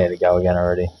 because I need to go again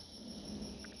already.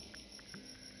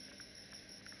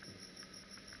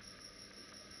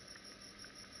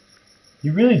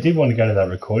 You really did want to go to that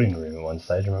recording room at one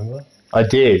stage, remember? I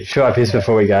did. Should I piss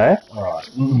before we go? Alright.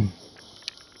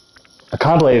 I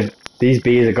can't believe these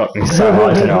beers have got me so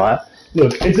high tonight.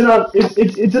 Look, it's an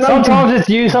Sometimes it's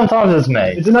you, sometimes it's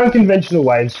me. It's an unconventional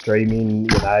way of streaming,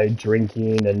 you know,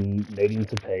 drinking and needing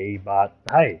to pee, but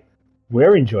hey,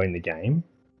 we're enjoying the game.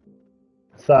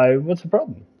 So what's the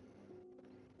problem?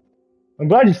 I'm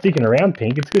glad you're sticking around,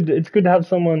 Pink. It's good to have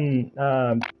someone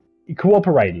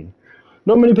cooperating.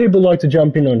 Not many people like to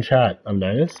jump in on chat, I've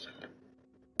noticed.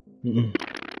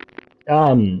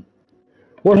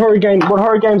 What horror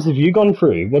games have you gone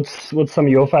through? What's some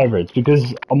of your favourites?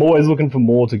 Because I'm always looking for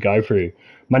more to go through.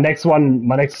 The next one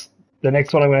I'm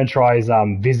going to try is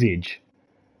Visage.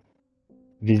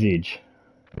 Visage.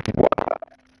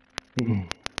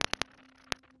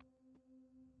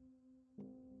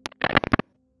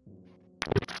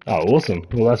 Oh, awesome!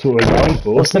 Well, that's what we're going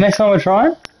for. What's the next one we're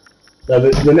trying? No,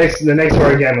 the next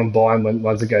horror game I'm buying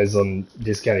once it goes on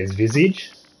discount is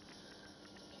Visage.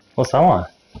 What's that one?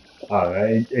 I don't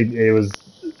know. It was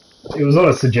on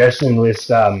a suggestion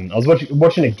list. I was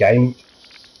watching a game.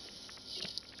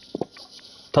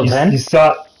 Top 10?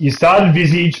 You started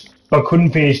Visage, but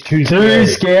couldn't finish Too Scary. Too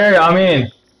scary. I'm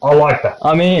in. I like that.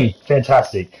 I'm in.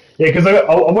 Fantastic. Yeah, because I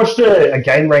watched a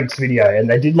Game Ranks video, and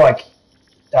they did like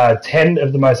 10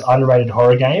 of the most underrated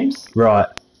horror games. Right.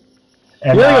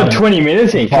 And, you only got 20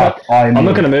 minutes in. I'm not mean,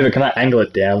 going to move it. Can I angle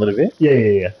it down a little bit?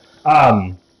 Yeah.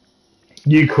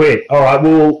 You quit. All right.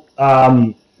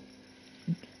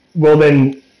 Well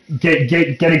then,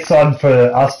 get excited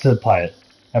for us to play it.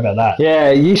 How about that? Yeah,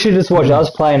 you should just watch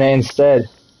us playing it instead.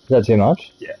 Is that too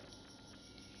much? Yeah.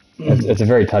 It's a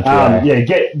very touchy way. Yeah,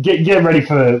 get ready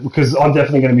because I'm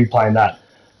definitely going to be playing that.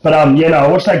 But I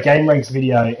watched that Game Ranks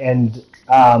video and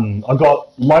I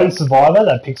got Lone Survivor,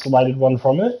 that pixelated one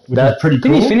from it, which is pretty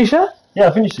cool. Did you finish it? Yeah,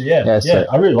 I finished it. Yeah, so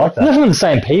I really like that. Not from the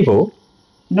same people.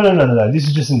 No. This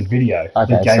is just in the video.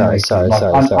 Okay, the Game Ranks, sorry.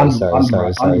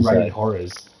 Underrated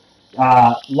horrors.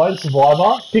 Lone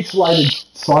Survivor, pixelated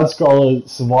side-scroller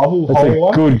survival horror one.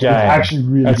 It's a good game. It's actually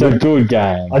really good. It's a good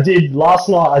game. Last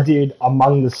night I did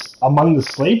Among the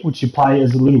Sleep, which you play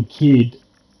as a little kid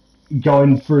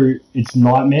going through its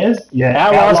nightmares. Yeah,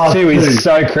 Outlast 2 is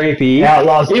so creepy.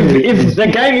 Outlast 2. If the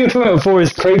game you were talking about before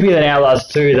is creepier than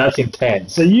Outlast 2, that's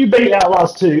intense. So you beat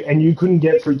Outlast 2 and you couldn't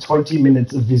get through 20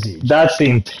 minutes of Visage. That's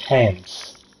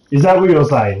intense. Is that what you're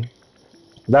saying?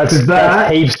 That's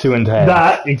heaps too intense.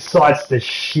 That excites the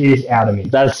shit out of me.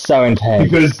 That's so intense.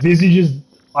 Because Visage is,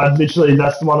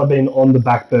 that's the one I've been on the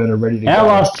back burner ready to go.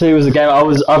 Outlast 2 was a game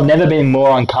I've never been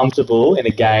more uncomfortable in a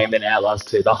game than Outlast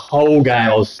 2. The whole game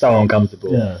I was so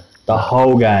uncomfortable. Yeah. The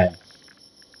whole game.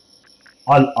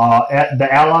 The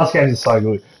Outlast games are so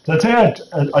good. So I tell you,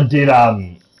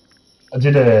 I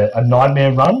did a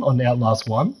nightmare run on Outlast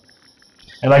 1.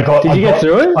 And Did you get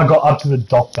through it? I got up to the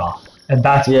doctor. And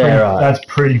that's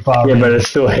pretty far. Yeah, but it's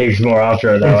still heaps more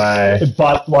after it though, eh?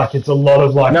 But it's a lot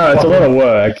of No, it's a lot of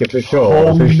work for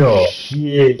sure.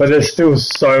 Shit. But there's still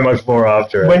so much more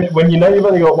after it. When you know you've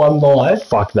only got one life.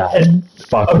 Fuck that.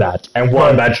 And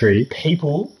one battery.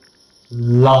 People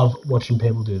love watching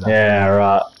people do that. Yeah,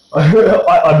 right. I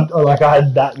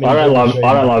had that many.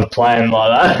 I don't love playing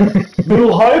like that.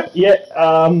 Little Hope, yeah.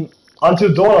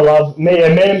 Until Dawn, I love me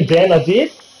and Dan. I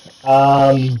did.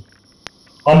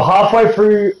 I'm halfway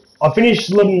through. I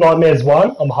finished Little Nightmares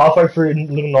 1. I'm halfway through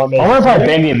Little Nightmares 2. I want to play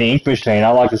Bendy and the Ink Machine. I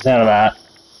like the sound of that.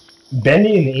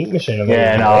 Bendy and the Ink Machine?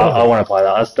 I want to play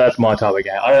that. That's my type of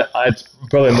game. It's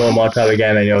probably more my type of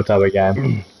game than your type of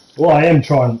game. Well, I am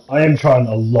trying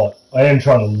a lot. I am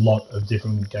trying a lot of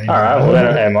different games. Alright, well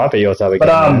then it might be your type of But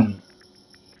game.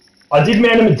 I did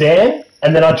Man of Medan,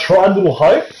 and then I tried Little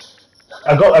Hope.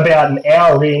 I got about an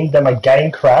hour in, then my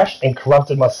game crashed and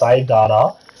corrupted my save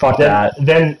data. Fuck that.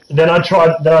 Then I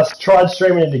tried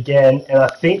streaming it again, and I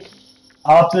think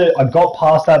after I got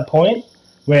past that point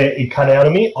where it cut out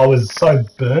of me, I was so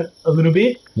burnt a little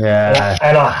bit. Yeah.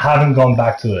 And I haven't gone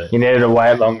back to it. You needed to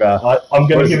wait longer. I'm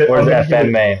gonna give it. What does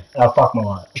FM mean? Fuck my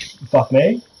life. Fuck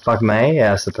me. Fuck me?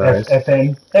 Yeah, I suppose.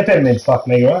 FM means fuck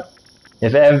me, right?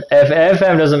 If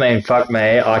FM doesn't mean fuck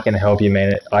me, I can help you mean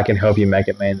it. I can help you make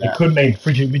it mean that. It could mean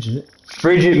frigid midget.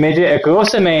 Frigid midget. It could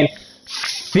also mean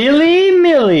Philly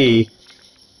Millie.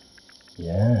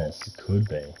 Yes, it could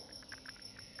be.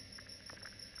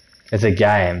 It's a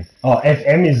game. Oh,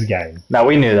 FM is a game. No,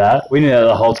 we knew that. We knew that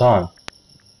the whole time.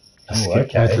 Oh,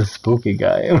 okay. It's a spooky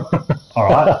game.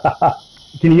 Alright.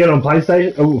 Can you get it on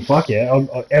PlayStation? Oh, fuck yeah.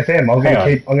 FM, I'm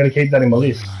gonna keep that in my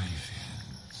list. Life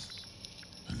ends.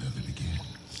 Another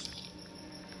begins.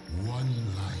 One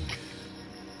life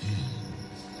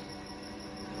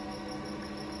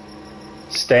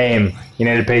ends. Steam. You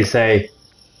need a PC.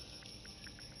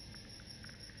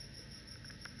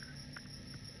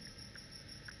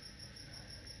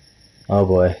 Oh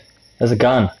boy. There's a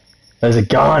gun. There's a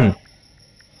gun!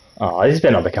 Oh, this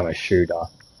better not become a shooter.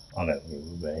 I don't think it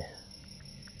will be.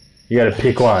 You gotta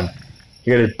pick one.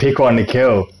 You gotta pick one to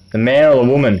kill. The man or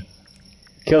the woman.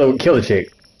 Kill the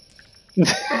chick.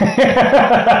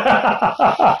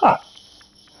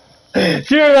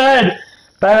 Shoot her head!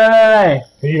 Bang!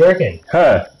 Who do you reckon?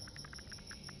 Her.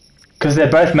 Because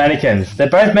they're both mannequins. They're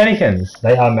both mannequins.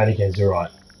 They are mannequins, you're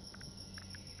right.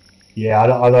 Yeah,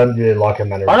 I don't really like a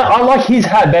mannequin. I like his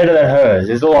hat better than hers,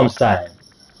 is all I'm saying.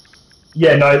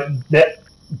 Yeah, no,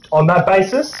 on that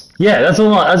basis, Yeah, that's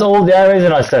all the only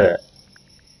reason I said it.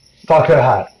 fuck her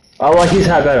hat. I like his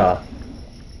hat better.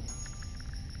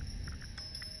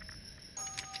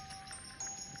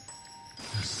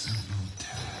 The simple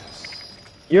task.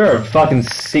 You're a fucking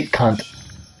sick cunt.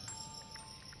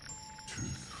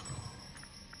 Truthful.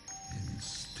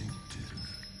 Instinctive.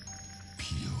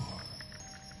 Pure.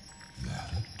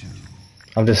 That'll do.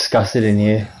 I'm disgusted in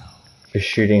you for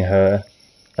shooting her,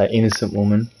 that innocent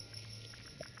woman.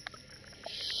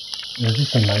 There's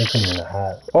just a mannequin in a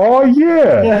hat. Oh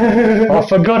yeah! I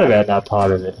forgot about that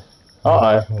part of it.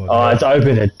 Uh oh. Oh, it's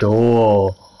opened a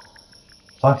door.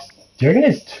 Fuck, do you reckon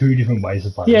there's two different ways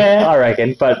of playing? Yeah, I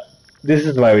reckon, but this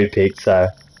is the way we picked, so.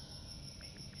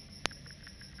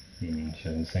 She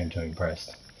doesn't seem too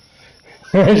impressed.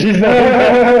 She's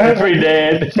not pretty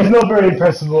dead. She's not very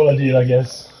impressed with what I did, I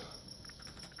guess.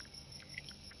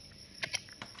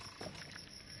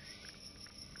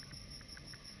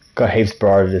 Got heaps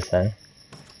borrowed of this thing.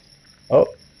 Oh.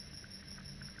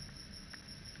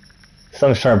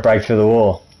 Someone's trying to break through the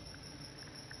wall.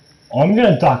 I'm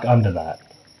gonna duck under that.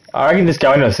 I reckon just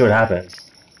go in and see what happens.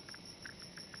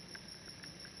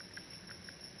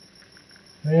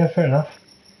 Yeah, fair enough.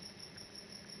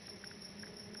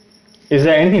 Is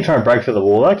there anything trying to break through the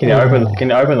wall though? Can you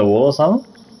open the wall or something?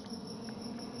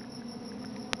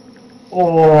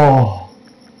 Oh,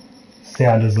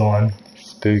 sound design.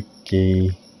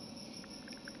 Spooky.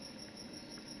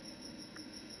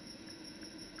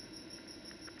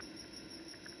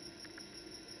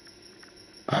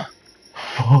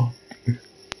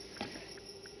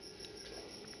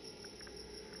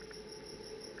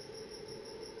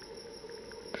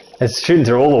 It's shooting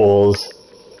through all the walls.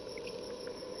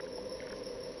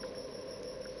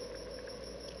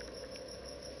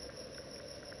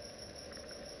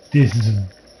 This is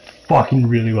fucking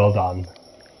really well done.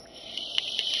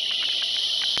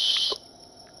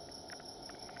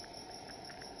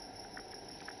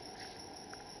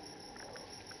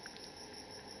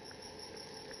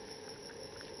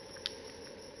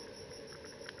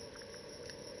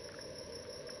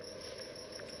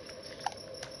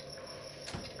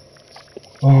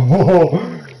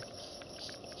 Oh,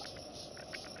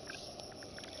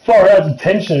 far out of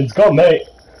tension, it's got me.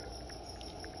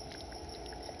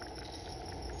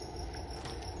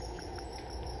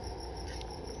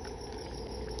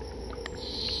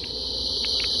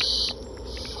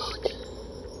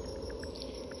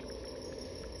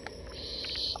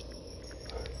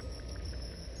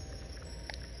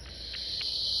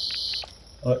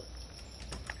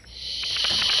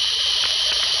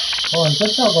 Oh, is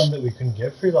that that one that we couldn't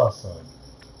get through last time?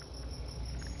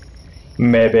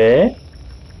 Maybe.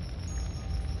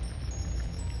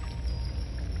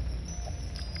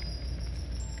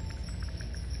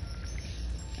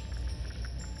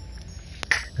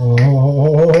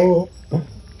 Oh.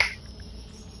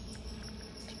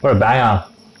 What a banger.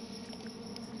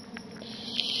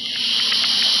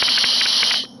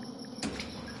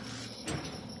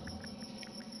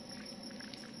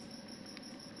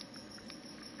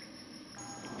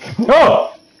 Oh!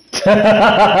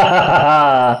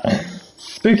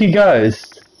 Spooky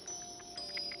ghost.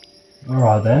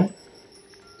 Alright then.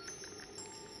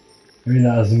 Maybe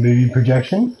that was a movie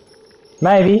projection?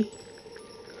 Maybe.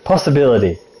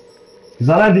 Possibility. Because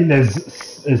I don't think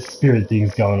there's spirit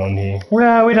things going on here.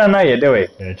 Well, we don't know yet, do we?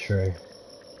 Yeah, true.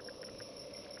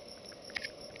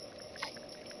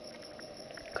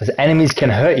 Because enemies can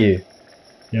hurt you.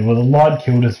 Yeah, well the light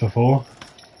killed us before.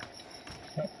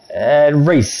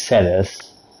 Reset us.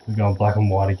 We're going black and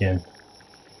white again.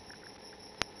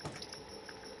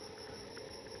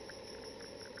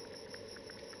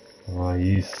 Oh,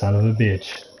 you son of a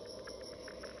bitch.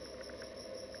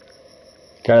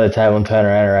 Go to the table and turn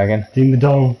around, I reckon. Ding the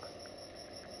dong.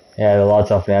 Yeah, the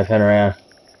light's off now. Turn around.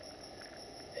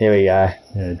 Here we go.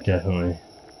 Yeah, definitely.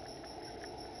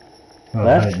 Oh,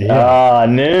 Left? mate, yeah. Ah,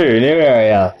 new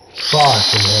area.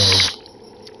 Fucking hell.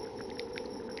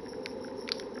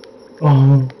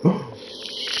 Oh.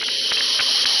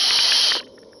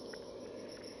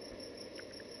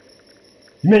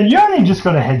 Man, you only just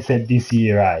got a headset this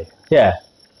year, eh? Yeah.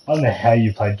 I don't know how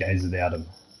you played games without them.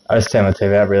 I just turned my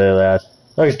TV up really loud.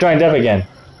 Look, it's joined up again.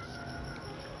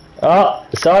 Oh,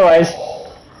 sideways.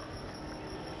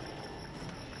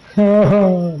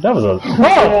 That was a...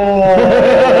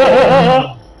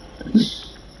 Oh!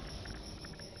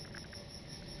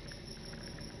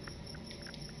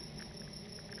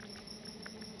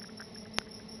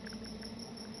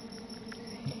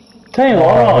 Turn your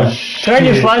light on. Turn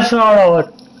your flashlight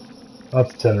on. I have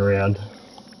to turn around.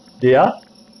 Yeah?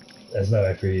 There's no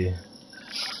way for you.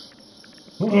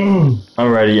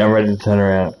 I'm ready to turn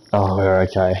around. Oh, we're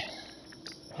okay.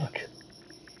 Fuck.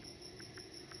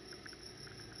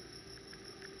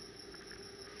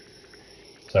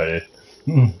 Sorry,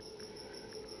 dude.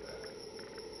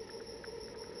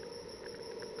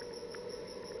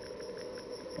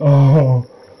 Oh.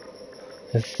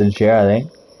 This is the chair, I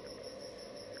think.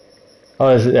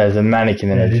 Oh, there's a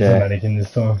mannequin in Yeah, the it is chair. a mannequin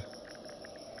this time.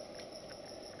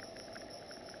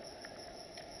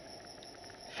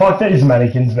 Fuck these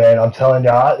mannequins, man. I'm telling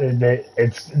ya, they're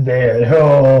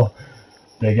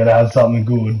gonna have something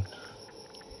good.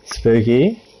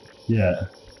 Spooky. Yeah.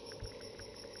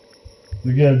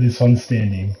 Look at this one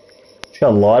standing. It's got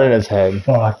a light in its head.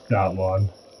 Fuck that one.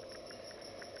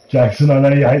 Jackson, I know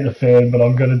you hate the fan, but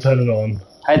I'm gonna turn it on.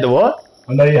 Hate the what?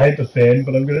 I know you hate the fan,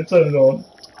 but I'm gonna turn it on.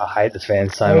 I hate the fan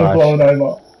so I'm gonna blow much. it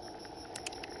over.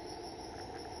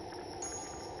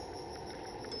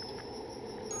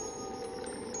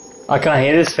 I can't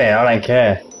hear this fan, I don't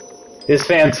care. This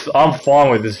fan's... I'm fine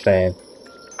with this fan.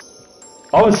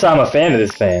 I would say I'm a fan of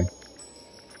this fan.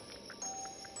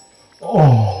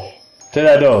 Oh. To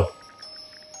that door.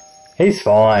 He's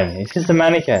fine. He's just a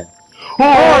mannequin. Oh!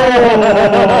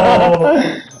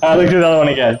 Look at the other one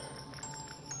again.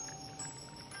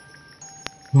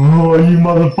 Oh, you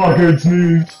motherfucker, it's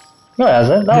moved. No, it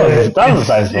hasn't. That was the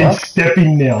same spot. It's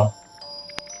stepping now.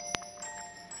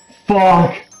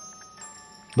 Fuck.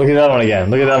 Look at that one again.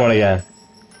 Look at that one again.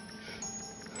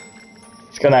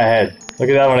 It's got no head. Look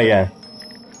at that one again.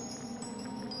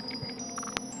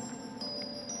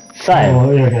 Same.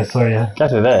 Oh, yeah, okay, sorry, yeah. Go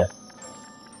through there.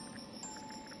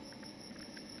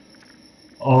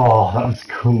 Oh, that was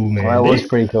cool, man. That was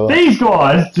pretty cool. These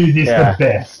guys do this the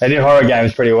best. They do horror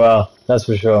games pretty well. That's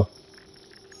for sure.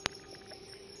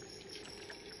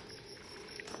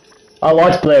 I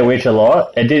liked Blair Witch a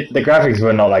lot. The graphics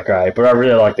were not that great, but I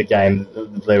really liked the game, the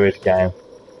Blair Witch game.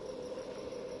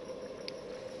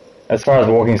 As far as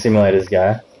walking simulators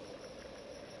go.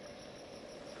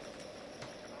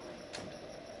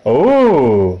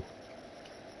 Ooh!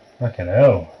 Fucking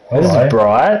hell. This is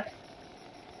bright.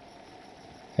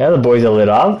 Now the boys are lit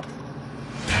up.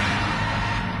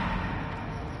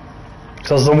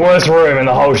 So it's the worst room in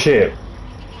the whole ship.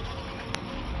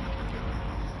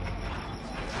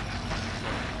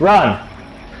 Run!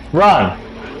 Run!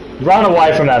 Run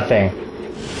away from that thing.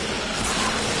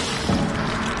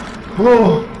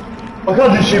 Oh, I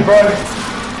got this shit, bro.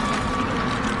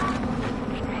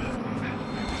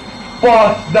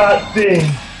 Fuck that thing.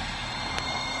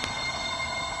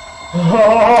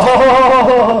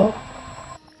 Oh.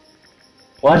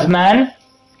 What, man?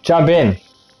 Jump in.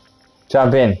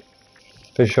 Jump in.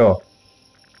 For sure.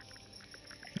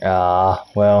 Ah,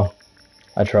 well,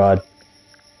 I tried.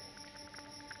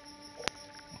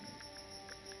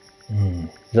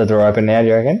 Is that door open now, do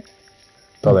you reckon?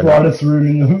 Probably not. Brightest room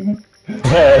in the...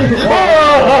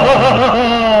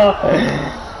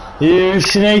 You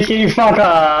sneaky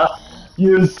fucker!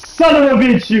 You son of a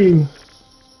bitch, you!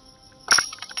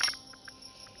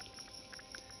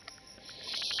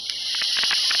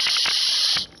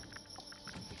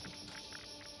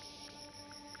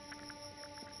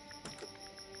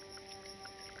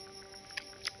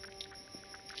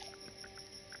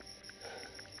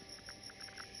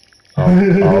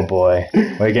 Oh boy,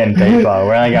 we're getting deeper.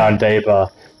 We're only going deeper.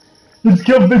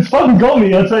 It's fucking got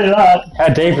me, I'll tell you that. How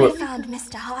deep? We found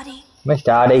Mr. Hardy.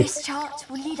 Mr. Hardy. This chart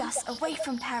will lead us away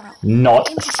from peril. Not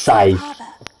into Safe safe.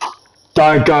 Harbor.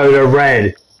 Don't go to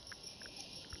red.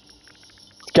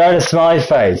 Go to smiley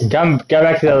face. Go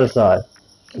back to the other side.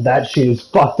 That shit is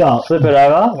fucked up. Flip it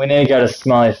over. We need to go to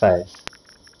smiley face.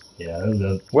 Yeah,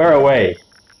 Where are we?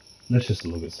 let's just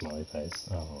look at smiley face.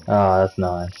 Oh, that's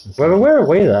nice. Where are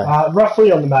we though?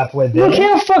 Roughly on the map we're there. Look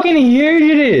how fucking huge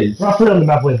it is. Roughly on the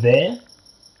map we're there.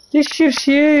 This ship's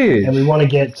huge. And we want to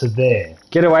get to there.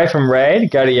 Get away from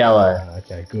red, go to yellow.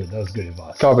 Okay, good. That was good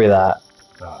advice. Copy that.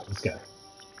 Alright, let's go.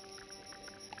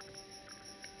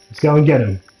 Let's go and get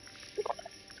him.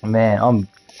 Man, I'm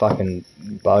fucking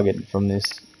bugging from this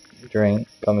drink.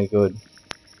 Got me good.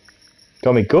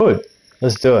 Got me good.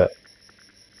 Let's do it.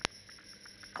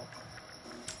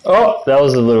 Oh, that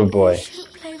was a little boy. She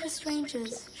shouldn't play with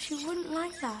strangers. She wouldn't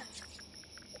like that.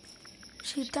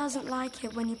 She doesn't like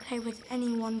it when you play with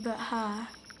anyone but her.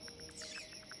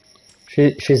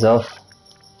 She's off.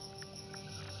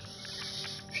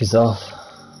 She's off.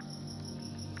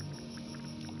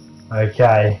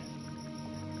 Okay.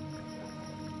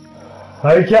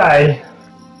 Okay.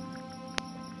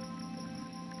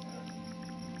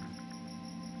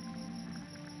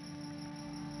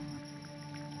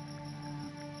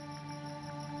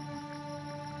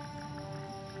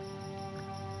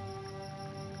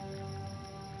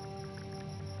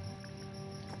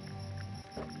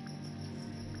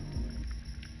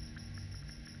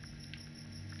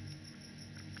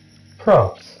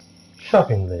 Prompts.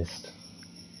 Shopping list.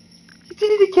 You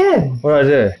did it again! What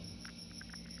did I do?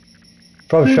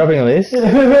 From shopping list?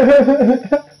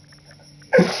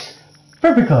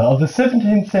 Replica of the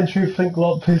 17th century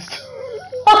flintlock pistol.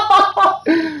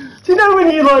 Do you know when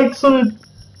you like sort of...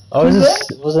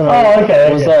 Wasn't I... Oh,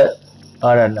 okay, Was that...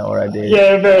 I don't know what I did.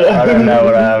 Yeah, but... I don't know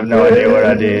what I have no idea what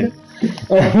I did.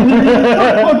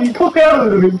 You cook out a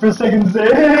little bit for a second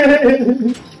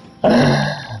there.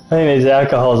 I think these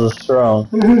alcohols are strong.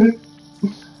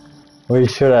 We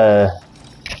should have...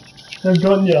 I've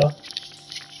gotten ya.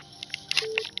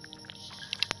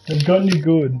 I've gotten you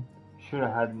good. Should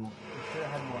have had more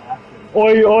acid.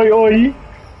 Oi, oi, oi!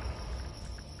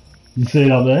 You see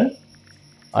it up there?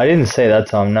 I didn't say that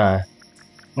time, no.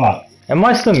 Right. Am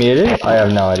I still muted? I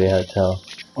have no idea how to tell.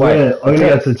 Wait, I'm gonna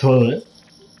go to the toilet.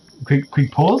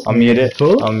 Quick pause. I'm muted.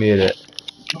 I'm muted.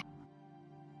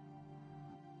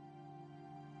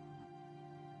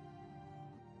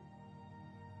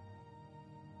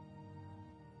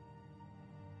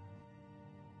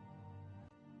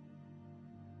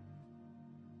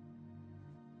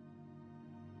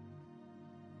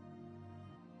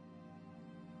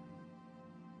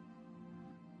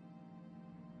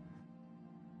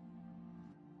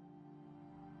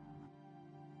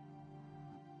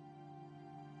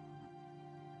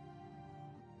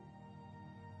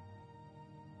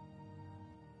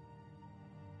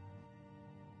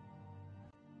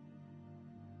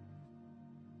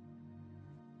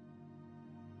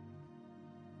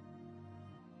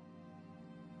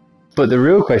 But the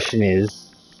real question is,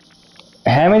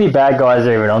 how many bad guys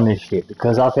are even on this ship?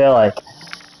 Because I feel like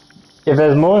if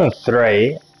there's more than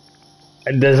 3,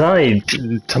 there's only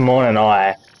Timon and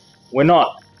I. We're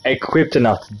not equipped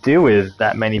enough to deal with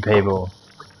that many people.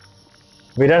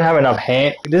 We don't have enough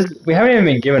we haven't even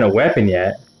been given a weapon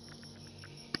yet.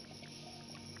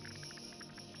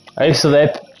 Are you still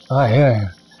there? Oh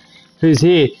yeah. Who's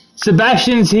here?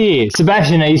 Sebastian's here.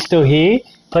 Sebastian, are you still here?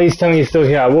 Please tell me you're still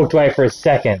here. I walked away for a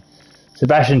second.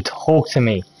 Sebastian, talk to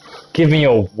me. Give me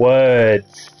your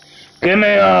words. Give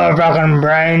me your fucking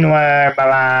brain word,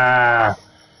 blah.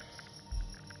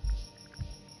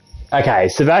 Okay,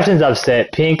 Sebastian's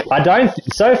upset. Pink,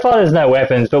 so far there's no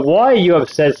weapons, but why are you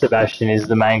upset, Sebastian, is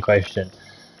the main question.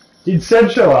 Did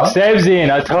Seb show up? Seb's in.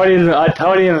 I told him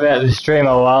about the stream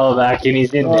a while back and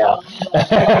he's in now.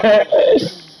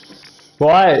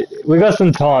 Why? We got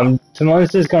some time.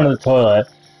 Timon's just gone to the toilet.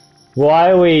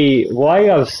 Why are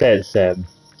you upset, Seb?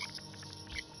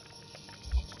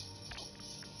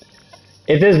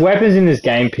 If there's weapons in this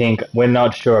game, Pink, we're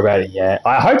not sure about it yet.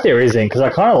 I hope there isn't, because I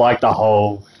kind of like the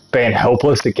whole being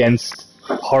helpless against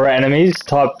horror enemies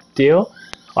type deal.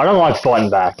 I don't like fighting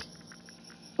back.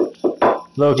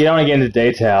 Look Look, you don't want to get into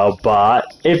detail, but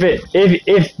if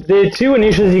the two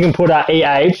initials you can put are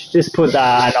EH, just put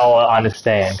that and I'll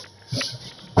understand.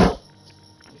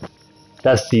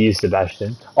 That's to you,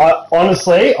 Sebastian. I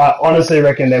honestly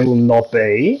reckon there will not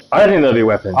be. I don't think there'll be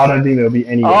weapons. I don't think there'll be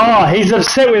any. Oh, he's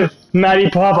upset with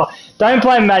Matty Piper. Don't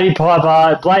blame Matty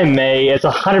Piper. Blame me. It's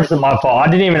 100% my fault.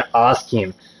 I didn't even ask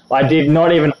him. I did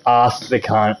not even ask the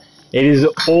cunt. It is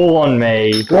all on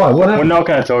me. Why? What happened? We're not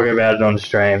going to talk about it on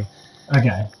stream.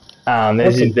 Okay.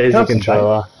 There's your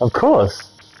controller. Of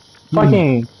course.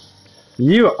 Fucking,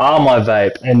 you are my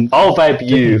vape, and I'll vape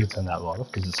you. You can turn that light off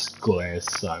because it glares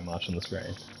so much on the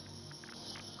screen.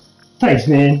 Thanks,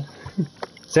 man.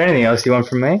 Is there anything else you want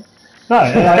from me? No,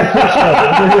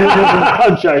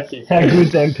 I'm joking. How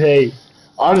good's MP?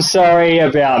 I'm sorry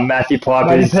about Matthew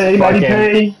Piper's Matty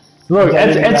P. Look,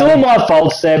 it's all my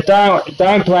fault, Seb.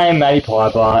 Don't blame Matty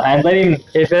Piper, and let him,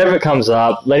 if it ever comes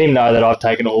up, let him know that I've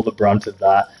taken all the brunt of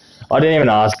that. I didn't even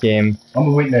ask him. I'm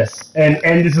a witness, and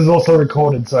this is also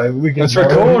recorded, so we can. It's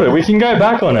recorded. We can go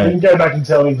back on it. We can go back and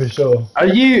tell him for sure.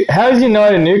 How's your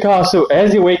night in Newcastle?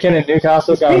 How's your weekend in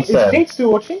Newcastle going, Seb? Is Pink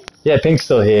still watching? Yeah, Pink's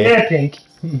still here. Yeah, Pink.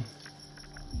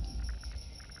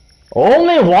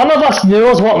 Only one of us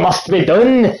knows what must be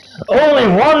done. Only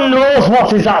one knows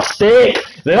what is at stake.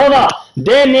 The other,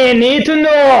 they need to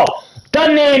know.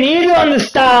 Then they need to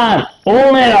understand.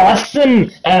 Only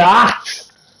listen and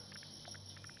act.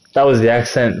 That was the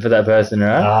accent for that person,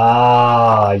 right?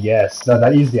 Ah, yes. No,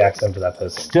 that is the accent for that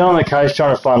person. Still on the coast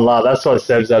trying to find love. That's what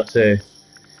Seb's up to.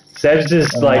 Seb's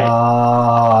just like...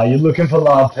 Ah, you're looking for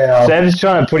love, pal. Seb's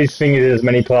trying to put his fingers in as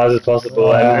many pies as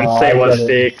possible and see what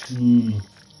sticks.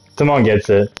 Someone gets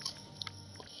it.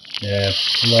 Yeah,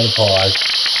 a lot of pies.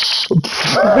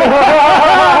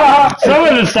 Some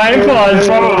of the same pies,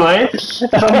 probably.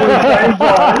 Some of the same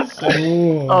pies.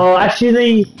 Oh,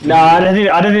 actually, no, I don't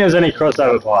think there's any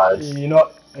crossover pies. You're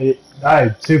not...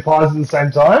 No, two pies at the same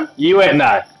time? You and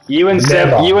Seb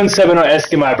are not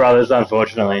Eskimo brothers,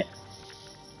 unfortunately.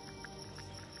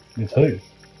 With who?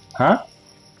 Huh?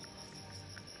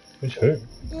 Which who?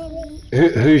 Lily.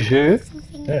 Who's who?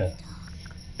 Yeah.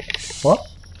 What?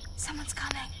 Someone's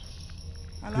coming.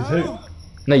 With who?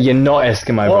 No, you're not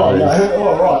Eskimo brothers. No.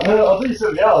 Oh, right. No, I thought you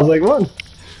said I was like, what?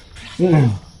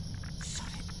 Son,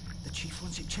 the chief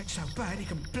wants it checked so bad he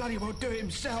can bloody well do it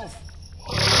himself.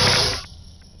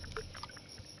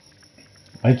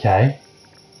 Okay.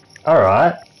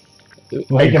 Alright.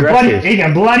 Well, he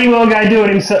can bloody well go do it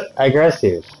himself.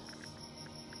 Aggressive.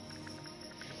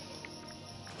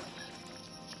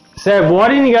 So, why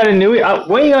didn't you go to Nui?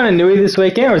 Were you going to Nui this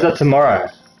weekend, or is that tomorrow?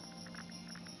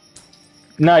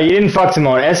 No, you didn't fuck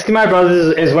tomorrow. Eskimo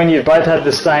Brothers is when you both had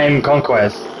the same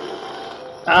conquest.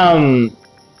 You're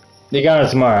going to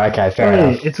tomorrow. Okay, fair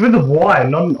enough. It's with a Y,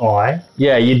 not an I.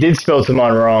 Yeah, you did spell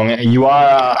tomorrow wrong. You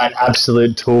are an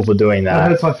absolute tool for doing that.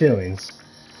 That hurts my feelings.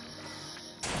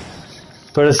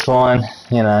 But it's fine,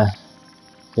 you know.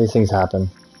 These things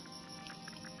happen.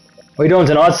 What are you doing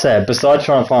tonight, Seb? Besides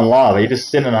trying to find love, are you just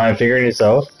sitting at home figuring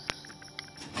yourself?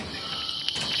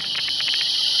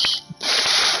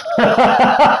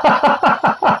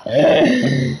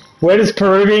 Where does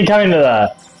Peruvian come into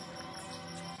that?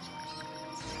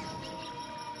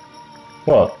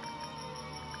 What?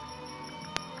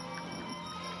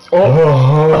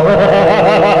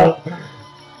 Oh,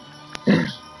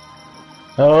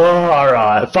 oh,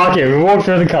 alright. Fuck it, we walked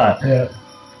through the cut. Yeah.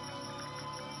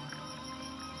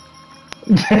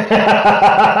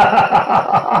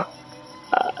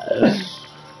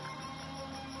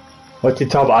 What's your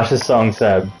top Usher song,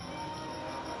 Seb?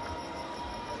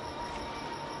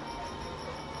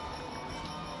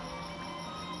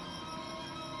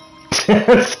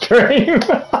 Scream.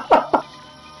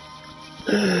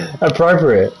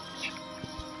 Appropriate.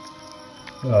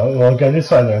 Oh, well, go this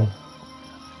way then.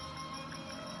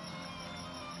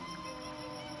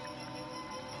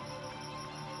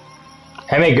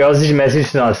 How many girls did you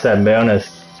message tonight, Seb? Be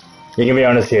honest. You can be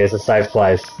honest here, it's a safe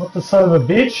place. What the son of a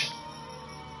bitch?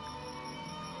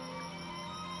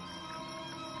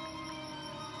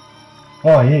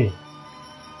 Oh, yeah.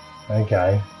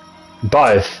 Okay.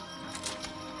 Both.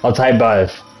 I'll take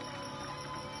both.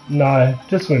 No,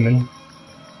 just women.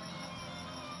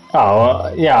 Oh,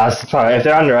 well, yeah, I suppose. If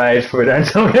they're underage, we don't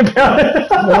talk about it.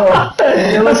 No.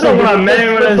 Yeah, That's not what I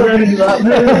meant when I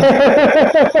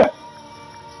said.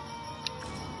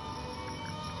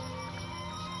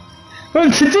 Well,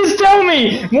 just tell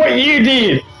me what you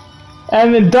did,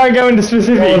 and then don't go into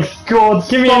specifics. Oh, God,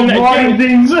 give me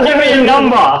things. Give me a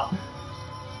number.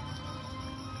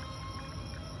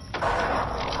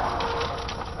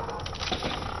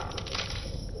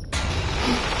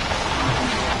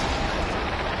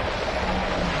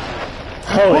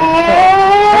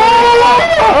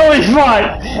 Holy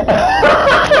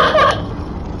fuck!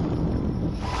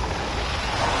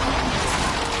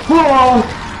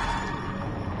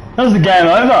 That was the game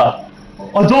over.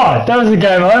 I died. That was the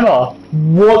game over.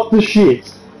 What the shit?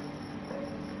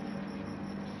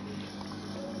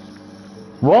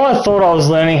 While I thought I was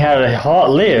learning how to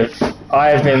live, I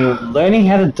have been learning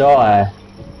how to die.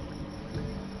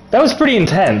 That was pretty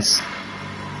intense.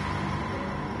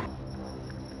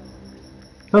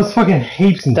 That was fucking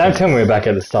heaps intense. Don't tell me we're back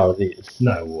at the start of this.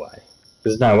 No way.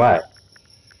 There's no way.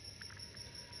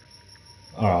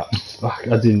 Alright. Fuck,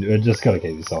 I just gotta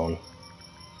keep this on.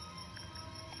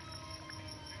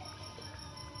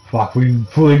 Fuck, we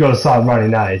fully gotta start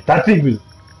running, eh? That thing was...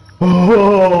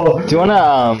 Oh, Do you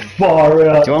wanna, far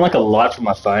out. do you want like a light from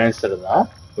my phone instead of that?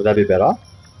 Would that be better?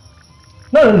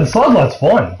 No, the side light's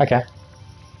fine. Okay.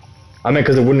 I mean,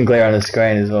 because it wouldn't glare on the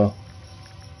screen as well.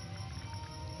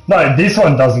 No, this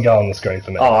one doesn't go on the screen for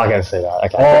me. Oh, I can see that.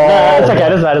 Okay. Oh, No, it's okay.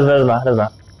 Doesn't matter.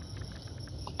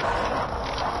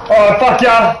 Oh, fuck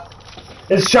yeah!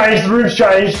 It's changed, the room's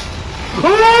changed.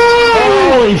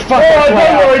 Holy fuck! Oh,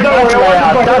 don't worry,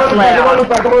 That's loud.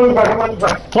 I'm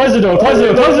back. Close the door. I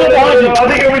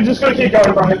think we just gotta keep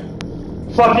going, bro.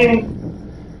 Fucking.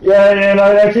 Yeah,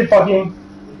 no, keep fucking.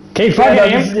 Keep fucking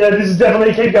him. This is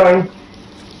definitely keep going.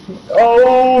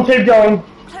 Oh, keep going.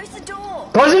 Close the door.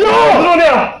 Close the door. Close the door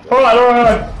now.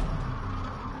 Alright.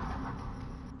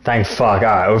 Thank fuck.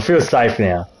 Alright, we feel safe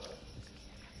now.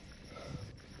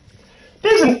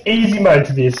 There's an easy mode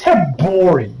to this. How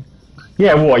boring.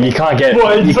 Yeah, what? You can't get.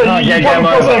 What, You so can't you get come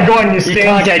game across that guy and over. you stand- You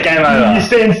can't get game over. You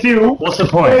stand still. What's the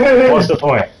point? What's the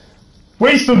point?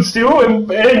 We stood still and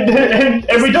we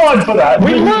died for that.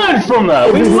 We learned from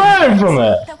that. We learned from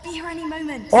it. They'll be here any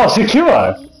moment. Oh,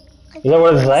 Sekiro. Is that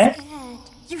what it's saying? Scared.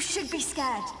 You should be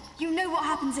scared. You know what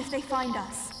happens if they find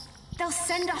us. They'll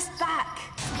send us back.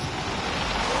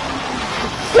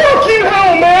 Fucking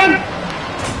hell, man!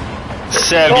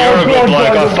 Seb, Oh, you're a good God, bloke.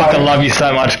 I God, fucking God. love you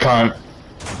so much, cunt.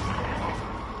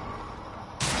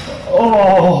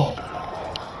 Oh.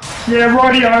 Yeah,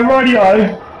 radio.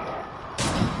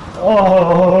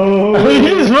 Oh.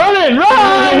 He's running,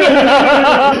 run!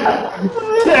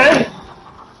 Yeah.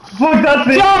 Fuck that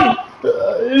thing. Jump! No,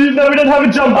 we don't have a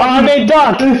jump I button. mean,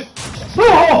 duck.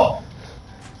 Oh.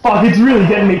 Fuck, it's really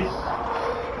getting me.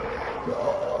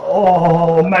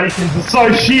 Oh, mannequins are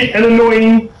so shit and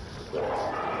annoying.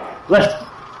 Left.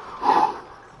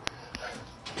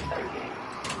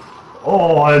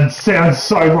 Oh, it sounds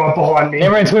so right behind me. Yeah,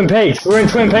 we're in Twin Peaks. We're in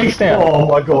Twin Peaks now. Oh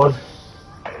my god.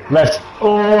 Left.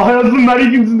 Oh, how's the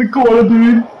mannequins in the corner,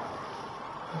 dude?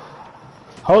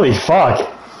 Holy fuck.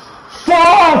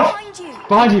 Fuck! Behind you.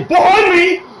 Behind you. Behind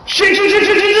me! Shit!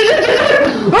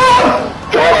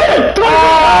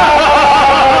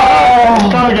 Ah!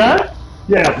 Come again?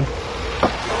 Yeah.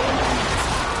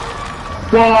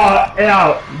 Far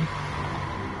out.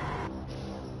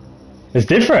 It's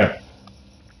different.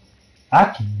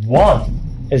 Act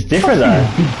 1. It's different though.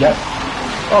 Big gap.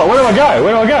 Oh, where do I go?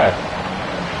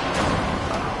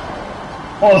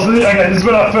 Oh, so okay, this is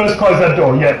when I first closed that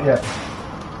door. Yeah.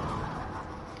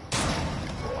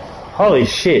 Holy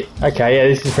shit. Okay, yeah,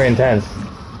 this is pretty intense.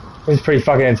 This is pretty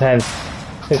fucking intense.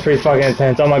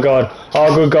 Oh my god.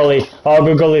 Oh, good golly. It's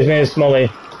me and Smolly.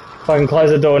 Fucking close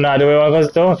the door. No, do we want to close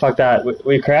the door? Fuck that.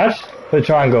 We crouch? For the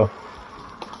triangle.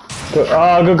 Good.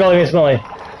 Oh, good golly, Miss Molly.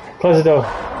 Close the door.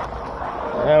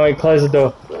 And we close the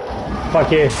door.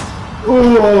 Fuck you.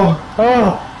 Oh,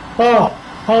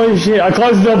 holy shit. I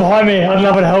closed the door behind me. I don't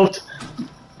know if it helped.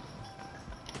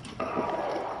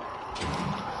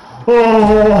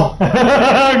 Oh,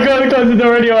 I'm gonna close the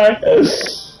door anyway.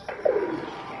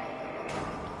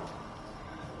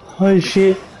 Holy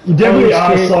shit. You definitely Holy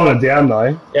are shit. slowing it down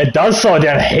though. It does slow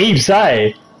down heaps,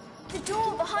 eh? The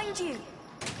door behind you.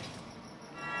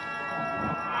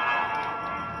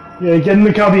 Yeah, get in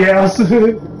the cubby house.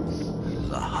 The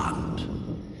hunt.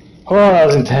 Oh, that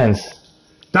was intense.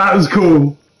 That was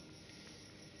cool.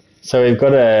 So we've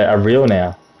got a reel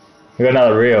now. We've got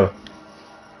another reel.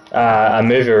 A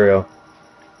movie reel.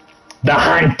 The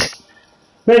Hunt!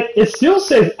 But it still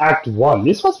says Act 1.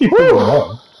 This must be pretty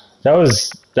long.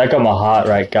 That got my heart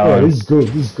rate Yeah, going. this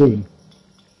is good.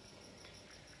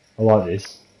 I like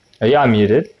this. Are you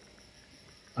unmuted?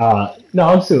 No,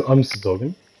 I'm still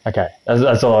talking. Okay,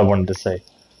 that's all I wanted to see.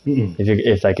 Mm-mm.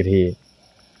 If they could hear.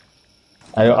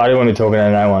 I don't want to be talking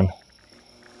to no one.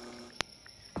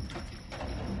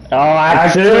 Oh,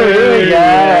 Act 2!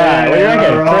 Yeah! What do you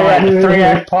reckon? Right. Three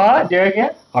act part? Do you reckon?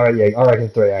 Alright, I reckon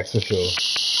 3 acts for sure.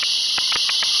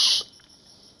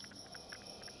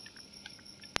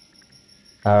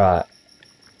 Alright.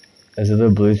 There's a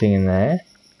little blue thing in there.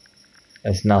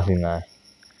 There's nothing though.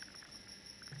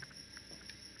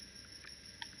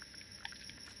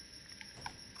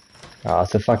 Oh,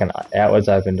 it's a fucking outwards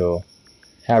open door.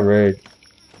 How rude.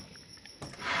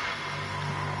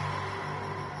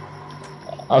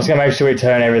 I was gonna make sure we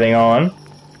turn everything on.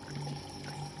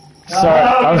 Sorry,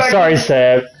 I'm sorry,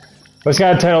 Seb. We're just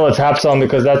gonna turn all the taps on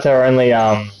because that's our only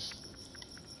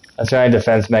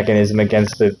defense mechanism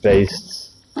against the beasts.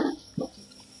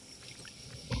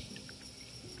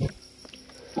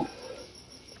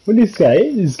 What do you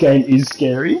say? This game is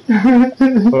scary.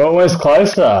 We're almost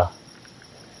closer.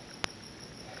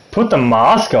 Put the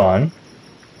mask on.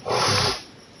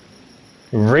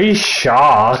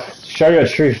 Re-shark. Show your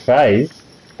true face.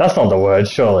 That's not the word,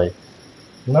 surely.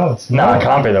 No, it's No, not. it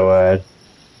can't be the word.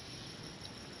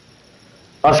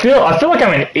 I feel like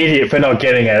I'm an idiot for not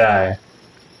getting it, eh?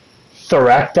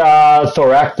 Thorakta,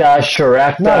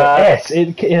 Shirakta. No, S.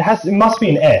 It must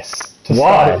be an S to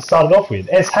Why? start it off with.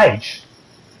 SH.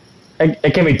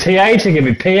 It can be TH, it can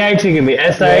be PH, it can be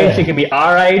SH, it can be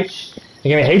RH, it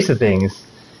can be heaps of things.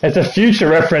 It's a future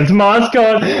reference. Mask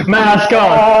on! Mask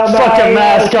on! Fucking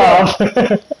mask off!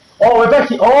 Oh, we're back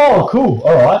here. Oh, cool.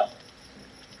 Alright.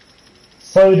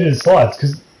 Slowly do the slides,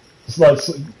 because it's like,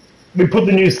 we put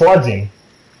the new slides in.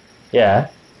 Yeah.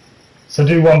 So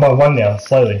do one by one now,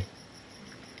 slowly.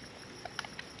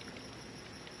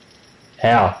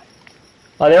 How?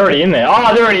 Oh, they're already in there.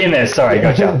 Oh, they're already in there. Sorry,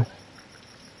 gotcha.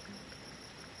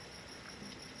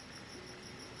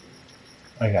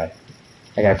 Okay.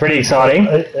 Okay, pretty exciting.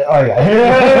 Okay. Alright.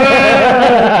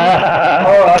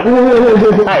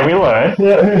 Hey, we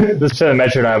learned. Let's turn the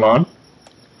metronome on.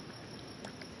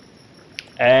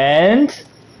 And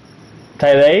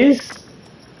take these.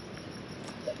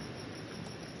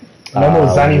 No more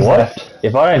Zannies what? left.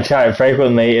 If I don't chat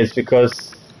frequently, it's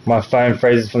because my phone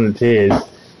freezes from the tears.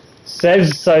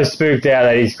 Seb's so spooked out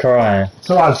that he's crying. It's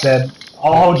alright, Seb.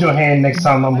 I'll hold your hand next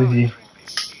time I'm with you.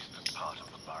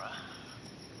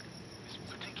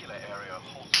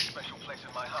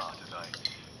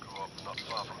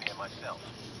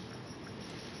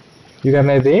 You grab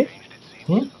me a beer?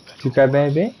 Hmm? You grab me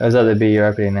a beer? Or is that the beer you're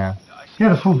opening now? Yeah,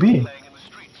 the full beer.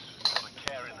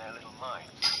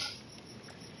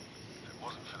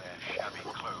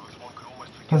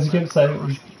 Because you kept saying it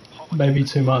was maybe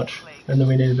too much, and then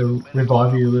we needed to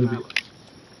revive you a little bit.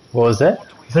 What was that?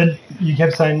 Said you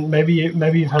kept saying maybe you've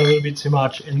had a little bit too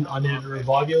much, and I needed to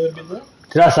revive you a little bit there.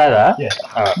 Did I say that? Yeah.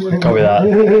 Alright, copy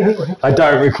that. I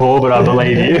don't recall, but I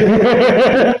believe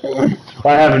you.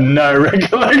 I have no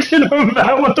recollection of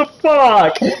that. What the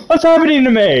fuck? What's happening to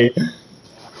me?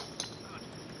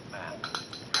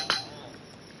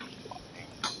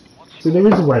 So there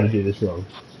is a way to do this wrong,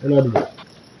 and I did it.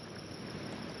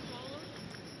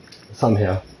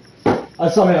 Somehow. I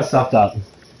somehow stuffed up.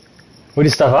 What did you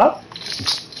stuff up?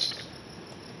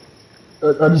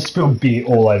 I just spilled beer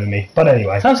all over me. But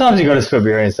anyway. Sometimes you gotta spill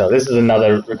beer and stuff. This is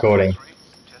another recording.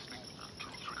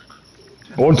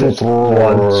 1, 2, 3.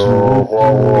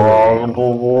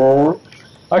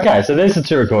 Okay, so there's the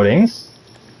two recordings.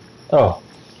 Oh.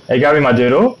 Are you grabbing my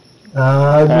doodle?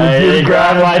 Hey, you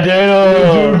grabbed my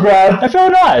doodle! That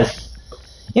felt nice!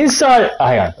 Inside... Oh,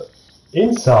 hang on.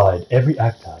 Inside every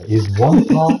actor is one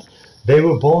part they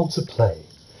were born to play.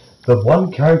 The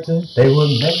one character they were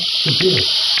meant to be.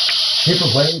 Chip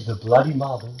away the bloody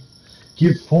marble.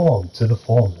 Give form to the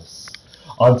formless.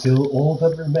 Until all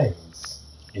that remains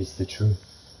is the truth.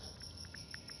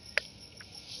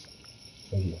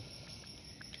 Thank you.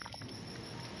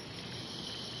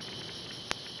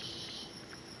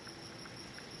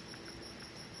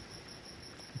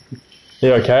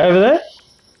 You okay over there?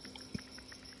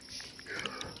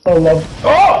 I love...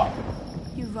 Oh!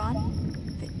 You run,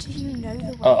 but do you know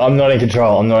the way? I'm not in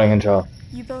control. I'm not in control.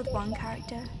 You build one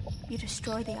character, you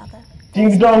destroy the other. Ding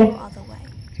There's dong. no other way.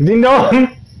 Ding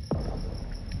dong!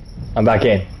 I'm back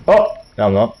in. Oh! No,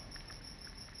 I'm not.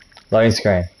 Loading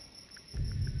screen.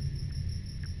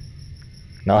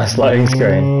 Nice loading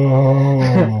screen.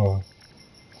 Oh.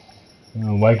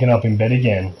 Waking up in bed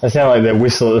again. That sounded like the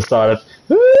whistle at the start of...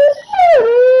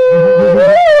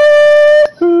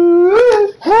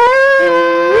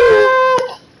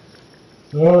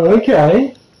 Oh,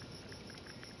 okay.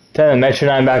 Turn the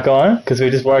metronome back on, because we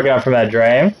just woken up from that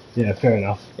dream. Yeah, fair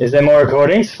enough. Is there more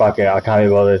recordings? Fuck it, I can't be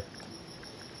bothered.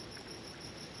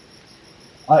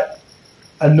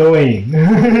 Annoying.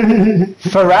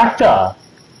 Faracta!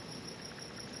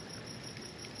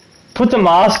 Put the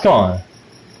mask on.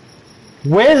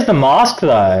 Where's the mask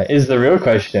though, is the real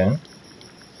question.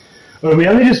 Well, we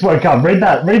only just woke up. Read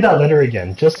that letter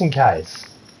again, just in case.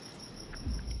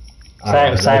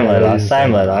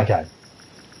 Same letter. Okay.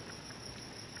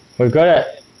 We've got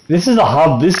it. This is a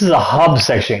hub. This is a hub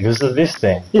section because of this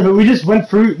thing. Yeah, but we just went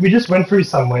through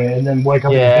somewhere and then woke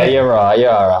up. Yeah, you're right.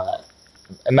 You're alright.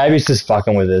 And maybe it's just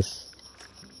fucking with us.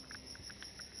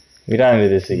 We don't do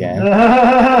this again.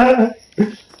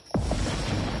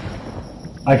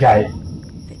 Okay.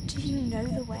 But do you know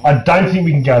the way? I don't think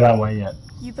we can go that way yet.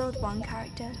 You build one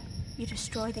character, you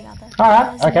destroy the other.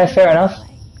 Alright, There's okay, no fair other enough.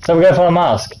 way. So we gotta find a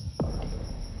mask.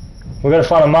 We gotta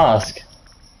find a mask.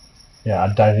 Yeah,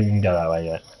 I don't think we can go that way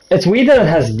yet. It's weird that it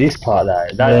has this part though.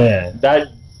 That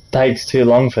takes too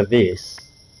long for this.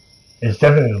 It's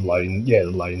definitely the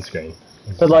loading screen.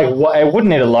 But like, it wouldn't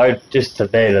need to load just to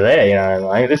there, you know.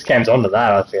 Like this game's onto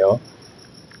that, I feel.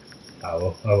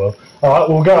 Oh well. Alright,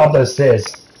 we'll go up those stairs.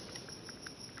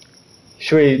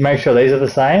 Should we make sure these are the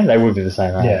same? They would be the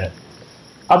same, right? Yeah.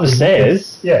 Up the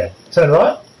stairs? Yeah. Turn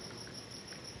right.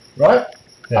 Right?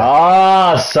 Yeah.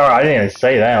 Ah, sorry, I didn't even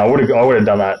see that. I would have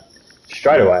done that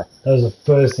straight away. That was the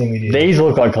first thing we did. These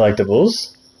look like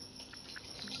collectibles.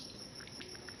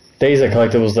 These are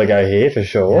collectibles that go here for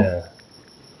sure. Yeah.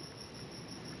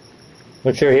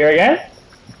 Look through here again.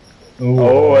 Ooh.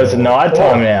 Oh, it's night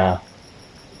time now.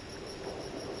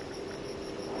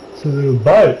 It's a little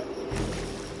boat.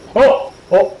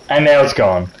 Oh, and now it's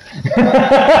gone.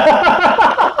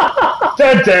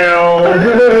 Down.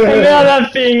 And now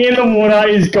that thing in the water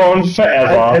is gone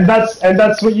forever. And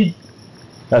that's what you.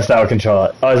 That's how I control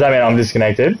it. Oh, does that mean I'm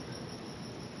disconnected?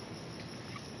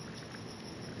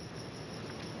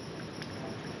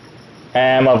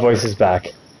 And my voice is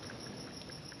back.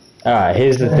 Alright,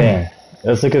 here's the thing.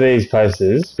 Let's look at these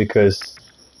posters, because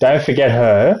don't forget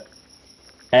her.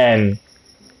 And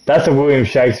that's a William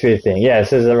Shakespeare thing. Yeah, it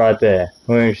says it right there.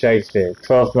 William Shakespeare,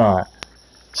 12th night.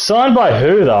 Signed by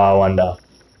who, though, I wonder?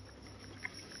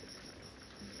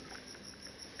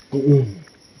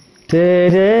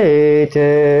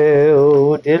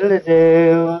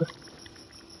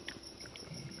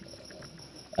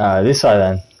 This way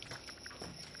then.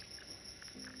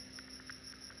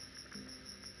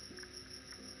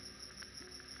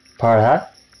 Pirate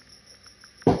hat?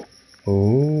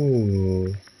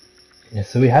 Ooh. Yeah,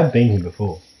 so we have been here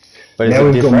before. But now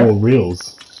we've got more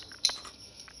reels.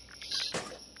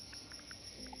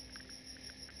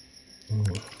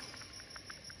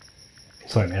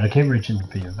 Sorry, man, I keep reaching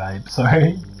for your vape.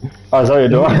 Sorry. Oh, is that what you're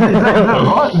doing?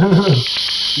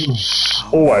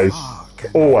 Always.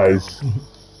 Always.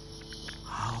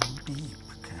 How deep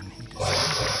can he go?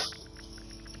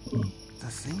 The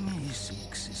thing he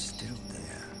seeks is still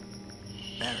there,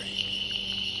 buried,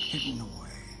 hidden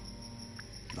away,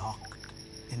 locked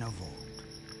in a vault.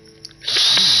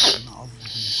 Hidden of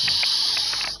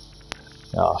himself.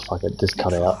 Oh, fuck it, just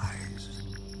cut it out. Tries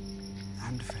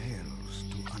and fails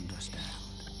to understand.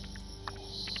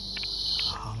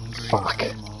 A hungry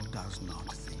animal does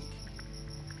not think.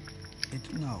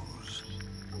 It knows.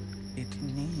 It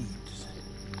needs.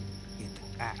 It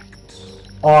acts.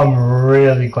 I'm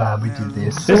really glad we did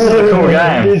this. This is a cool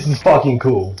game. This is fucking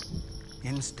cool.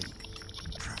 Instinct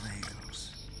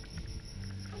prevails.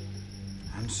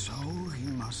 And so he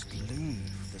must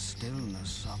leave the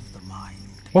stillness of the mind.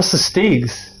 What's the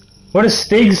Stigs? What are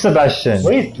Stigs, Sebastian?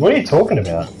 What are you talking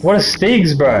about? What are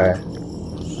Stigs, bro?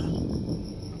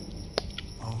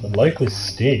 The local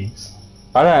Stigs.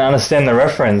 I don't understand the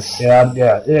reference. Yeah.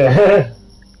 And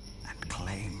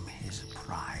claim his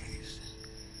prize.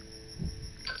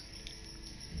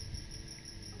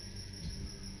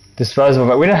 Disposable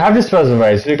vape. We don't have disposable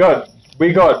vapes.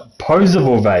 We got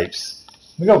posable vapes.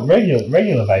 We got regular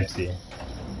vapes here.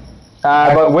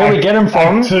 But where we get them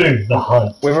from? Act 2, the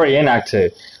hunt. We're already in Act 2.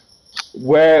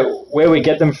 Where we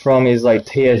get them from is like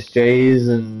TSGs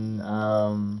and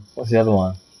what's the other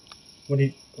one? What are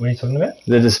you talking about?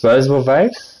 The disposable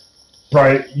vapes.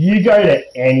 Bro, you go to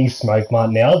any smoke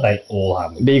mart now, they all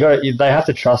have them. But they have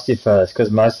to trust you first,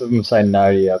 because most of them say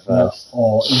no to you at first.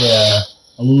 Oh yeah,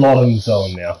 a lot of them sell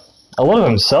them now. A lot of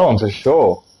them sell them for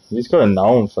sure. You just gotta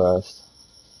know them first.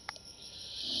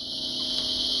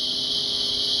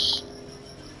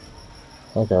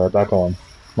 Okay, we're back on.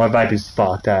 My vape is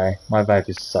fucked, eh? My vape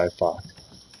is so fucked.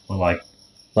 Well, like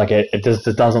it just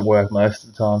doesn't work most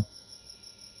of the time.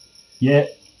 Yeah,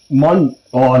 mine.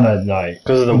 Oh no.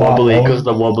 Because of the wobbly. Because of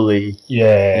the wobbly.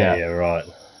 Yeah, right.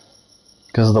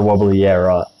 Because of the wobbly. Yeah,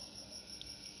 right.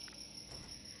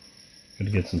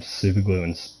 Gotta get some super glue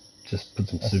and just put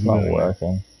some It's super not glue.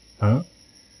 working. Huh?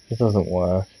 It doesn't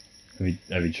work.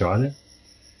 Have you tried it?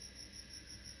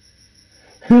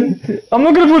 I'm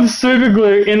not gonna put super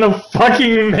glue in the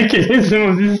fucking mechanism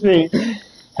of this thing.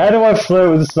 How do I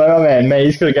flirt with the smoker man? Man,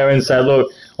 he's gonna go in and say, look,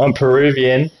 I'm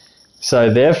Peruvian,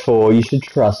 So therefore, you should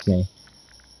trust me.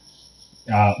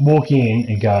 Walk in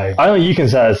and go. I know you can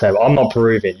say that, Seb. I'm not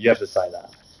Peruvian. You have to say that.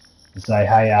 Say,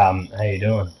 hey, how you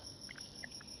doing?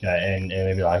 Okay, and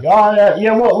they'll be like, oh,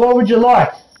 yeah, what would you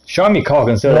like? Show me cock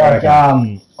and see what Like, I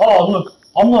reckon. oh, look,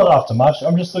 I'm not after much.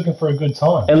 I'm just looking for a good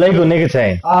time. Illegal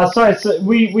nicotine. Sorry, so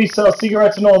we sell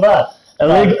cigarettes and all that.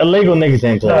 Illegal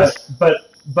nicotine, please. No,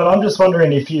 but I'm just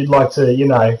wondering if you'd like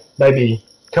to, maybe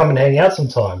come and hang out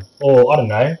sometime, or I don't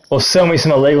know, Or sell me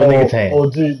some illegal nicotine. or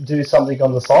do something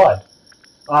on the side.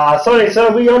 Sorry,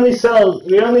 so we only sell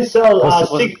What's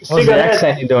the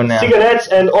accent you're doing now? cigarettes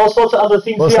and all sorts of other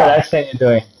things. What's that accent you're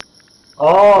doing?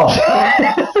 Oh,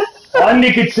 I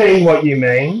nicotine. What you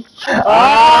mean?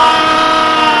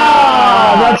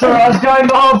 That's where I was going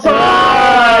the whole time.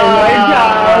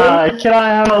 Can I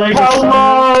have a nicotine?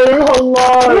 Hello.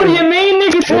 What do you mean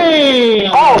nicotine?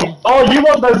 Oh, you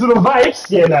want those little vapes?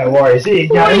 Yeah, no worries. Here you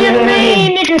go. What do you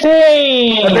mean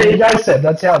nicotine? And there you go, Seb.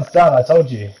 That's how it's done. I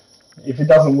told you. If it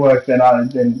doesn't work,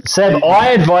 then Seb, I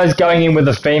advise going in with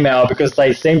a female because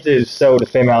they seem to sell to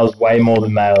females way more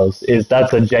than males.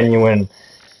 That's a genuine?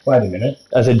 Wait a minute.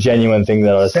 That's a genuine thing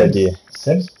that I said to you.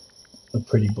 Seb's a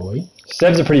pretty boy.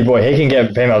 Seb's a pretty boy. He can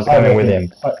get females coming with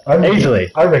him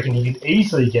easily. I reckon he could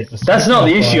easily get the. That's not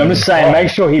the issue. I'm just saying, make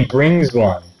sure he brings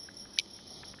one.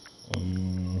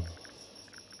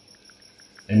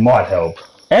 It might help.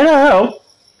 And it'll help.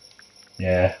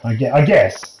 Yeah, I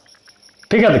guess.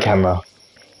 Pick up the camera.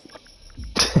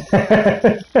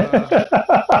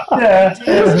 Yeah.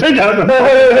 Pick up.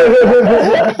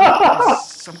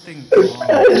 Something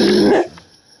wrong.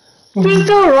 Just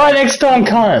do it right next time,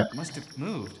 cunt. Must have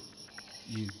moved.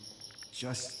 You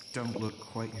just don't look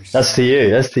quite yourself. That's to you.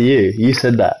 That's to you. You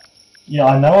said that. Yeah,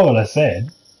 I know what I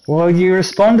said. Well, you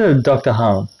responded, Dr.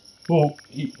 Hung. Well,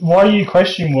 why are you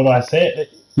questioning what I said?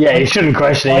 Yeah, you shouldn't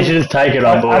question it. You should just take it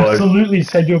on board. I absolutely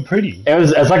said you're pretty.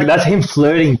 It's like that's him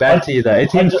flirting back to you, though.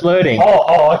 It's him flirting.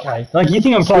 Oh, okay. Like, you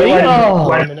think I'm Sorry, flirting?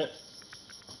 wait a minute.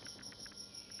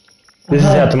 This is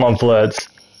how Timon flirts.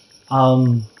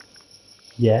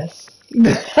 Yes.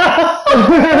 Yes,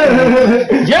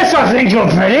 I think you're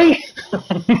pretty.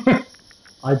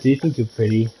 I do think you're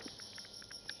pretty.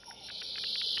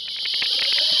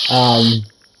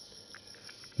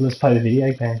 Let's play the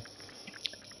video game.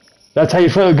 That's how you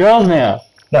flirt with girls now.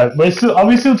 No, are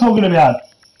we still talking about?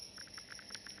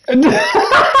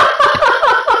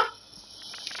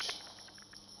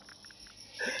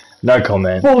 No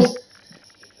comment. Well,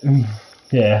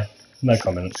 yeah, no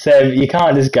comment. Seb, you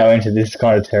can't just go into this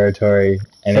kind of territory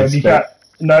and So you can't,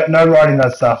 no writing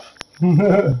that stuff.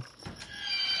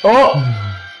 Oh!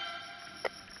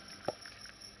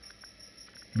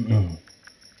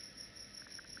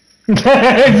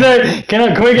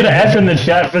 Can we get an F in the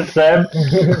chat for Seb?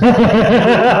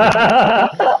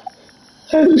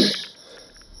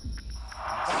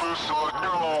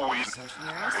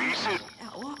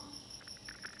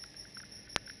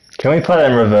 Can we play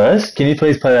that in reverse? Can you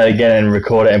please play that again and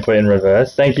record it and put it in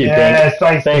reverse? Thank you, Yes,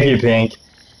 Pink. Thank you, Pink.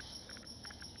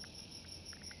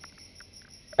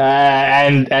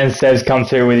 And Seb's come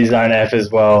through with his own F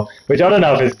as well, which I don't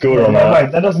know if it's good or not.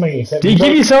 Wait, that doesn't make any sense. Do you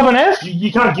give yourself an F?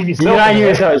 You can't give yourself. You can't an give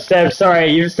F. yourself. Seb,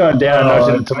 sorry, you've just gone down a notch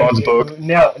in Timon's book.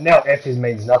 Now F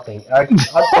means nothing.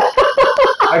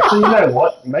 Actually, you know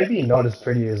what? Maybe you're not as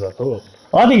pretty as I thought.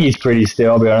 I think he's pretty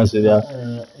still, I'll be honest with you.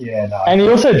 Yeah, no. And he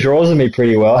also draws on me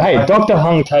pretty well. Hey, Dr.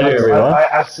 Hung tattoo, everyone. I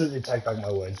absolutely take back my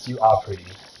words. You are pretty.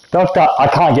 Doctor, I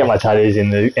can't get my tattoos in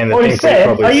the thing He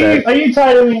said, are you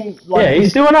tattooing? Like, yeah,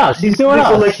 he's doing us. He's doing this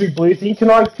us. electric blue thing. Can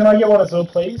I get one as well,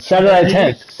 please? Saturday the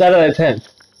 10th. Saturday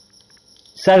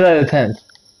the 10th.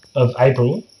 Of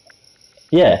April.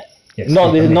 Yeah. Yes,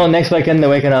 Not next weekend, the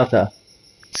weekend after.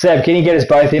 Seb, can you get us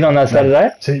both in on that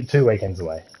Saturday? Two weekends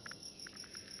away.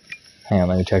 Hang on,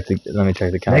 let me check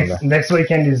the calendar. Next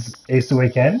weekend is Easter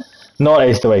weekend. Not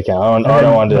Easter weekend. I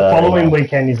don't want to do that. The following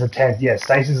weekend is the 10th. Yeah,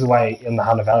 Stacey's away in the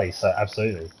Hunter Valley, so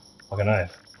absolutely. Fucking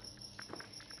oath.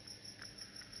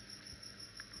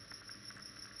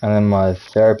 And then my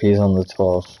therapy is on the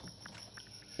 12th.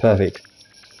 Perfect.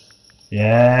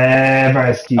 Yeah,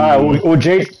 broski. Alright, we'll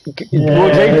G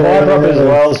Pipe up as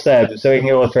well, Seb, so we can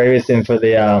get all three of us in for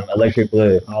the electric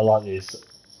blue. I like this.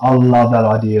 I love that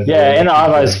idea. Yeah, in the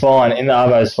Arvo's fine. In the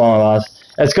Arvo's fine with us.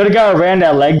 It's got to go around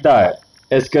our leg though.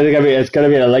 It's got to be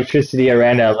an electricity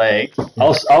around our leg. Yeah.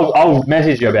 I'll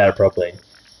message you about it properly.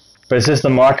 But it's just the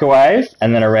microwave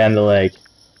and then around the leg.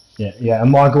 Yeah, a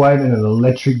microwave and an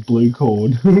electric blue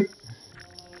cord. Here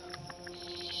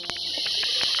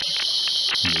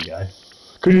we go.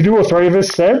 Could you do all three of us,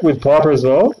 Seb, with Piper as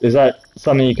well? Is that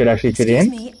something you could actually fit in?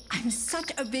 Excuse me, I'm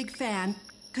such a big fan.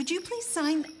 Could you please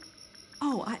sign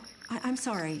Oh, I'm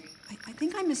sorry. I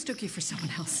think I mistook you for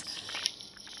someone else.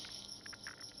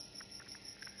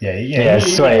 Yeah,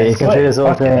 sweet. You can see this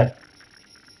all thing.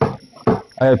 I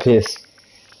got piss.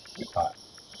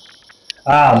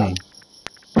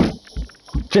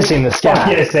 Just in the sky.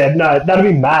 Fuck yeah, Sam. No, that'd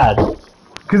be mad.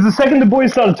 Because the second the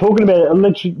boys started talking about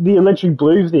the electric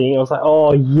blue thing, I was like,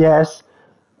 oh yes.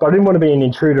 But I didn't want to be an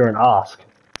intruder and ask.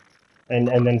 And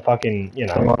then fucking, you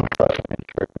know.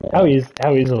 How is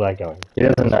all that going? He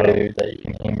doesn't know that you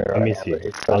can hear me right I miss now, you. but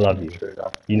he's I love an you.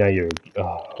 intruder. You know you're.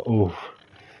 Oof.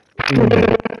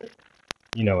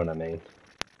 You know what I mean.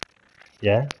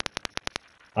 Yeah?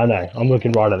 I know. I'm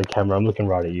looking right at the camera. I'm looking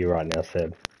right at you right now,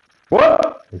 Seb.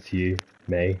 What? It's you,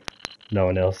 me, no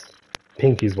one else.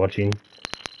 Pinky's watching,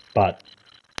 but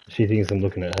she thinks I'm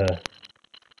looking at her.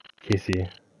 Kiss you.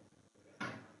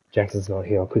 Jackson's not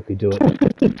here. I'll quickly do it.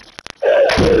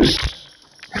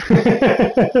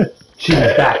 She's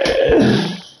back.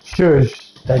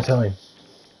 Shush. Don't tell him.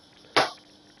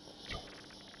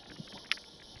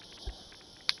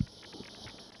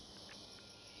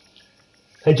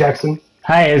 Hey, Jackson.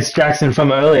 Hey, it's Jackson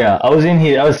from earlier. I was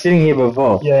sitting here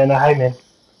before. Yeah, no, hey, man.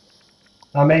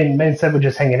 Me and Seb were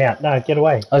just hanging out. No, get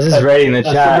away. I was just reading the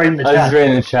chat. I was just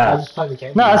reading the chat. I just played the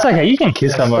game. No, it's okay. You can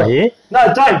kiss someone here.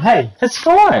 No, don't. Hey. It's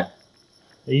fine. Are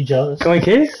you jealous? Can we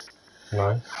kiss?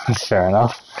 No. That's fair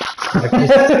enough. I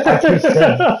kissed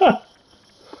Seb.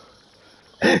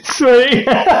 Sweet.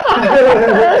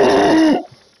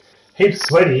 He's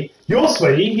sweaty. You're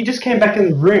sweaty. He just came back in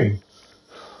the room.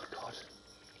 God.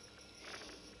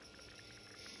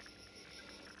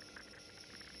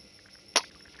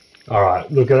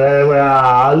 Alright, look at that.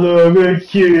 Wow, look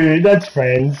at you. That's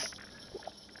friends.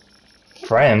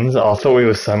 Friends? Oh, I thought we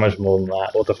were so much more than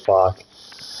that. What the fuck?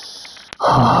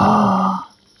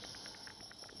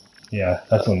 Yeah,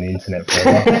 that's on the internet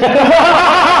forever.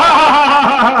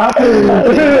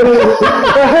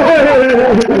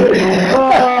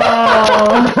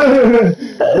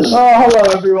 Hello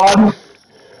everyone.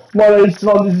 My name's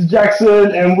Tom, this is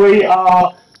Jackson, and we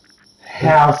are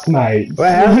housemates.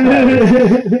 We're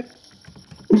housemates.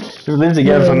 We've lived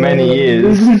together for many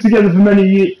years. We've lived together for many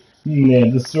years. Yeah,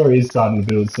 the story is starting to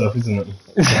build itself, isn't it?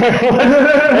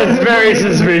 It's very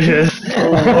suspicious.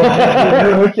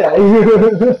 Okay.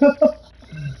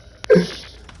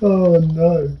 Oh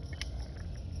no.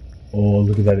 Oh,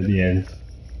 look at that at the end.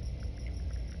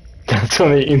 That's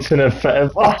on the internet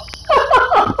forever.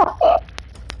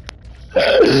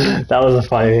 That was a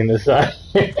funny thing to say.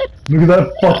 Look at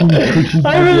that fucking creature.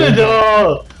 Open the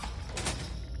door!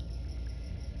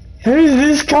 Who's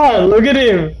this cunt? Look at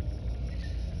him!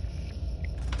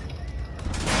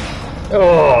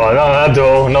 Oh, not that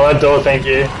door. Not that door, thank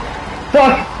you.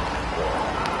 Fuck!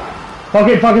 Fuck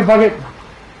it.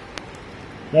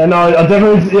 Yeah, no,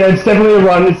 it's definitely a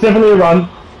run. It's definitely a run.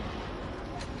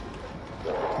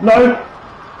 No!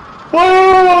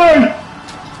 Wait!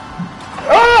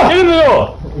 Ah! Get in the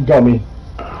door! It got me.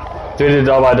 Do we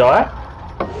die by die?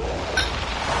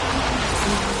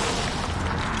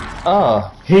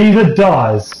 Oh. He that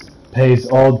dies pays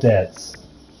all debts.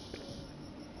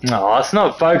 No, it's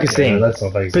not focusing. Yeah, that's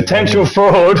not focusing. Potential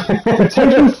fraud.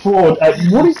 Potential fraud at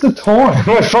what is the time?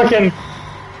 We're fucking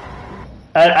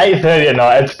at 8:30 at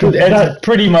night. It's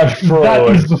pretty much fraud. That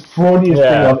is the fraudiest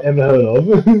thing I've ever heard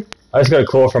of. I just got a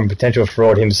call from potential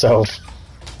fraud himself.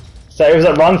 So he was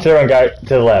like, run through and go to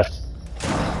the left.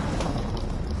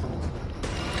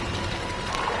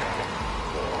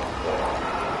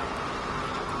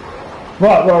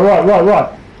 Right.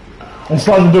 And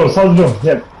slide the door.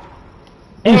 Yep.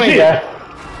 Here we go.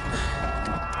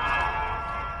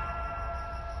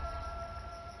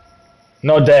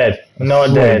 Not dead.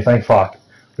 Not dead. Thank fuck.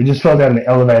 We just fell down an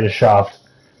elevator shaft.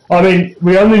 I mean,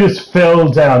 we only just fell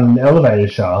down an elevator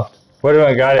shaft. Where do we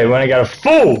want to go to? We want to go to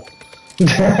fool!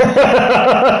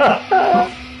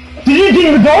 Did you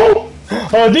ding the dong?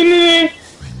 Oh, ding ding!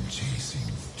 When chasing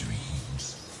dreams,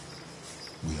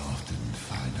 we often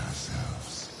find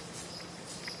ourselves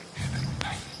in a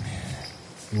nightmare.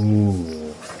 Ooh.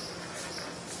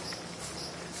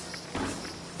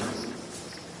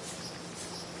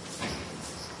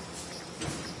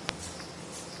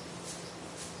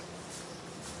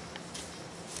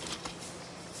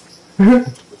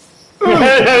 I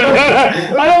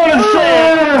don't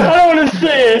want to see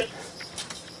it!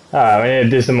 Alright, we need to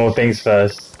do some more things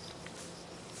first.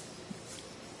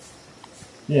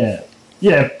 Yeah,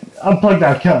 unplug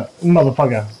that cunt,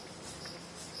 motherfucker.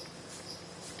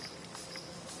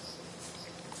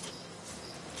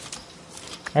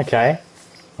 Okay.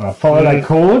 Follow that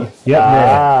cord. Yep,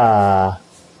 Ah.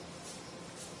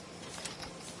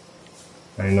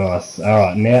 there. Very nice.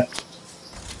 Alright, now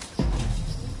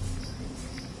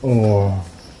Oh.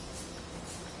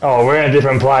 Oh, we're in a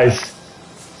different place.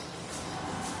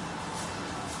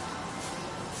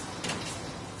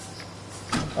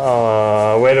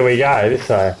 Oh, where do we go? This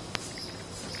way.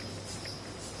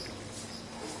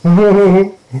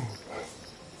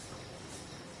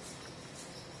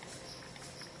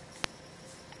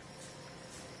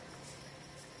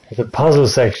 There's a puzzle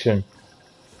section.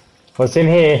 What's in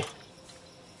here?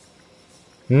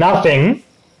 Nothing.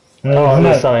 Oh,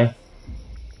 there's something.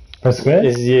 Press square?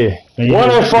 This is you.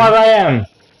 1:05 a.m.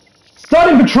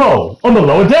 Starting patrol on the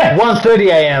lower deck. 1:30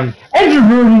 a.m. Engine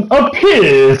room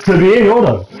appears to be in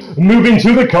order. Moving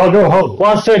to the cargo hold.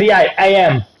 1:38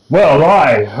 a.m. Well,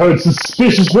 I heard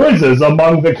suspicious noises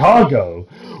among the cargo.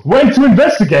 Went to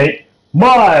investigate.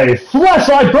 My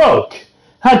flashlight broke.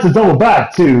 Had to double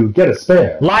back to get a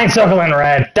spare. Line circle in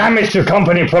red. Damage to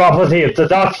company property.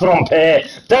 Deduct from pay.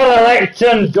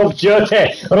 Dereliction of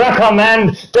duty.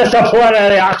 Recommend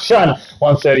disciplinary action.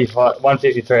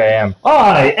 1:53 a.m.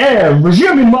 I am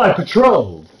resuming my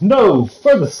patrol. No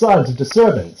further signs of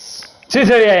disturbance.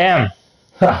 2:30 a.m.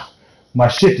 Ha! My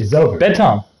shift is over.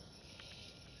 Bedtime.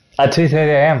 At 2:30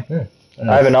 a.m. Yeah.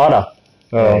 Overnighter.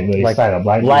 Like, staying up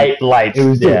late. Late. It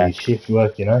was doing shift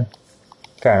work, you know.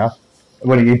 Fair enough.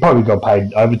 Well, he probably got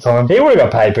paid overtime. He would have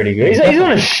got paid pretty good. He's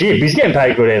on a ship. He's getting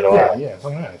paid good either way. Yeah,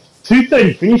 fucking hell.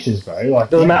 2:30 finishes, bro.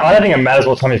 Like, Doesn't matter. I don't think it matters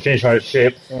what time you finish on a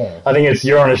ship. Yeah. I think it's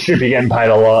you're on a ship, you're getting paid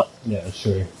a lot. Yeah, that's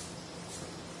true.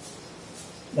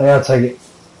 I'll take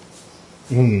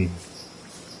it.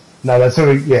 No, that's sort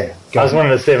of, yeah. I just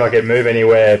wanted to see if I could move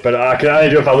anywhere, but I can only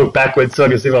do it if I look backwards so I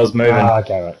can see if I was moving.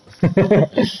 Okay, right.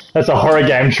 That's a horror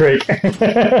game trick.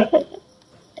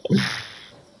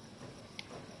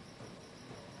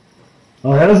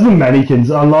 Oh, how's the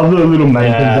mannequins? I love the little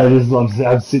mannequins I just love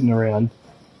have sitting around.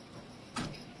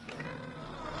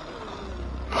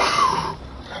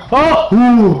 Oh!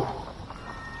 Ooh.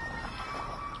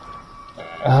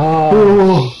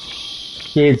 Oh,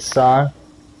 shit, son.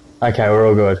 Okay, we're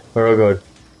all good. We're all good.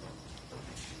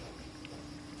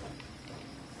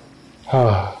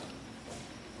 Oh.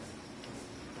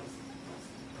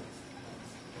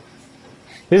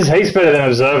 This is heaps better than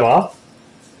Observer.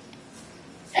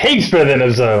 Heaps better than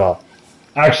Observer.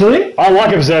 Actually? I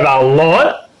like Observer a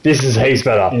lot. This is heaps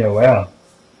better. Yeah, wow.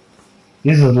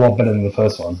 This is a lot better than the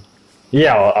first one.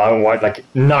 Yeah, I won't, like,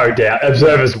 no doubt.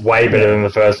 Observer's way better than the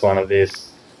first one of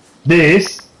this.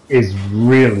 This is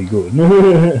really good.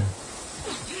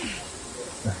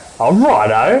 Oh,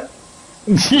 righto.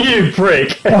 You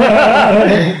prick.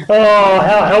 Oh,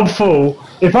 how helpful.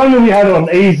 If only we had it on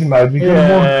easy mode, we could have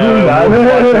walked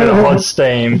through that. Hot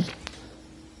steam.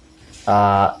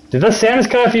 Did the sound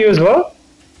cut off for you as well?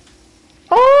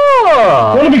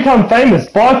 Oh! Want to become famous?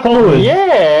 Buy followers.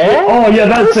 Yeah. Oh yeah,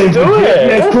 that seems legit.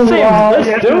 Yeah, cool.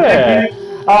 Let's do it.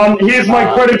 Here's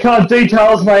my credit card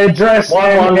details, my address,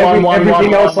 and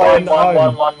everything else I own.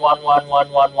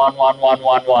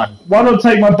 Why not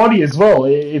take my body as well,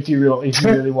 if you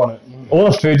really want it? All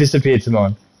the food disappeared,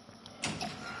 Simone.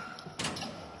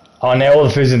 Oh, now all the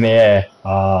food's in the air.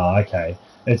 Ah, okay.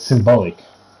 It's symbolic.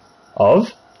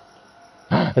 Of?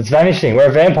 It's vanishing. We're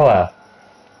a vampire.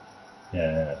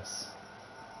 Yes.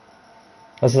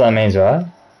 That's what that means, right?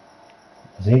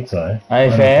 I think so.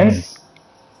 Any fans?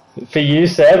 For you,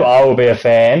 Seb, I will be a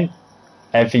fan.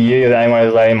 And for you, you're the only one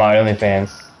who's letting my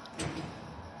OnlyFans.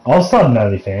 I'll start an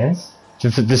OnlyFans.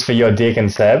 Just for your dick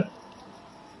and Seb?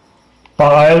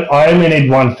 But I only need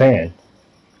one fan.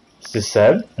 It's just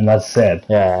Seb? And that's Seb.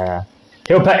 Yeah.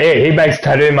 He'll pay. Yeah, he makes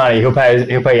tattoo money. He'll pay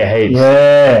you heaps.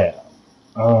 Yeah.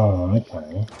 Oh,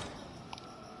 okay.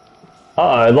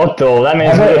 Uh-oh, locked door. That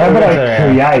means... How about I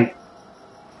create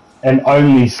an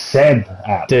Only Seb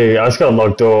app? Dude, I just got a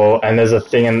locked door, and there's a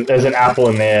thing, and there's an apple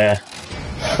in there.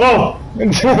 Oh!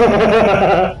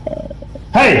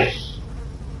 Hey!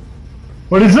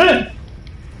 What is it?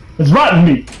 It's rotten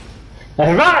meat.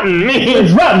 Rotten meat!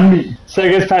 It's rotten meat. So I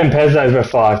guess paying pesos, we're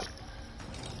fucked.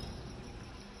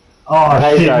 Oh,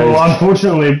 pesos. shit. Well,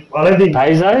 unfortunately, I don't think...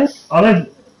 Pesos?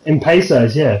 In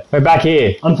pesos, yeah. We're back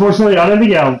here. Unfortunately, I don't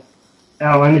think our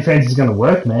OnlyFans is going to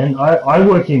work, man. I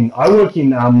work in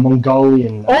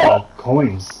Mongolian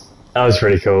coins. That was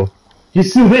pretty cool.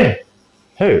 He's still there.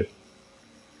 Who?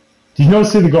 Did you not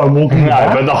see the guy walking?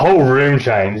 No, but the whole room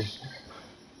changed.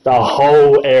 The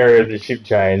whole area of the ship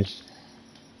changed.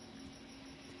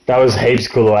 That was heaps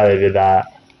cool the way they did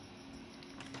that.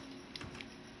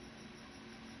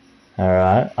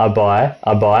 Alright, I buy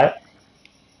it.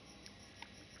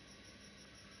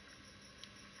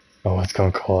 Oh, it's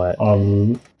gone quiet.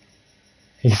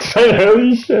 He's been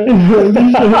early shit.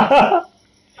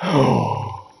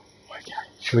 Oh, okay.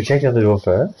 Should we check the other door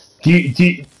first? Do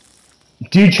you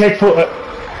check for...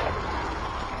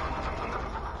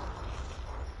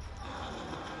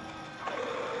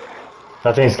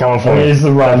 That thing's coming for me. This is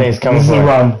the run. That thing's coming This is for the me.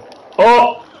 run.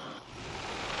 Oh!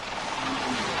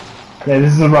 Yeah,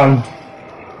 this is the run.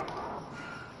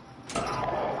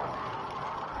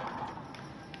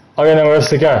 I don't know where else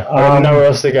to go. I don't know where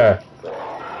else to go.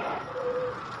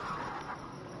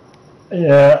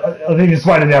 Yeah, I think it's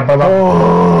right now, brother.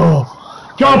 Oh!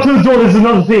 Go up to the door, there's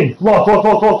another thing. Lock. Wait,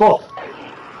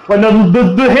 no,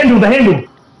 the handle.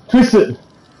 Twist it.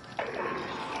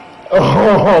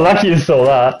 Oh, lucky you saw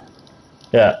that.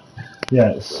 Yeah.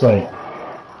 Yeah, sweet.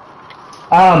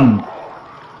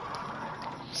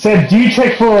 Seb, do you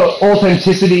check for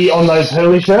authenticity on those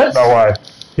Hurley shirts? No way.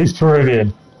 He's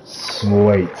Peruvian.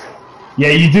 Sweet. Yeah,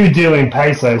 you do deal in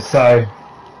pesos, so...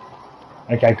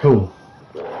 Okay, cool.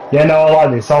 Yeah, no, I like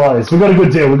this. We got a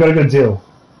good deal.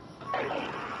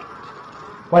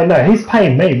 Wait, no, he's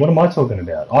paying me. What am I talking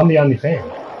about? I'm the only fan.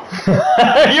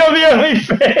 You're the only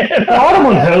fan. I don't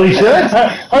want Hurley shirts.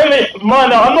 I'm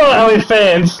not on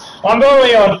OnlyFans. I'm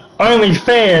only on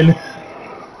OnlyFan.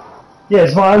 Yeah,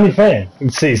 it's my only fan.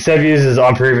 Let's see, Seb uses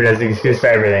I'm Peruvian as an excuse for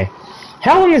everything.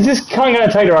 How long is this cunt going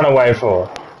to take to run away for?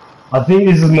 I think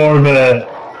this is more of a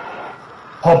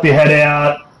pop your head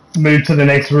out, move to the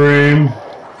next room.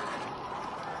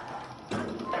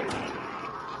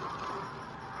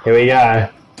 Here we go.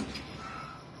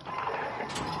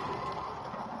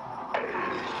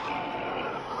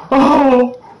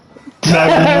 Oh!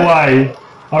 No way.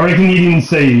 I reckon he didn't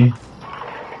see you.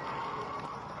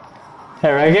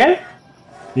 Hey, reckon?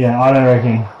 Yeah, I don't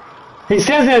reckon. He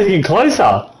sounds like he's getting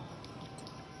closer.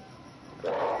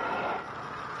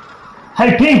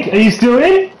 Hey, Pink, are you still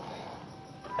in?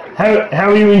 How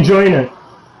are you enjoying it?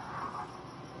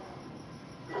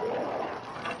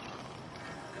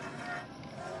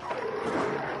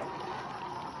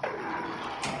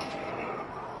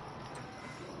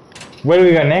 Where do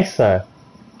we go next, though?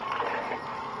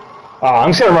 Oh, I'm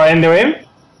just going to run into him,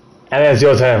 and then it's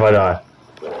your turn if I die.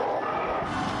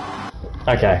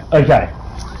 Okay. Okay.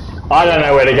 I don't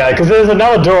know where to go, because there's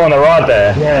another door on the right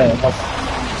there. Yeah.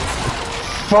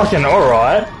 Fucking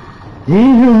alright. He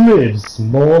who lives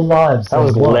more lives That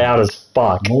was than one, loud as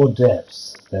fuck. more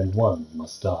deaths than one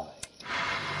must die.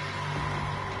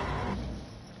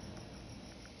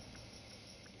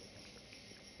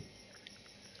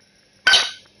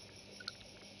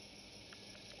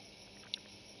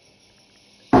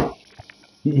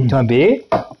 Do you want a beer?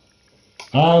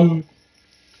 I'm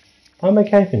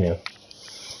okay for now.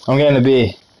 I'm getting a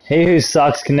beer. He who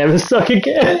sucks can never suck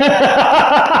again.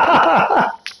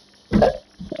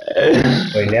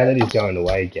 Wait, now that he's going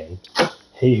away again,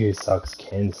 he who sucks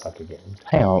can suck again.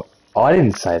 Hang on, I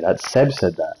didn't say that. Seb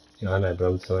said that. Yeah, I know, but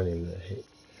I'm telling him that he...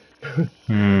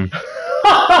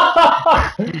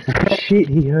 Shit,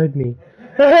 he heard me.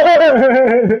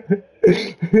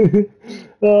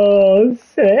 Oh,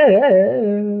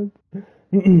 sad.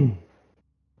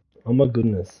 Oh my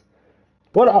goodness.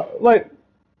 What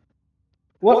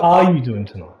are you doing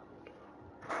tonight?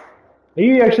 Are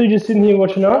you actually just sitting here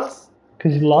watching us?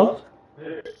 Because you love?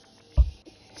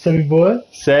 Sebby boy?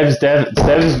 Seb's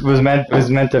was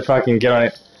meant to fucking get on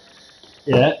it.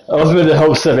 Yeah. I was meant to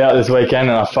help Seb out this weekend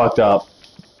and I fucked up.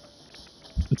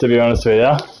 To be honest with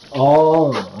you.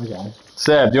 Oh, okay.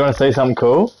 Seb, do you want to say something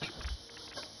cool?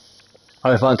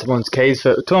 I find Timon's keys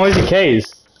for... Timon, where's your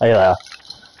keys? Oh, here they are.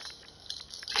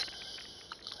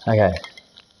 Okay.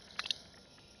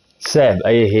 Seb,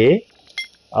 are you here?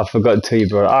 I forgot until you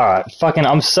brought it. Alright, fucking,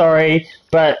 I'm sorry,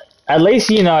 but at least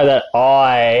you know that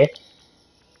I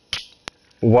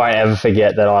won't ever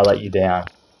forget that I let you down.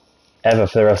 Ever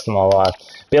for the rest of my life.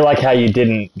 Bit like how you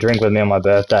didn't drink with me on my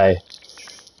birthday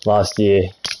last year.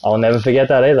 I'll never forget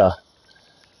that either.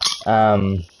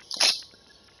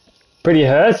 Pretty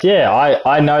hurts? Yeah,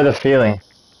 I know the feeling.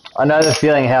 I know the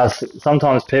feeling how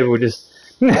sometimes people just...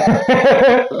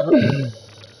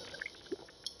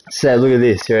 So look at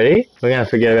this, you ready? We're going to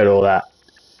forget about all that.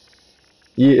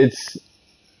 You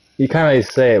can't really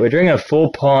see it. We're drinking a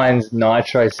 4 Pines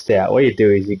Nitro Stout. What you do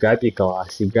is you grab your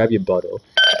glass, you grab your bottle,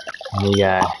 and you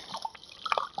go...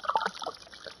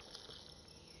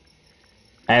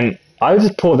 And I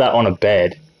just poured that on a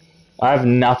bed. I have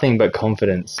nothing but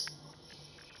confidence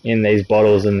in these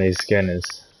bottles and these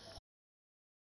schooners.